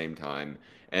roughly the same time.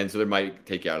 And so they might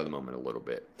take you out of the moment a little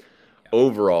bit. Yeah.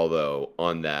 Overall, though,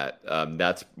 on that,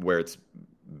 that's where it's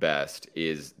best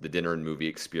is the dinner and movie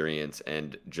experience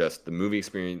and just the movie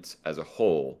experience as a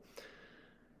whole.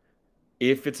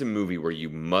 If it's a movie where you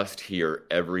must hear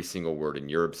every single word and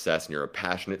you're obsessed and you're a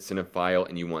passionate cinephile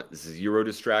and you want zero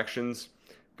distractions,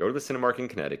 go to the Cinemark in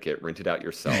Connecticut, rent it out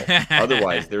yourself.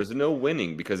 Otherwise, there's no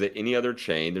winning because at any other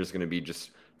chain, there's going to be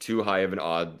just too high of an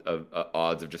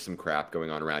odds of just some crap going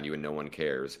on around you and no one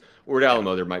cares. Or at Yeah.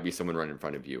 Alamo, there might be someone right in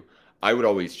front of you. I would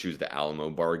always choose the Alamo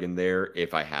bargain there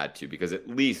if I had to, because at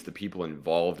least the people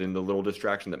involved in the little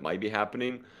distraction that might be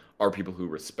happening are people who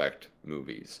respect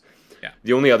movies. Yeah.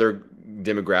 The only other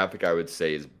demographic I would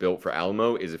say is built for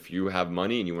Alamo is if you have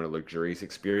money and you want a luxurious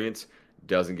experience,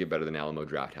 doesn't get better than Alamo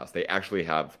Draft House. They actually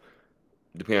have,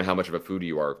 depending on how much of a foodie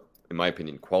you are, in my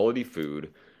opinion, quality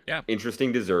food, Yeah.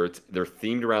 interesting desserts. They're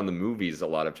themed around the movies a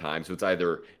lot of times. So it's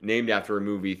either named after a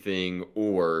movie thing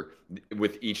or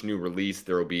with each new release,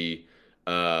 there will be,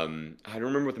 I don't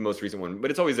remember what the most recent one, but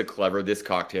it's always a clever, this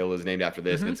cocktail is named after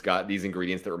this and Hmm. it's got these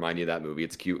ingredients that remind you of that movie.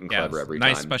 It's cute and Yeah. clever every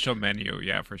Nice time. special menu.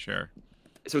 Yeah, for sure.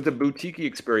 So it's a boutique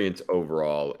experience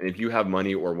overall. And if you have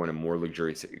money or want a more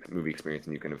luxurious movie experience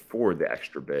and you can afford the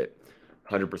extra bit,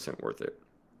 100% worth it.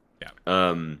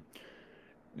 Yeah.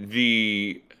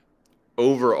 The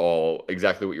overall,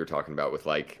 exactly what you're talking about with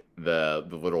like the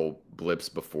little blips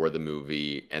before the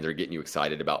movie, and they're getting you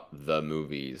excited about the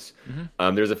movies.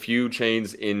 Hmm. There's a few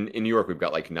chains in New York. We've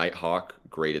got like Nighthawk,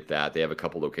 great at that. They have a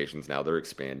couple locations now. They're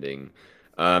expanding.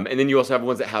 And then you also have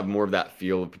ones that have more of that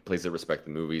feel of places that respect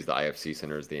the movies, the IFC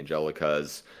centers, the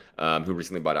Angelicas, who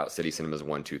recently bought out City Cinemas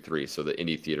 123. So the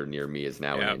indie theater near me is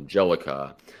now in Yeah.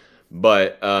 Angelica.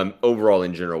 But overall,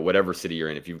 in general, whatever city you're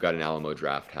in, if you've got an Alamo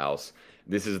Draft House,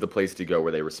 this is the place to go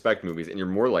where they respect movies, and you're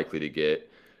more likely to get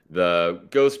the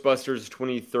Ghostbusters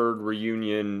 23rd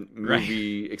reunion Right.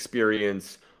 movie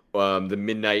experience, the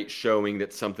midnight showing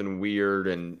that's something weird,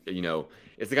 and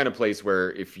it's the kind of place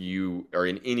where if you are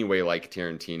in any way like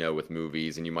Tarantino with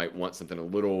movies, and you might want something a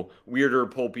little weirder,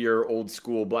 pulpier, old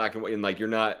school, black and white, and like you're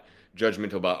not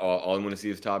judgmental about all I want to see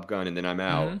is Top Gun, and then I'm Hmm.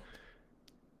 out.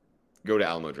 Go to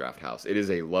Alamo Draft House. It is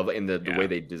a lovely, and the way Yeah.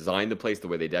 they design the place, the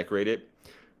way they decorate it.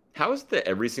 How is that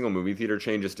every single movie theater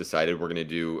chain just decided we're going to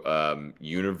do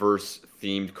universe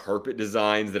themed carpet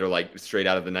designs that are like straight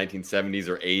out of the 1970s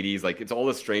or 80s? Like it's all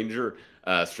the Stranger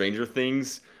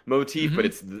Things motif, but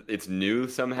Hmm. it's new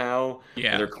somehow, and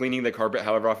Yeah. they're cleaning the carpet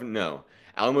however often. No.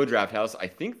 Alamo Draft House, I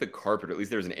think the carpet, or at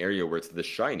least there's an area where it's The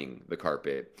Shining, the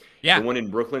carpet. The Yeah. one in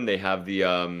Brooklyn, they have the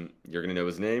you're gonna know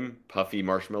his name, puffy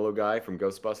marshmallow guy from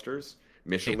Ghostbusters, Stay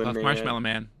Michelin Puft Man. Marshmallow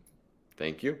Man.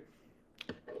 Thank you.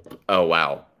 Oh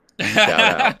wow. Shout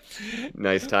out.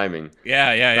 Nice timing.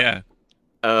 Yeah, yeah,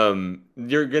 yeah.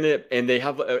 You're gonna, and they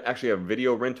have actually a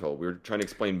video rental. We were trying to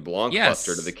explain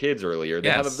Blockbuster to the Yes. kids earlier. They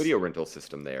have a Yes. video rental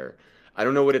system there. I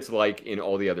don't know what it's like in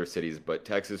all the other cities, but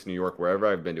Texas, New York, wherever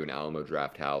I've been to an Alamo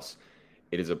Draft House,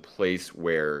 it is a place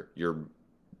where you're,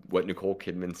 what Nicole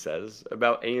Kidman says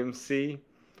about AMC,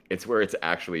 it's where it's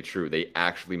actually true. They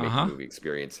actually make the Uh-huh. movie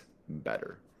experience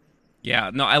better.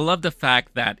 Yeah, no, I love the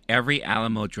fact that every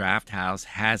Alamo Draft House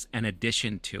has an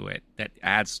addition to it that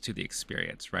adds to the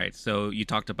experience, right? So you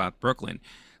talked about Brooklyn.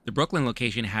 The Brooklyn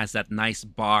location has that nice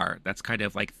bar that's kind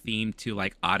of like themed to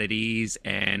like oddities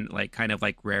and like kind of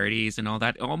like rarities and all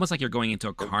that, almost like you're going into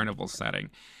a Yep. carnival setting.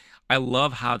 I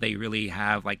love how they really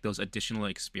have like those additional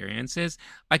experiences.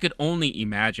 I could only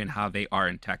imagine how they are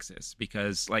in Texas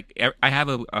because like I have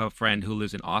a friend who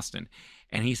lives in Austin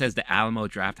and he says the Alamo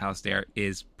Draft House there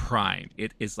is prime.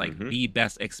 It is like Hmm. the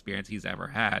best experience he's ever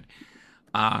had.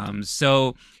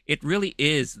 So it really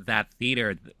is that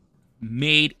theater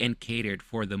made and catered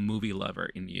for the movie lover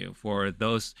in you, for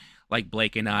those like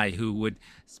Blake and I who would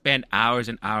spend hours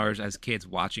and hours as kids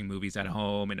watching movies at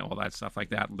home and all that stuff like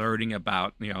that, learning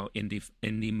about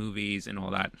indie movies and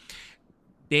all that.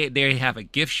 They have a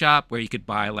gift shop where you could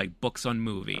buy like books on All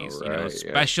movies, right.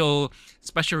 Yeah. special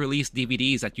release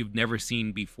DVDs that you've never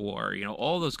seen before,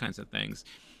 all those kinds of things.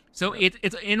 So Yep.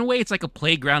 it's in a way it's like a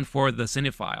playground for the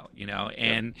cinephile,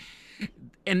 Yep.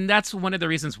 and that's one of the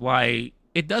reasons why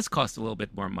it does cost a little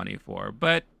bit more money for.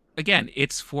 But again,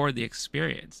 it's for the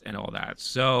experience and all that.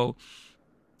 So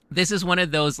this is one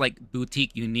of those like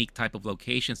boutique unique type of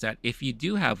locations that if you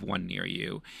do have one near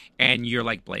you and you're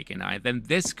like Blake and I, then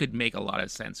this could make a lot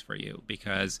of sense for you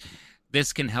because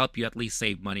this can help you at least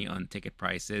save money on ticket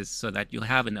prices so that you'll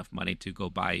have enough money to go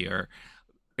buy your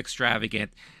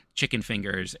extravagant chicken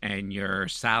fingers and your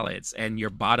salads and your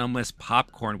bottomless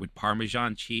popcorn with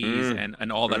Parmesan cheese Mm,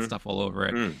 and all that mm, stuff all over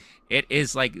it. mm. It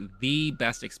is like the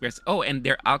best experience. Oh, and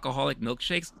their alcoholic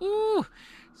milkshakes. Ooh,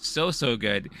 so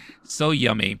good, so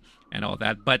yummy, and all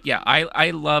that. But yeah,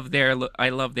 I love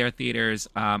their theaters.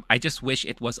 I just wish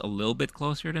it was a little bit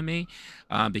closer to me,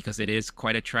 because it is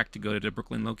quite a trek to go to the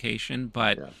Brooklyn location.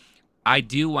 But Yeah. I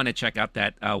do want to check out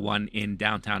that one in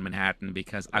downtown Manhattan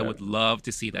because I Yeah. would love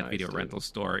to see that Nice, video dude. rental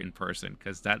store in person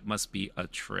because that must be a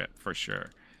trip for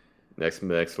sure. Next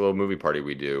little movie party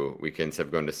we do, instead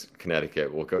of going to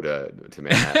Connecticut, we'll go to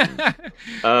Manhattan.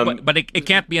 Um, But it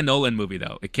can't be a Nolan movie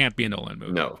though. It can't be a Nolan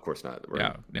movie. no, of course not.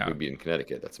 Yeah, yeah, We'd be in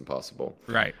Connecticut. That's impossible.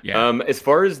 right, yeah, As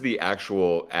far as the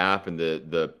actual app and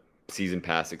the season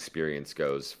pass experience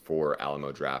goes for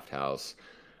Alamo Draft House,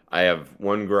 I have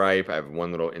one gripe. I have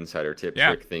one little insider tip yeah.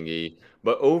 trick thingy,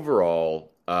 but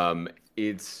overall,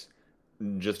 it's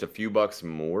just a few bucks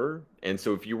more. And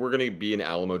so if you were going to be an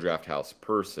Alamo Draft House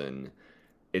person,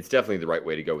 it's definitely the right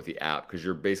way to go with the app because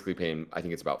you're basically paying, I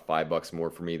think it's about $5 more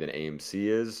for me than AMC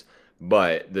is,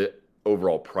 but the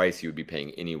overall price you would be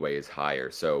paying anyway is higher.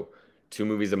 So 2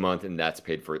 movies a month, and that's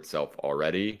paid for itself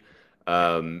already.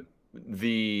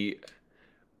 The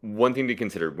one thing to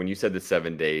consider when you said the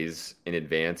 7 days in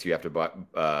advance, you have to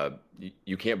buy,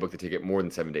 you can't book the ticket more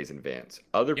than 7 days in advance.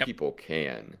 Other Yep. people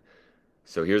can.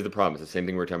 So here's the problem. It's the same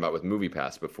thing we were talking about with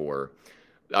MoviePass before.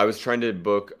 I was trying to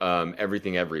book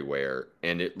Everything Everywhere,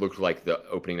 and it looked like the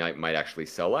opening night might actually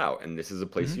sell out. And this is a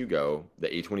place Hmm. you go. The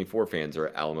A24 fans are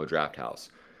at Alamo Drafthouse.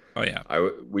 Oh yeah.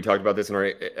 We talked about this in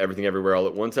our Everything Everywhere All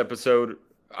at Once episode.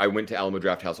 I went to Alamo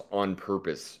Drafthouse on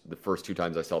purpose the first two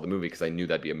times I saw the movie because I knew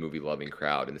that'd be a movie loving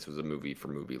crowd, and this was a movie for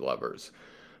movie lovers.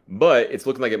 But it's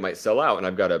looking like it might sell out, and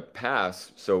I've got a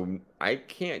pass, so I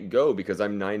can't go because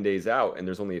I'm 9 days out, and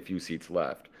there's only a few seats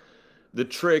left. The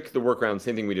trick, the workaround,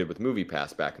 same thing we did with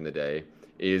MoviePass back in the day,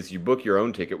 is you book your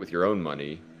own ticket with your own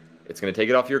money. It's going to take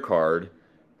it off your card.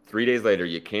 3 days later,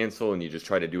 you cancel and you just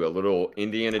try to do a little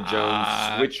Indiana Jones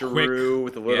Quick. switcheroo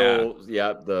with a little,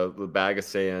 the bag of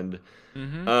sand.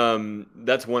 Hmm.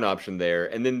 That's one option there.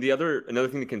 And then another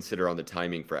thing to consider on the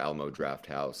timing for Alamo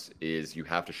Drafthouse is you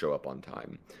have to show up on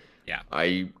time. Yeah.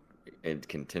 And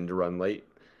can tend to run late.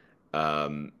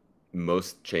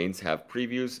 Most chains have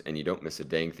previews, and you don't miss a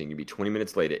dang thing. You'd be 20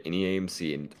 minutes late at any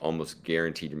AMC, and almost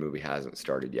guaranteed your movie hasn't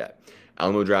started yet.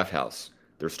 Alamo Drafthouse,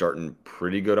 they're starting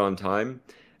pretty good on time.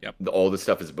 Yep. All the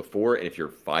stuff is before, and if you're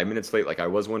 5 minutes late, like I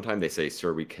was one time, they say,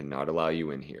 "Sir, we cannot allow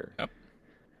you in here." Yep.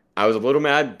 I was a little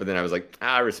mad, but then I was like,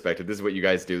 I respect it. This is what you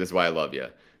guys do. This is why I love you.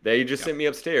 They just sent me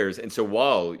upstairs, and so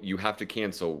while you have to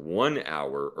cancel 1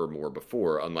 hour or more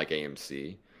before, unlike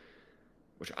AMC,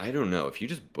 which I don't know. If you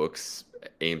just book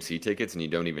AMC tickets and you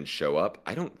don't even show up,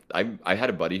 I had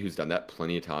a buddy who's done that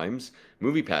plenty of times.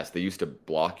 MoviePass, they used to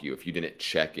block you if you didn't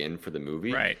check in for the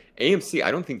movie. Right. AMC, I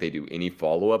don't think they do any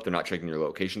follow-up. They're not checking your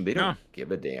location. They don't No.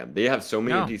 give a damn. They have so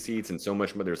many No. empty seats and so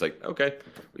much money. There's like, okay,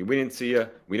 we didn't see you.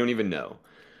 We don't even know.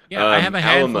 Yeah, I have a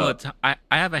handful Alamo. of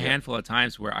I have a handful of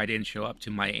times where I didn't show up to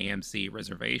my AMC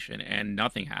reservation and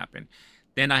nothing happened.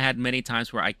 Then I had many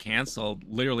times where I canceled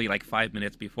literally like 5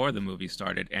 minutes before the movie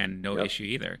started and no Yep. issue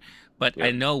either. But I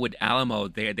Yep. know with Alamo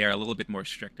they're a little bit more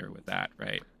stricter with that,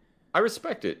 right? I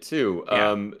respect it too.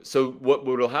 Yeah. So what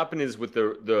will happen is with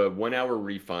the 1 hour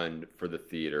refund for the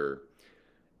theater,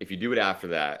 if you do it after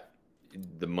that,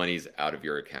 the money's out of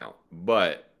your account.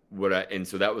 But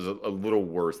so that was a little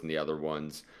worse than the other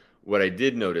ones. What I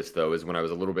did notice though is when I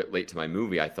was a little bit late to my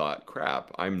movie, I thought,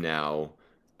 crap, I'm now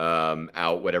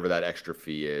out whatever that extra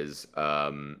fee is.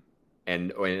 And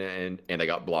I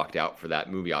got blocked out for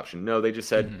that movie option. No, they just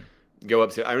said Mhm. go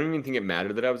upstairs. I don't even think it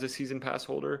mattered that I was a season pass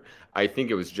holder. I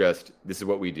think it was just this is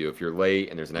what we do. If you're late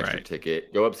and there's an extra Right.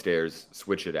 ticket, go upstairs,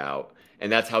 switch it out,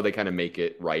 and that's how they kind of make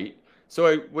it right.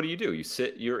 So what do?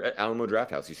 You're at Alamo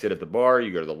Drafthouse. You sit at the bar,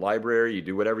 you go to the library, you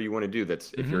do whatever you want to do.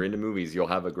 If Mhm. you're into movies, you'll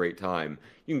have a great time.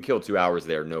 You can kill 2 hours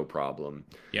there, no problem.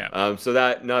 Yeah. So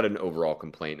that not an overall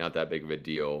complaint, not that big of a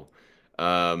deal.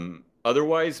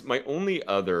 Otherwise, my only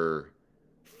other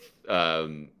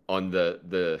on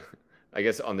the I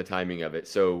guess on the timing of it.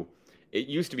 So it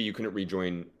used to be you couldn't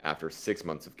rejoin after 6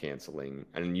 months of canceling,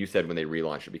 and you said when they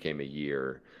relaunched it became a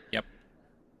year. Yep.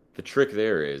 The trick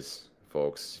there is,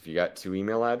 folks, if you got 2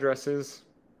 email addresses,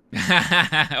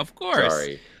 Of course.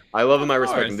 sorry. I love them. I Of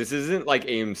respect them. course. This isn't like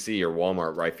AMC or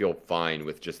Walmart where I feel fine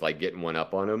with just like getting one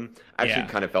up on them. I actually Yeah.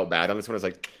 kind of felt bad on this one. I was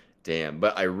like, damn.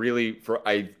 But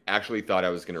I actually thought I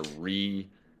was going to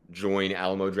rejoin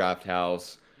Alamo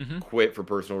Drafthouse, Mhm. quit for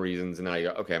personal reasons, and then I go,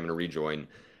 okay, I'm going to rejoin.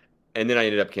 And then I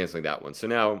ended up canceling that one. So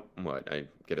now, I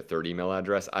get a third email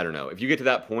address? I don't know. If you get to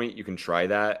that point, you can try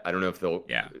that. I don't know if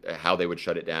Yeah. how they would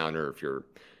shut it down or if your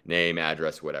name,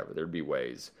 address, whatever. There'd be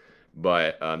ways.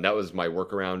 But that was my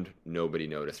workaround. Nobody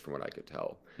noticed from what I could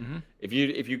tell. Mhm. If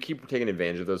you keep taking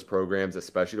advantage of those programs,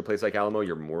 especially to a place like Alamo,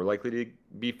 you're more likely to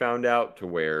be found out to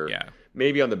where Yeah.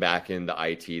 maybe on the back end, the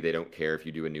IT, they don't care if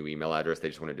you do a new email address. They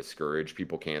just want to discourage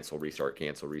people, cancel,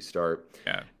 restart.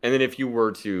 Yeah. And then if you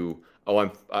were to,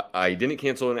 I didn't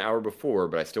cancel an hour before,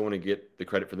 but I still want to get the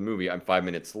credit for the movie. I'm 5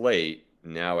 minutes late.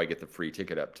 Now I get the free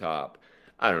ticket up top.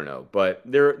 I don't know, but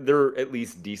they're at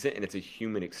least decent, and it's a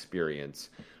human experience.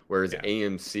 Whereas Yeah.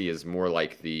 AMC is more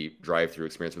like the drive-through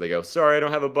experience where they go, sorry, I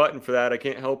don't have a button for that. I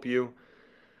can't help you.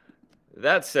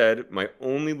 That said, my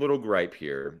only little gripe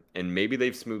here, and maybe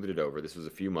they've smoothed it over, this was a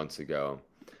few months ago,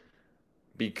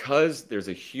 because there's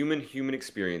a human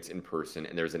experience in person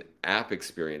and there's an app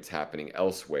experience happening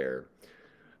elsewhere.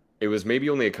 It was maybe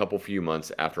only a few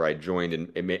months after I joined,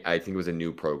 and I think it was a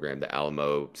new program, the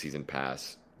Alamo Season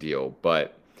Pass deal,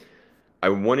 but I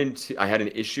had an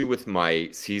issue with my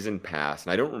season pass,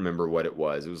 and I don't remember what it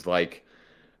was. It was like,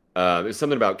 it was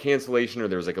something about cancellation, or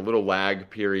there was like a little lag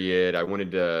period. I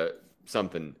wanted to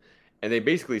something, and they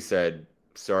basically said,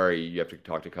 sorry, you have to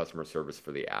talk to customer service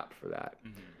for the app for that.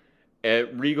 Mhm.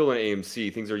 At Regal and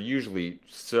AMC, things are usually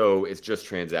so it's just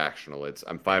transactional. It's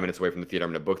I'm 5 minutes away from the theater.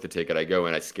 I'm going to book the ticket. I go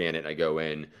in, I scan it, and I go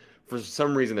in. For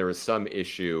some reason, there was some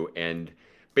issue, and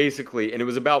basically, and it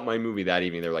was about my movie that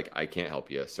evening. They're like, "I can't help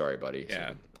you. Sorry, buddy."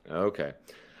 Yeah. So, okay.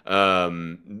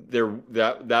 There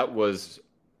that was,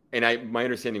 and my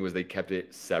understanding was they kept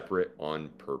it separate on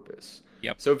purpose.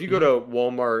 Yep. So if you go to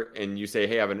Walmart and you say,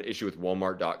 "Hey, I have an issue with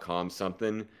Walmart.com,"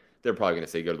 something, they're probably going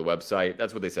to say go to the website.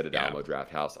 That's what they said at Yeah. Alamo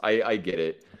Draft House. I get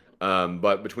it.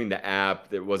 But between the app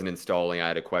that wasn't installing, I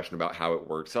had a question about how it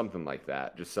worked, something like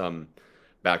that. Just some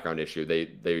background issue.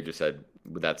 They just said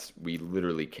we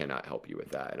literally cannot help you with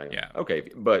that. And I go, Yeah. okay,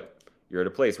 but you're at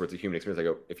a place where it's a human experience. I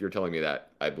go, if you're telling me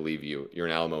that, I believe you. You're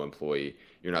an Alamo employee.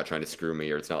 You're not trying to screw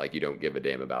me, or it's not like you don't give a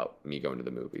damn about me going to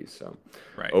the movies. So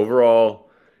Right. overall,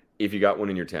 if you got one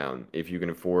in your town, if you can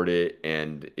afford it,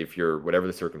 and if you're whatever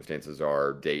the circumstances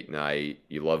are, date night,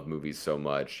 you love movies so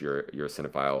much, you're a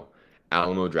cinephile,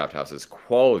 Alamo Drafthouse is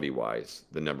quality wise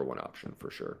the number one option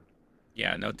for sure.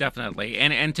 Yeah, no, definitely.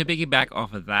 And to piggyback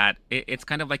off of that, it's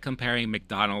kind of like comparing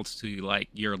McDonald's to like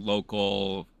your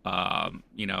local,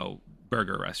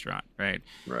 burger restaurant, right?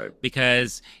 Right.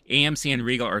 Because AMC and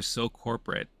Regal are so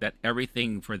corporate that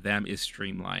everything for them is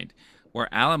streamlined. Where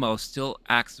Alamo still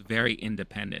acts very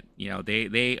independent.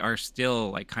 They are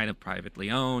still like kind of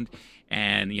privately owned,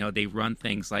 and they run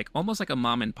things like almost like a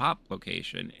mom and pop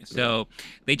location. So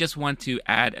they just want to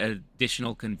add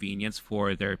additional convenience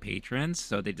for their patrons.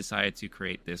 So they decided to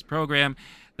create this program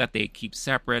that they keep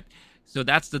separate. So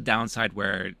that's the downside,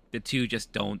 where the two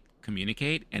just don't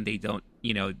communicate, and they don't,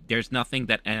 there's nothing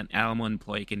that an Alamo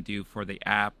employee can do for the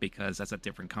app because that's a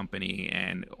different company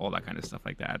and all that kind of stuff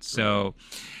like that. So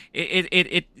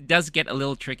it does get a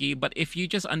little tricky, but if you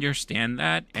just understand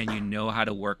that and you know how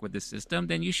to work with the system,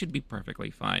 then you should be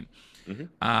perfectly fine.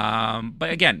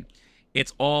 But again,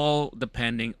 it's all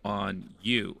depending on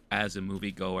you as a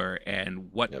moviegoer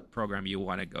and what program you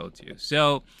want to go to.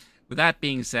 So with that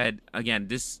being said, again,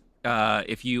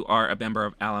 if you are a member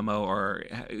of Alamo or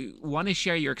want to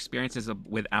share your experiences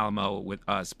with Alamo with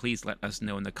us, please let us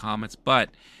know in the comments.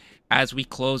 But as we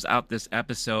close out this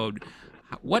episode,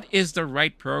 what is the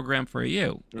right program for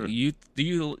you?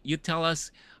 You tell us,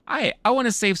 I want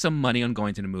to save some money on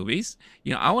going to the movies.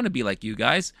 I want to be like you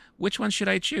guys. Which one should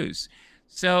I choose?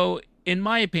 So in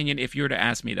my opinion, if you were to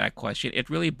ask me that question,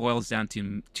 it really boils down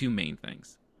to two main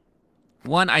things.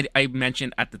 One, I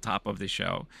mentioned at the top of the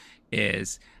show,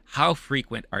 is how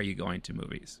frequent are you going to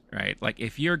movies, right? Like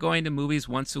if you're going to movies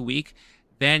once a week,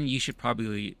 then you should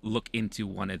probably look into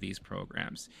one of these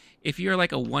programs. If you're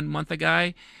like a 1 month a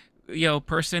guy,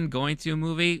 person going to a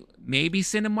movie, maybe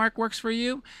Cinemark works for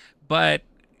you, but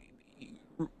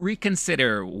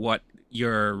reconsider what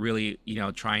you're really,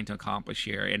 trying to accomplish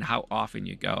here and how often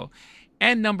you go.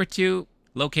 And number two,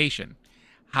 location.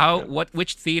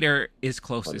 Which theater is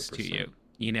closest 100%. to you?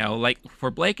 Like for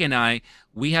Blake and I,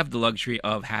 we have the luxury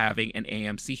of having an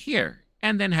AMC here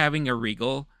and then having a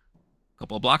Regal a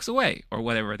couple of blocks away or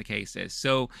whatever the case is.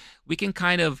 So we can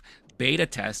kind of beta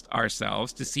test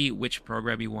ourselves to see which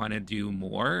program we want to do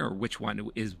more or which one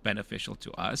is beneficial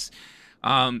to us.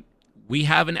 We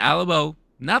have an Alamo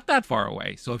not that far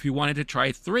away. So if you wanted to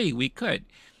try 3, we could.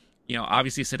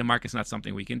 Obviously Cinemark is not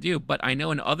something we can do, but I know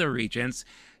in other regions,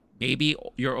 maybe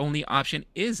your only option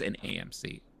is an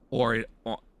AMC or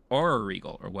a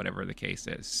Regal or whatever the case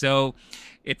is. So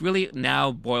it really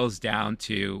now boils down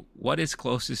to what is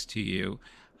closest to you,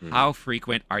 how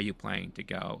frequent are you planning to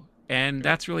go? And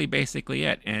that's really basically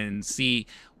it, and see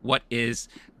what is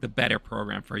the better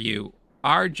program for you.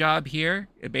 Our job here,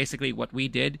 basically what we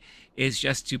did, is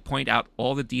just to point out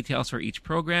all the details for each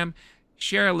program,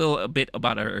 share a bit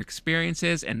about our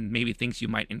experiences and maybe things you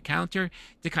might encounter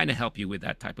to kind of help you with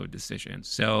that type of decision.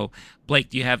 So,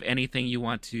 Blake, do you have anything you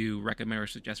want to recommend or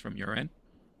suggest from your end?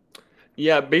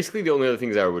 Yeah, basically the only other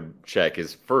things I would check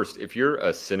is first, if you're a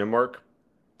Cinemark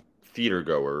theater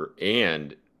goer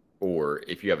or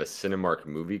if you have a Cinemark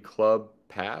movie club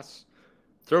pass,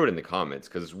 throw it in the comments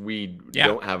because we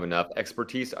don't have enough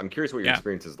expertise. I'm curious what your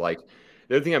experience is like.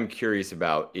 The other thing I'm curious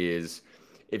about is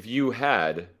if you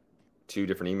had 2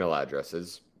 different email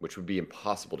addresses, which would be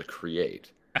impossible to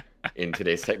create in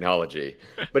today's technology.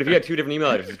 But if you had 2 different email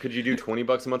addresses, could you do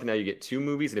 $20 a month and now you get 2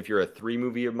 movies? And if you're a 3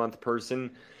 movie a month person,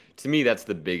 to me, that's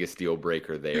the biggest deal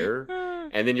breaker there.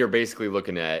 And then you're basically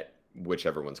looking at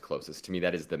whichever one's closest. To me,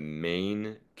 that is the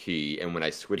main key. And when I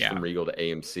switched from Regal to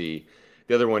AMC,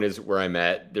 the other one is where I'm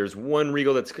at. There's one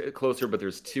Regal that's closer, but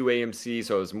there's 2 AMC.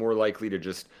 So I was more likely to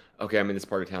just, okay, I'm in this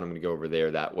part of town. I'm going to go over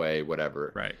there that way,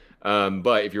 whatever. Right.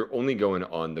 But if you're only going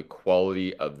on the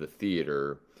quality of the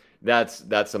theater, that's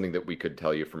something that we could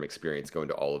tell you from experience going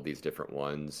to all of these different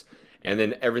ones. And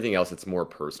then everything else, it's more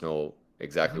personal,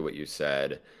 exactly what you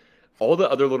said. All the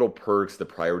other little perks, the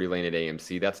priority lane at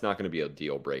AMC, that's not going to be a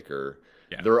deal breaker.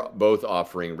 Yeah. They're both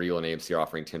offering, Regal and AMC are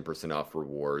offering 10% off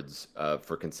rewards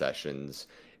for concessions.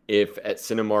 If at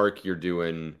Cinemark you're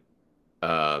doing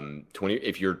 20,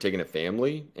 if you're taking a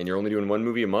family and you're only doing one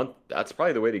movie a month, that's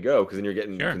probably the way to go, because then you're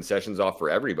getting concessions off for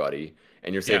everybody,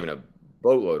 and you're saving a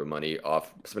boatload of money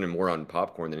off, spending more on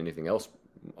popcorn than anything else,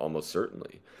 almost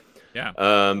certainly.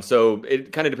 Yeah. So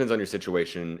it kind of depends on your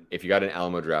situation. If you got an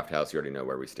Alamo Drafthouse, you already know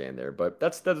where we stand there. But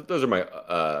those are my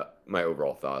my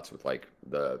overall thoughts with like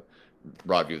the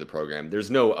broad view of the program.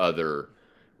 There's no other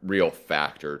real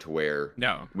factor to where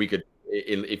we could,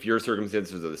 if your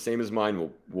circumstances are the same as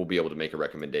mine, we'll be able to make a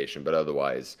recommendation. But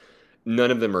otherwise, none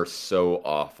of them are so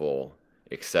awful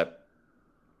except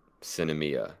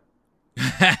Cinemia.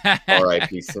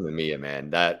 R.I.P. Cinemia, man.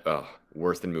 That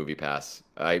worse than MoviePass.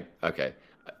 Okay.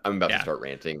 I'm about to start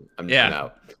ranting. I'm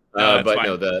out. But fine.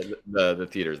 No, the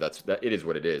theaters. It is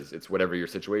what it is. It's whatever your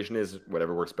situation is,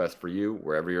 whatever works best for you,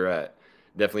 wherever you're at.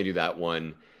 Definitely do that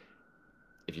one.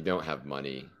 If you don't have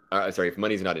money, if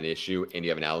money's not an issue and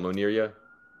you have an Alamo near you,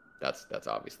 that's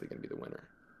obviously going to be the winner.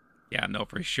 Yeah, no,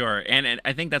 for sure. And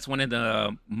I think that's one of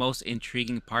the most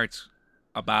intriguing parts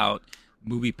about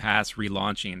MoviePass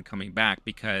relaunching and coming back,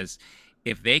 because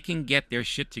if they can get their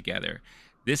shit together,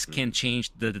 this can change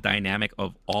the dynamic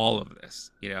of all of this,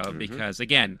 because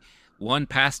again, one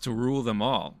pass to rule them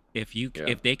all. If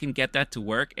they can get that to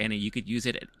work and you could use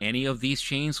it at any of these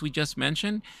chains we just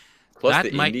mentioned. Plus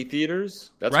the indie theaters,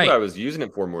 that's what I was using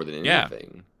it for more than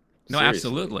anything. No, seriously.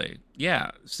 Absolutely. Yeah.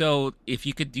 So if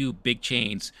you could do big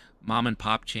chains, mom and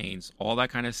pop chains, all that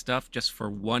kind of stuff just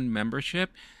for one membership,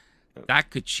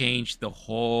 that could change the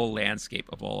whole landscape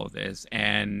of all of this.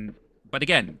 But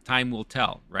again, time will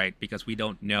tell, right? Because we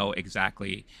don't know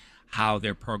exactly how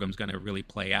their program's going to really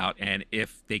play out and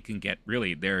if they can get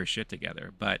really their shit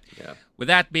together. But with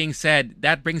that being said,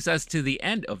 that brings us to the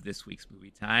end of this week's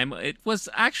Movie Time. It was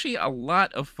actually a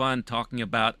lot of fun talking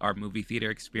about our movie theater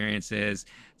experiences,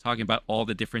 talking about all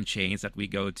the different chains that we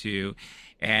go to,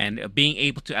 and being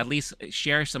able to at least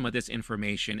share some of this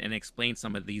information and explain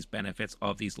some of these benefits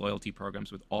of these loyalty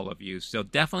programs with all of you. So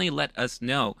definitely let us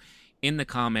know in the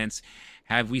comments,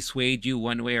 have we swayed you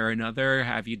one way or another?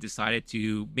 Have you decided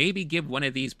to maybe give one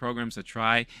of these programs a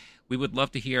try? We would love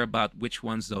to hear about which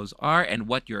ones those are and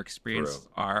what your experiences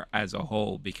are as a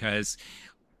whole, because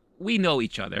we know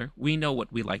each other. We know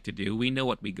what we like to do. We know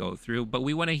what we go through, but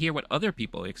we want to hear what other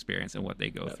people experience and what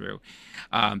they go through,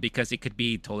 because it could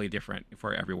be totally different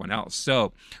for everyone else.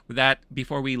 So with that,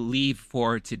 before we leave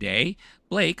for today,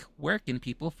 Blake, where can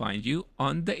people find you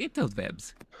on the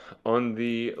interwebs? On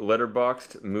the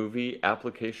Letterboxd movie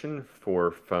application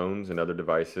for phones and other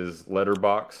devices,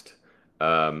 Letterboxd.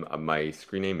 My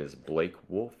screen name is Blake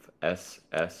Wolf,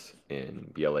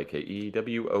 SSN,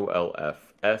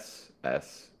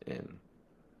 BlakeWolfSSN.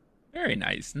 Very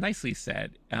nice. Nicely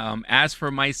said. As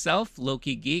for myself,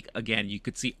 Loki Geek, again, you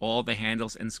could see all the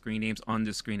handles and screen names on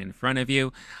the screen in front of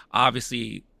you.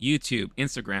 Obviously, YouTube,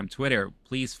 Instagram, Twitter.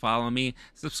 Please follow me.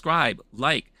 Subscribe,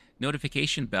 like,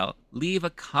 notification bell, leave a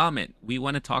comment. We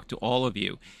want to talk to all of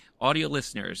you. Audio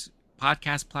listeners,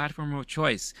 podcast platform of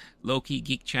choice, Loki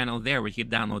Geek channel there where you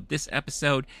can download this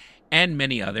episode and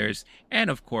many others.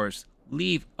 And of course,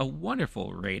 leave a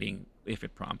wonderful rating if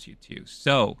it prompts you to.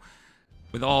 So,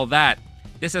 with all that,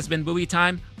 this has been Movie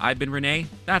Time. I've been Renee.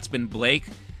 That's been Blake.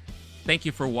 Thank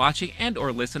you for watching and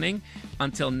or listening.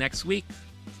 Until next week,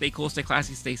 stay cool, stay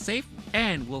classy, stay safe,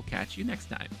 and we'll catch you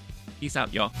next time. Peace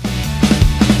out, y'all.